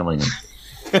enough. You're nailing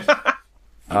it.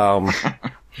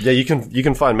 Yeah, you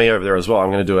can find me over there as well.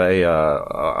 I'm going to do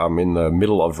I'm in the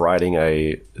middle of writing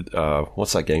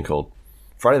what's that game called?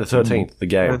 Friday the 13th, the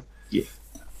game. Yeah.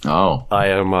 Oh. I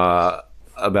am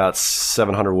about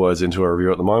 700 words into a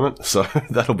review at the moment, so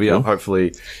that'll be up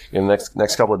hopefully in the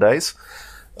next couple of days.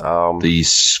 The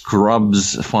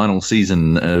Scrubs final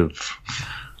season of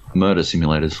murder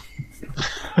simulators.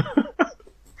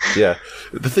 Yeah.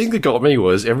 The thing that got me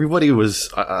was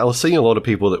I was seeing a lot of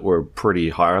people that were pretty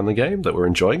high on the game that were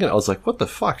enjoying it. I was like, what the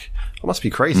fuck? I must be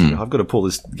crazy. I've got to pull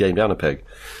this game down a peg.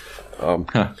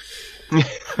 So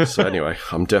anyway,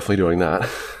 I'm definitely doing that.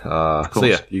 So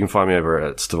yeah, you can find me over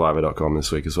at Stevivor.com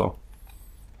this week as well.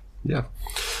 Yeah.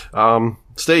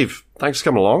 Steve, thanks for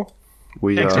coming along.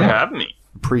 Thanks for having me.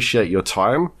 Appreciate your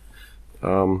time.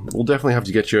 We'll definitely have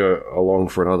to get you along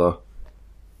for another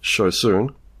show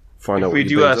soon. If we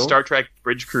do a Star Trek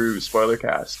Bridge Crew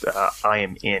Spoilercast, I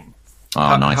am in.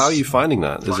 Oh, nice. How are you finding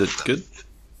that? Is it good?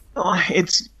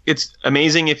 It's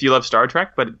amazing if you love Star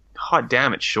Trek, but hot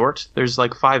damn, it's short. There's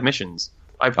like 5 missions.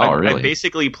 Really? I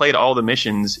basically played all the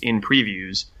missions in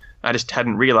previews. I just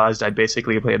hadn't realized I'd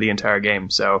basically played the entire game.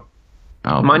 So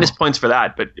minus points for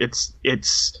that, but it's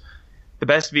the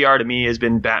best VR to me has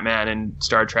been Batman and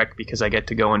Star Trek because I get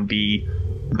to go and be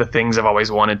the things I've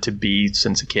always wanted to be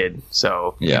since a kid.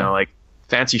 So, you know, like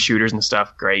fancy shooters and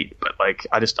stuff, great. But like,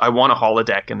 I want a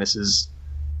holodeck, and this is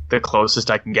the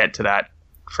closest I can get to that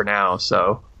for now.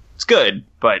 So it's good,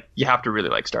 but you have to really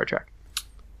like Star Trek.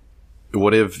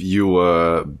 What if you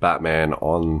were Batman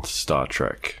on Star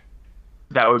Trek?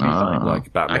 That would be fun.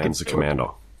 Like Batman's a commander.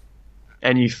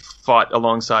 And you fought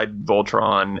alongside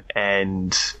Voltron,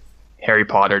 and Harry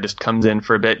Potter just comes in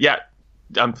for a bit. Yeah,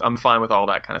 I'm fine with all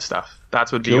that kind of stuff.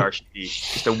 That's what VR should be.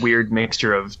 Just a weird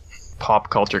mixture of pop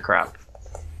culture crap.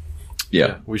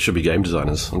 Yeah. We should be game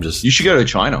designers. You should go to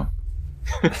China.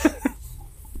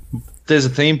 There's a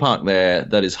theme park there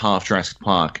that is half Jurassic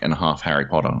Park and half Harry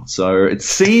Potter. So it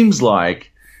seems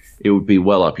like it would be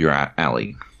well up your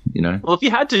alley, you know? Well, if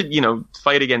you had to,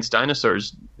 fight against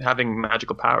dinosaurs having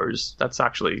magical powers, that's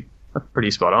actually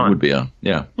pretty spot on. Would be a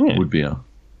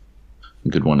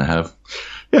good one to have.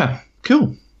 Yeah,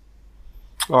 cool.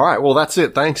 All right, well, that's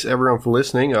it. Thanks, everyone, for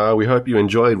listening. We hope you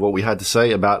enjoyed what we had to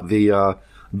say about the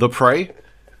Prey,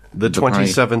 the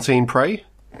 2017 Prey.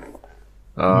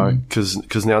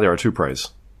 Because now there are 2 Preys.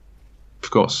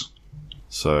 Of course.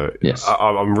 So yes.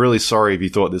 I'm really sorry if you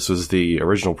thought this was the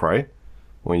original Prey.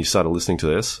 when you started listening to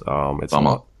this. It's Bummer.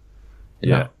 not.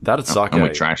 Yeah, that'd suck. And we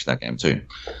trashed that game too.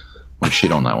 We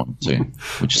shit on that one too,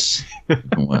 which is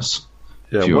even worse.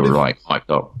 Yeah, if you were like hyped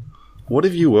up. What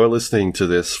if you were listening to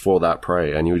this for that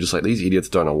Prey and you were just like, these idiots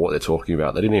don't know what they're talking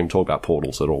about? They didn't even talk about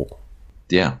Portals at all.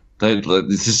 Yeah, this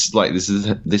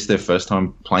is their first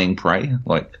time playing Prey.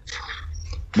 Like,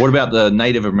 what about the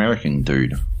Native American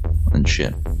dude and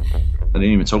shit? They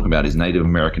didn't even talk about his Native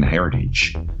American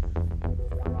heritage.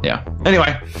 Yeah.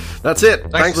 Anyway, that's it.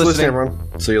 Thanks for listening,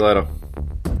 everyone. See you later.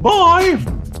 Bye.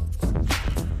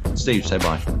 Steve, say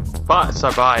bye. Bye.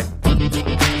 So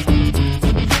bye.